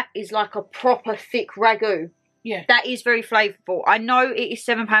in that is like a proper thick ragu. Yeah. That is very flavourful. I know it is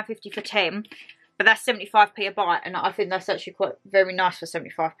 £7.50 for 10, But that's 75p a bite, and I think that's actually quite very nice for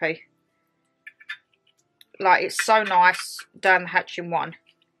 75p. Like, it's so nice down the hatch in one.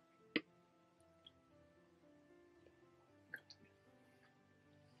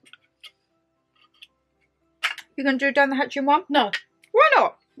 You gonna do down the hatch in one? No. Why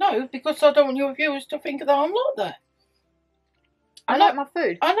not? No, because I don't want your viewers to think that I'm like that. I like my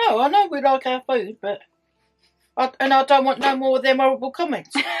food. I know we like our food, but I don't want no more of them horrible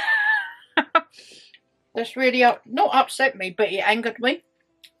comments. That's really not upset me, but it angered me.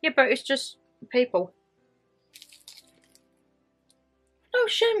 Yeah, but it's just people. No,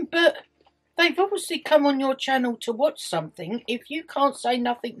 Shem, but they've obviously come on your channel to watch something. If you can't say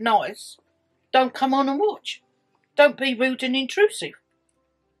nothing nice, don't come on and watch. Don't be rude and intrusive.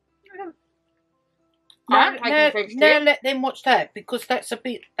 Now let them watch that, because that's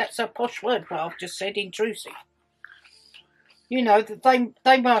a posh word, what I've just said, intrusive. You know, that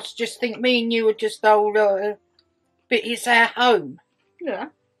they must just think me and you are just old, but it's our home. Yeah.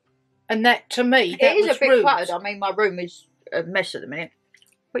 And that, to me, that it is was a bit rude. cluttered. I mean, my room is a mess at the minute.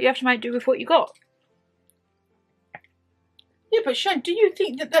 But you have to make do with what you got. Yeah, but Shane, do you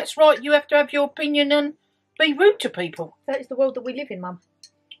think that that's right? You have to have your opinion and be rude to people. That is the world that we live in, Mum.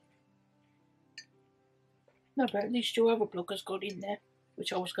 No, but at least your other bloggers got in there,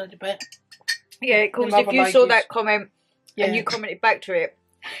 which I was going to bet. Yeah, because if you saw that comment and you commented back to it,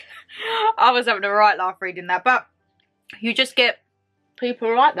 I was having a right laugh reading that. But you just get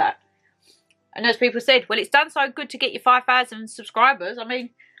people like that. And as people said, well, it's done so good to get you 5,000 subscribers. I mean,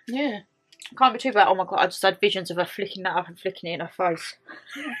 yeah, can't be too bad. Oh my God, I just had visions of her flicking that up and flicking it in her face.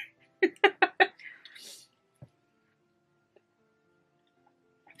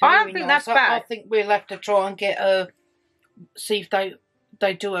 I don't think that's bad. I think we'll have to try and get see if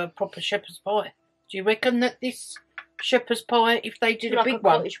they do a proper shepherd's pie. Do you reckon that this shepherd's pie, if they did like a big a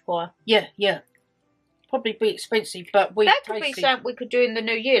cottage pie? Yeah. Probably be expensive, but that could be something we could do in the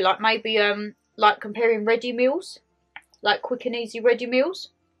new year, like maybe like comparing ready meals, like quick and easy ready meals.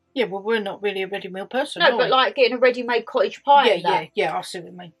 Yeah, well, we're not really a ready meal person. No, but like getting a ready-made cottage pie. Yeah, I see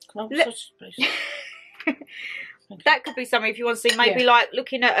what you mean. Can I have a sausage, please? That could be something if you want to see. Maybe like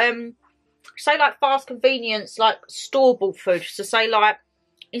looking at say like fast convenience, like store-bought food. So say like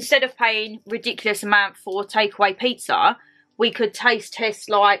instead of paying ridiculous amount for takeaway pizza, we could taste test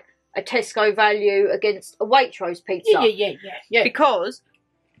like a Tesco value against a Waitrose pizza. Yeah. Because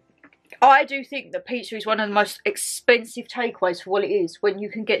I do think that pizza is one of the most expensive takeaways for what it is, when you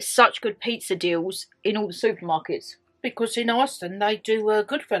can get such good pizza deals in all the supermarkets. Because in Iceland they do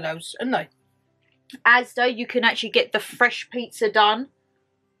Goodfellows, don't they? Asda, you can actually get the fresh pizza done.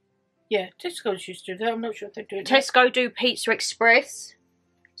 Yeah, Tesco's used to do that. I'm not sure if they do it Tesco now. do Pizza Express.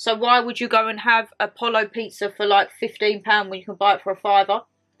 So why would you go and have Apollo pizza for like £15 when you can buy it for £5?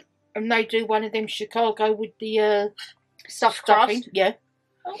 And they do one of them Chicago with the stuffed crust. Yeah.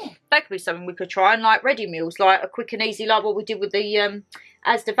 Oh. That could be something we could try. And like ready meals, like a quick and easy, like what we did with the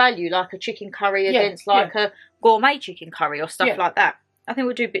Asda value, like a chicken curry against like a gourmet chicken curry or stuff like that. I think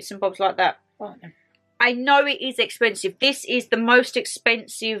we'll do bits and bobs like that. Right then. I know it is expensive. This is the most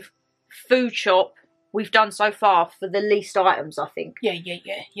expensive food shop we've done so far for the least items, I think. Yeah.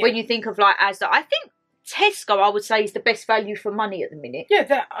 When you think of like Asda, I think Tesco, I would say, is the best value for money at the minute. Yeah,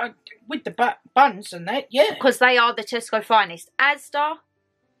 that with the buns and that, yeah. Because they are the Tesco finest. Asda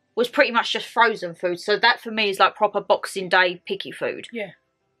was pretty much just frozen food. So that for me is like proper Boxing Day picky food. Yeah.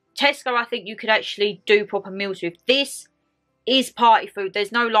 Tesco, I think you could actually do proper meals with. This is party food.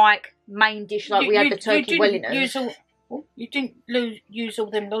 There's no like main dish like we had the turkey Wellingtons. You didn't use all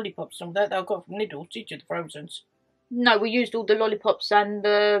them lollipops and all that I got from Lidl, did you, the frozens? No, we used all the lollipops and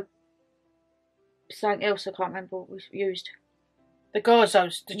the something else I can't remember what we used. The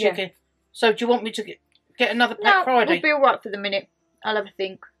Garzos, the chicken. So do you want me to get another pack Friday? We'll be alright for the minute. I'll have a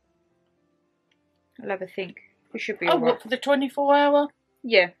think. We should be alright. What, for the 24-hour?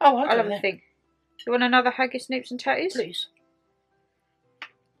 Yeah. Oh, I'll have a think. You want another haggis, nips and tatties? Please.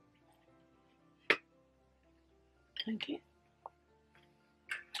 Thank you.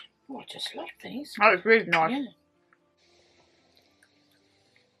 Oh, I just love these. Oh, it's really nice. Yeah.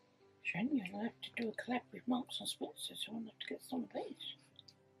 Shane, you're going to have to do a collab with Marks and Spencer's. I want to get some of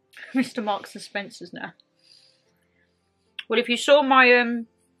these. Mr. Marks and Spencer's now. Well, if you saw my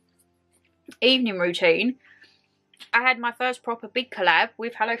evening routine, I had my first proper big collab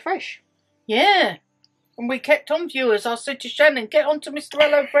with HelloFresh. Yeah. And we kept on, viewers. I said to Shannon, get on to Mr.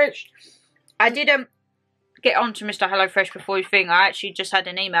 HelloFresh. I didn't get on to Mr. HelloFresh before you think. I actually just had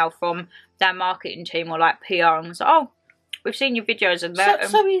an email from their marketing team or like PR and was like, oh, we've seen your videos and that.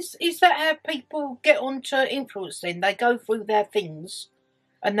 So is that how people get onto influence then? They go through their things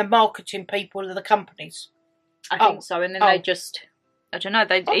And the marketing people are the companies. I think so. And then they just, I don't know,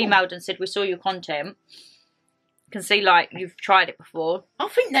 they emailed and said, we saw your content. Can see, like, you've tried it before. I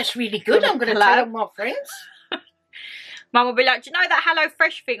think that's really good. I'm going to tell my friends. Mum will be like, do you know that Hello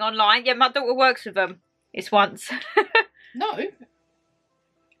Fresh thing online? Yeah, my daughter works with them. It's once. No.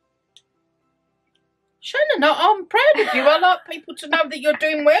 Shannon, I'm proud of you. I like people to know that you're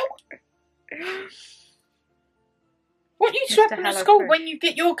doing well. What used to happen at school when you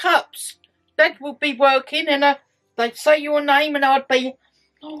get your cups? Dad will be working and they'd say your name and I'd be,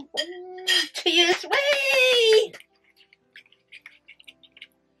 tears, way.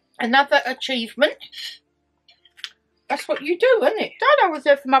 Another achievement. That's what you do, isn't it? Dad, I was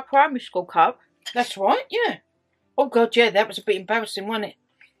there for my primary school cup. That's right, yeah. Oh, God, yeah, that was a bit embarrassing, wasn't it?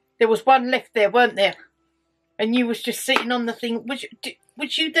 There was one left there, weren't there? And you was just sitting on the thing.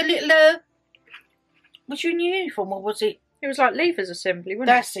 Was you the little, was you in uniform or was it? It was like Leavers Assembly, wasn't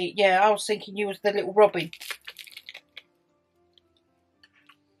it? That's it, yeah. I was thinking you was the little Robin.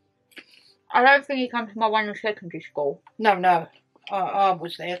 I don't think he came to my one in secondary school. No. I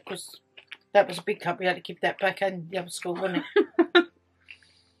was there because that was a big cup. We had to keep that back in the other school, wasn't it?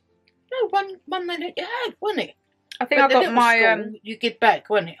 No, one they let you have, wasn't it? I think I got my school, you give back,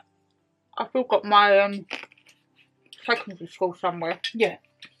 wasn't it? I still got my secondary school somewhere. Yeah.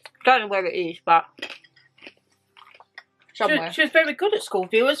 Don't know where it is, but somewhere. She was very good at school,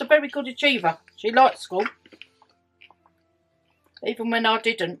 viewers. A very good achiever. She liked school. Even when I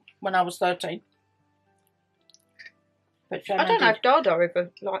didn't, when I was 13. But I don't know if Dada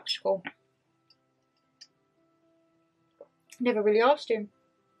ever liked school. Never really asked him.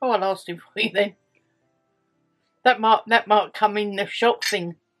 Oh, I'll ask him for you then. That might come in the shop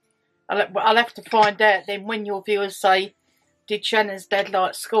thing. I'll have to find out then when your viewers say, did Shannon's dad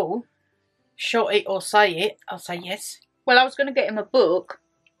like school? Shot it or say it. I'll say yes. Well, I was going to get him a book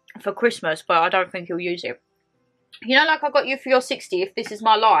for Christmas, but I don't think he'll use it. You know, like I got you for your 60th, This Is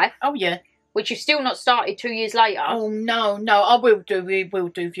My Life. Oh, yeah. Which you've still not started 2 years later. Oh, no. I will do. We will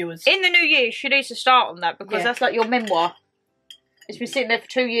do, viewers. In the new year, she needs to start on that because that's like your memoir. It's been sitting there for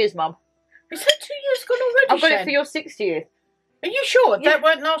 2 years, Mum. Is that 2 years gone already, I've got Shan? it for your 60th. Are you sure? Yeah. That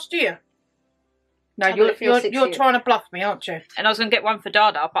weren't last year? No, you're trying to bluff me, aren't you? And I was going to get one for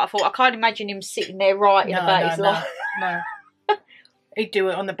Dada, but I thought, I can't imagine him sitting there writing about his life. No. He'd do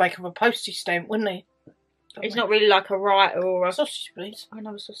it on the back of a postage stamp, wouldn't he? He's not really like a writer or a... Sausage, please. I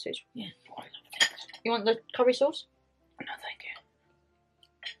know a sausage. Yeah. I love that. You want the curry sauce? No, thank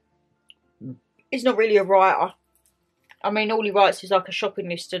you. He's not really a writer. I mean, all he writes is like a shopping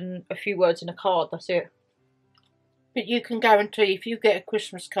list and a few words in a card, that's it. But you can guarantee if you get a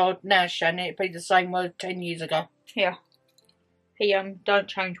Christmas card now, Shannon, it'd be the same word 10 years ago. Yeah. He don't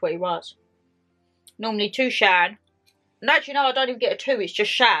change what he writes. Normally to Shan. And actually, no, I don't even get a 2, it's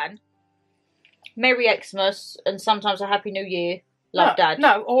just Shan. Merry Xmas and sometimes a Happy New Year. Love, Dad.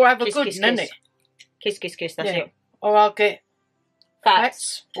 No, or have Kiss, a good kiss, one, kiss. innit? Kiss, kiss, kiss, that's it. Or I'll get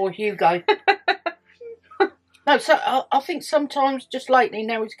Fats. or Hugo. No, so I think sometimes, just lately,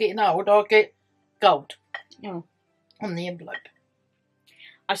 now he's getting old, I'll get gold on the envelope.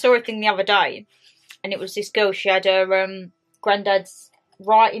 I saw a thing the other day, and it was this girl, she had her granddad's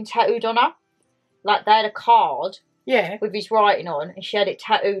writing tattooed on her. Like, they had a card with his writing on, and she had it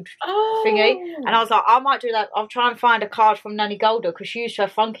tattooed thingy. And I was like, I might do that. I'll try and find a card from Nanny Golda, because she used to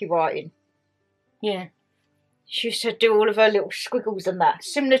have funky writing. Yeah. She used to do all of her little squiggles and that.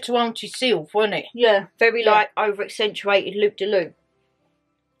 Similar to Auntie Sylve, wasn't it? Yeah, very like over-accentuated loop-de-loop.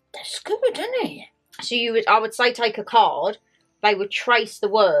 That's good, isn't it? So I would say take a card, they would trace the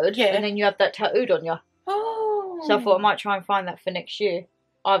word, and then you have that tattooed on you. Oh. So I thought I might try and find that for next year.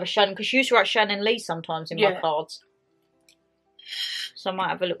 Either Shannon, because she used to write ShannonLeighxx sometimes in my cards. So I might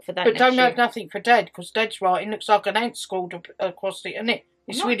have a look for that But next don't year. have nothing for Dad, because Dad's writing looks like an ant scrawled across it, isn't it?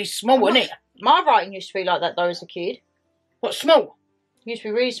 It's really small, isn't it? My writing used to be like that though as a kid. What, small? Used to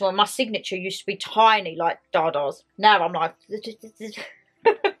be really small. My signature used to be tiny like Dada's. Now I'm like...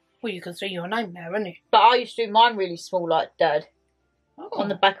 Well, you can see your name now, isn't it? But I used to do mine really small like Dad. On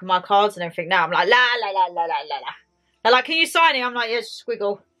the back of my cards and everything. Now I'm like, la la la la la la la. They're like, can you sign it? I'm like, yeah, just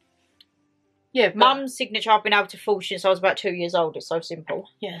squiggle. Yeah, but... Mum's signature I've been able to forge since I was about 2 years old. It's so simple.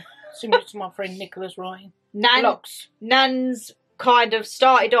 Yeah, similar to my friend Nicola's writing. Nan's kind of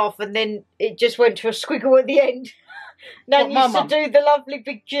started off and then it just went to a squiggle at the end. Nan used to do the lovely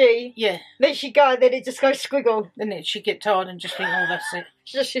big G. Yeah. Then she'd go and then it just goes squiggle. Then she'd get tired and just think, oh, that's it.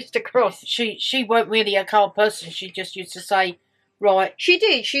 She just used to cross. She weren't really a card person. She just used to say, right. She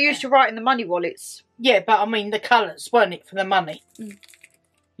did. She used to write in the money wallets. Yeah, but I mean the colours, weren't it, for the money?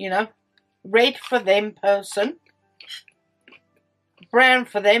 You know? Red for them person. brown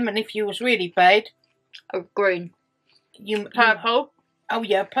for them, and if you was really bad, Oh, green. you Purple. Oh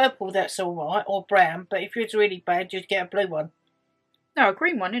yeah, purple, that's all right, or brown. But if it's really bad, you'd get a blue one. No, a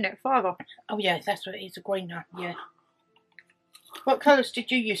green one, isn't it? $5. Oh yeah, that's what it is, a green one. Yeah. What colours did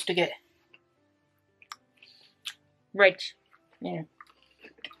you used to get? Red. Yeah.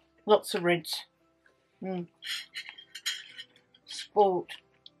 Lots of reds. Spoiled.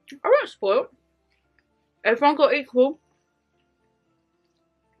 I wasn't spoiled. Everyone got equal.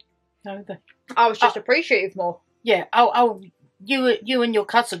 No, I was just appreciative more. yeah. Oh. You and your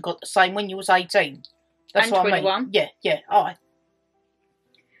cousin got the same when you was 18. That's And what 21. I mean. Yeah. Oh.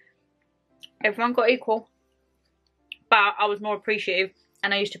 Everyone got equal. But I was more appreciative,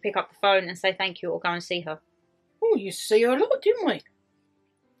 and I used to pick up the phone and say thank you or go and see her. Oh, you used to see her a lot, didn't we?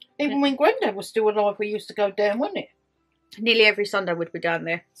 Even when Grandad was still alive, we used to go down, wasn't it? Nearly every Sunday would be down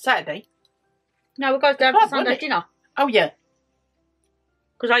there. Saturday. No, we go down for Sunday dinner. Oh yeah.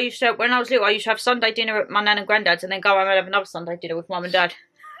 Because I used to, when I was little, I used to have Sunday dinner at my nan and granddad's and then go home and have another Sunday dinner with mum and dad.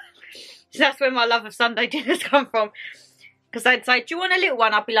 So that's where my love of Sunday dinners come from. Because they'd say, do you want a little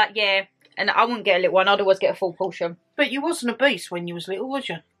one? I'd be like, yeah. And I wouldn't get a little one. I'd always get a full portion. But you wasn't obese when you was little, was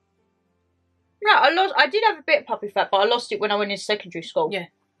you? No, I did have a bit of puppy fat, but I lost it when I went into secondary school. Yeah.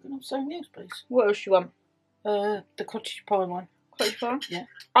 Can I have something else, please? What else do you want? The cottage pie one. Cottage pie? Yeah.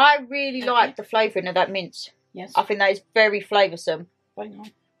 I really like the flavouring of that mince. Yes. I think that is very flavoursome. Bang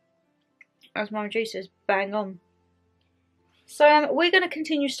on. As Mum G says, bang on. So we're going to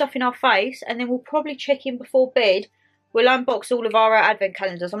continue stuffing our face, and then we'll probably check in before bed. We'll unbox all of our advent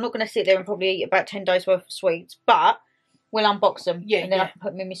calendars. I'm not going to sit there and probably eat about 10 days worth of sweets, but we'll unbox them. Yeah, and then yeah. I can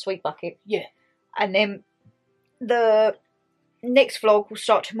put them in my sweet bucket. Yeah. And then the next vlog will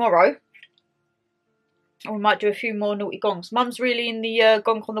start tomorrow. And we might do a few more naughty gongs. Mum's really in the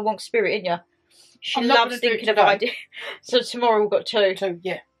gonk on the wonk spirit, isn't you? She I'm not loves gonna do it thinking of today. ideas. So tomorrow we've got two. So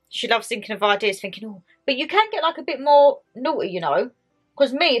yeah. She loves thinking of ideas, thinking, oh, but you can get like a bit more naughty, you know.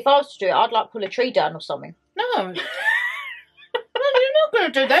 Because me, if I was to do it, I'd like pull a tree down or something. No. No, you're not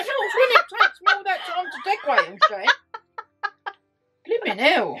going to do that. Not when it takes me all that time to decorate them, Shane. Blimmin'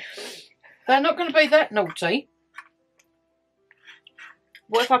 hell. They're not going to be that naughty.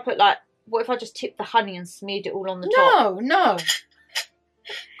 What if I just tipped the honey and smeared it all on the top? No.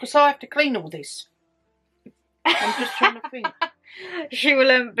 Because I have to clean all this. I'm just trying to think. She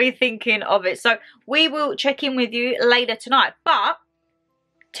will be thinking of it. So we will check in with you later tonight. But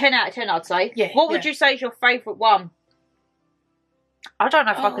 10 out of 10, I'd say. Yeah. What would you say is your favourite one? I don't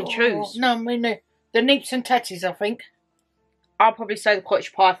know if I can choose. No, I mean the nips and tatties, I think. I'll probably say the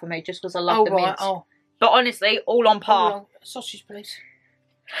cottage pie for me, just because I love the mince. Oh. But honestly, all on par. Oh, sausage, please.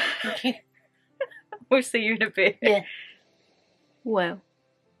 Thank you. We'll see you in a bit. Yeah. Well,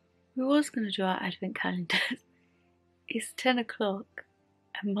 we was going to do our advent calendars. It's 10 o'clock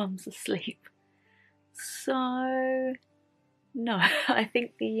and Mum's asleep. So, no, I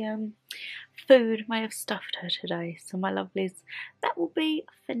think the food may have stuffed her today. So my lovelies, that will be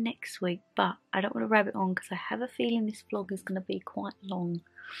for next week. But I don't want to rabbit on because I have a feeling this vlog is going to be quite long.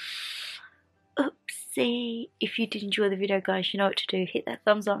 Oopsie. If you did enjoy the video, guys, you know what to do. Hit that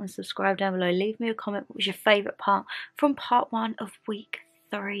thumbs up and subscribe down below. Leave me a comment. What was your favourite part from part 1 of week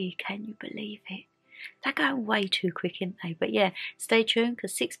 3? Can you believe it? They're going way too quick, aren't they? But yeah, stay tuned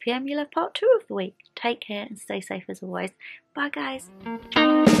because 6 PM you'll have part 2 of the week. Take care and stay safe as always. Bye, guys.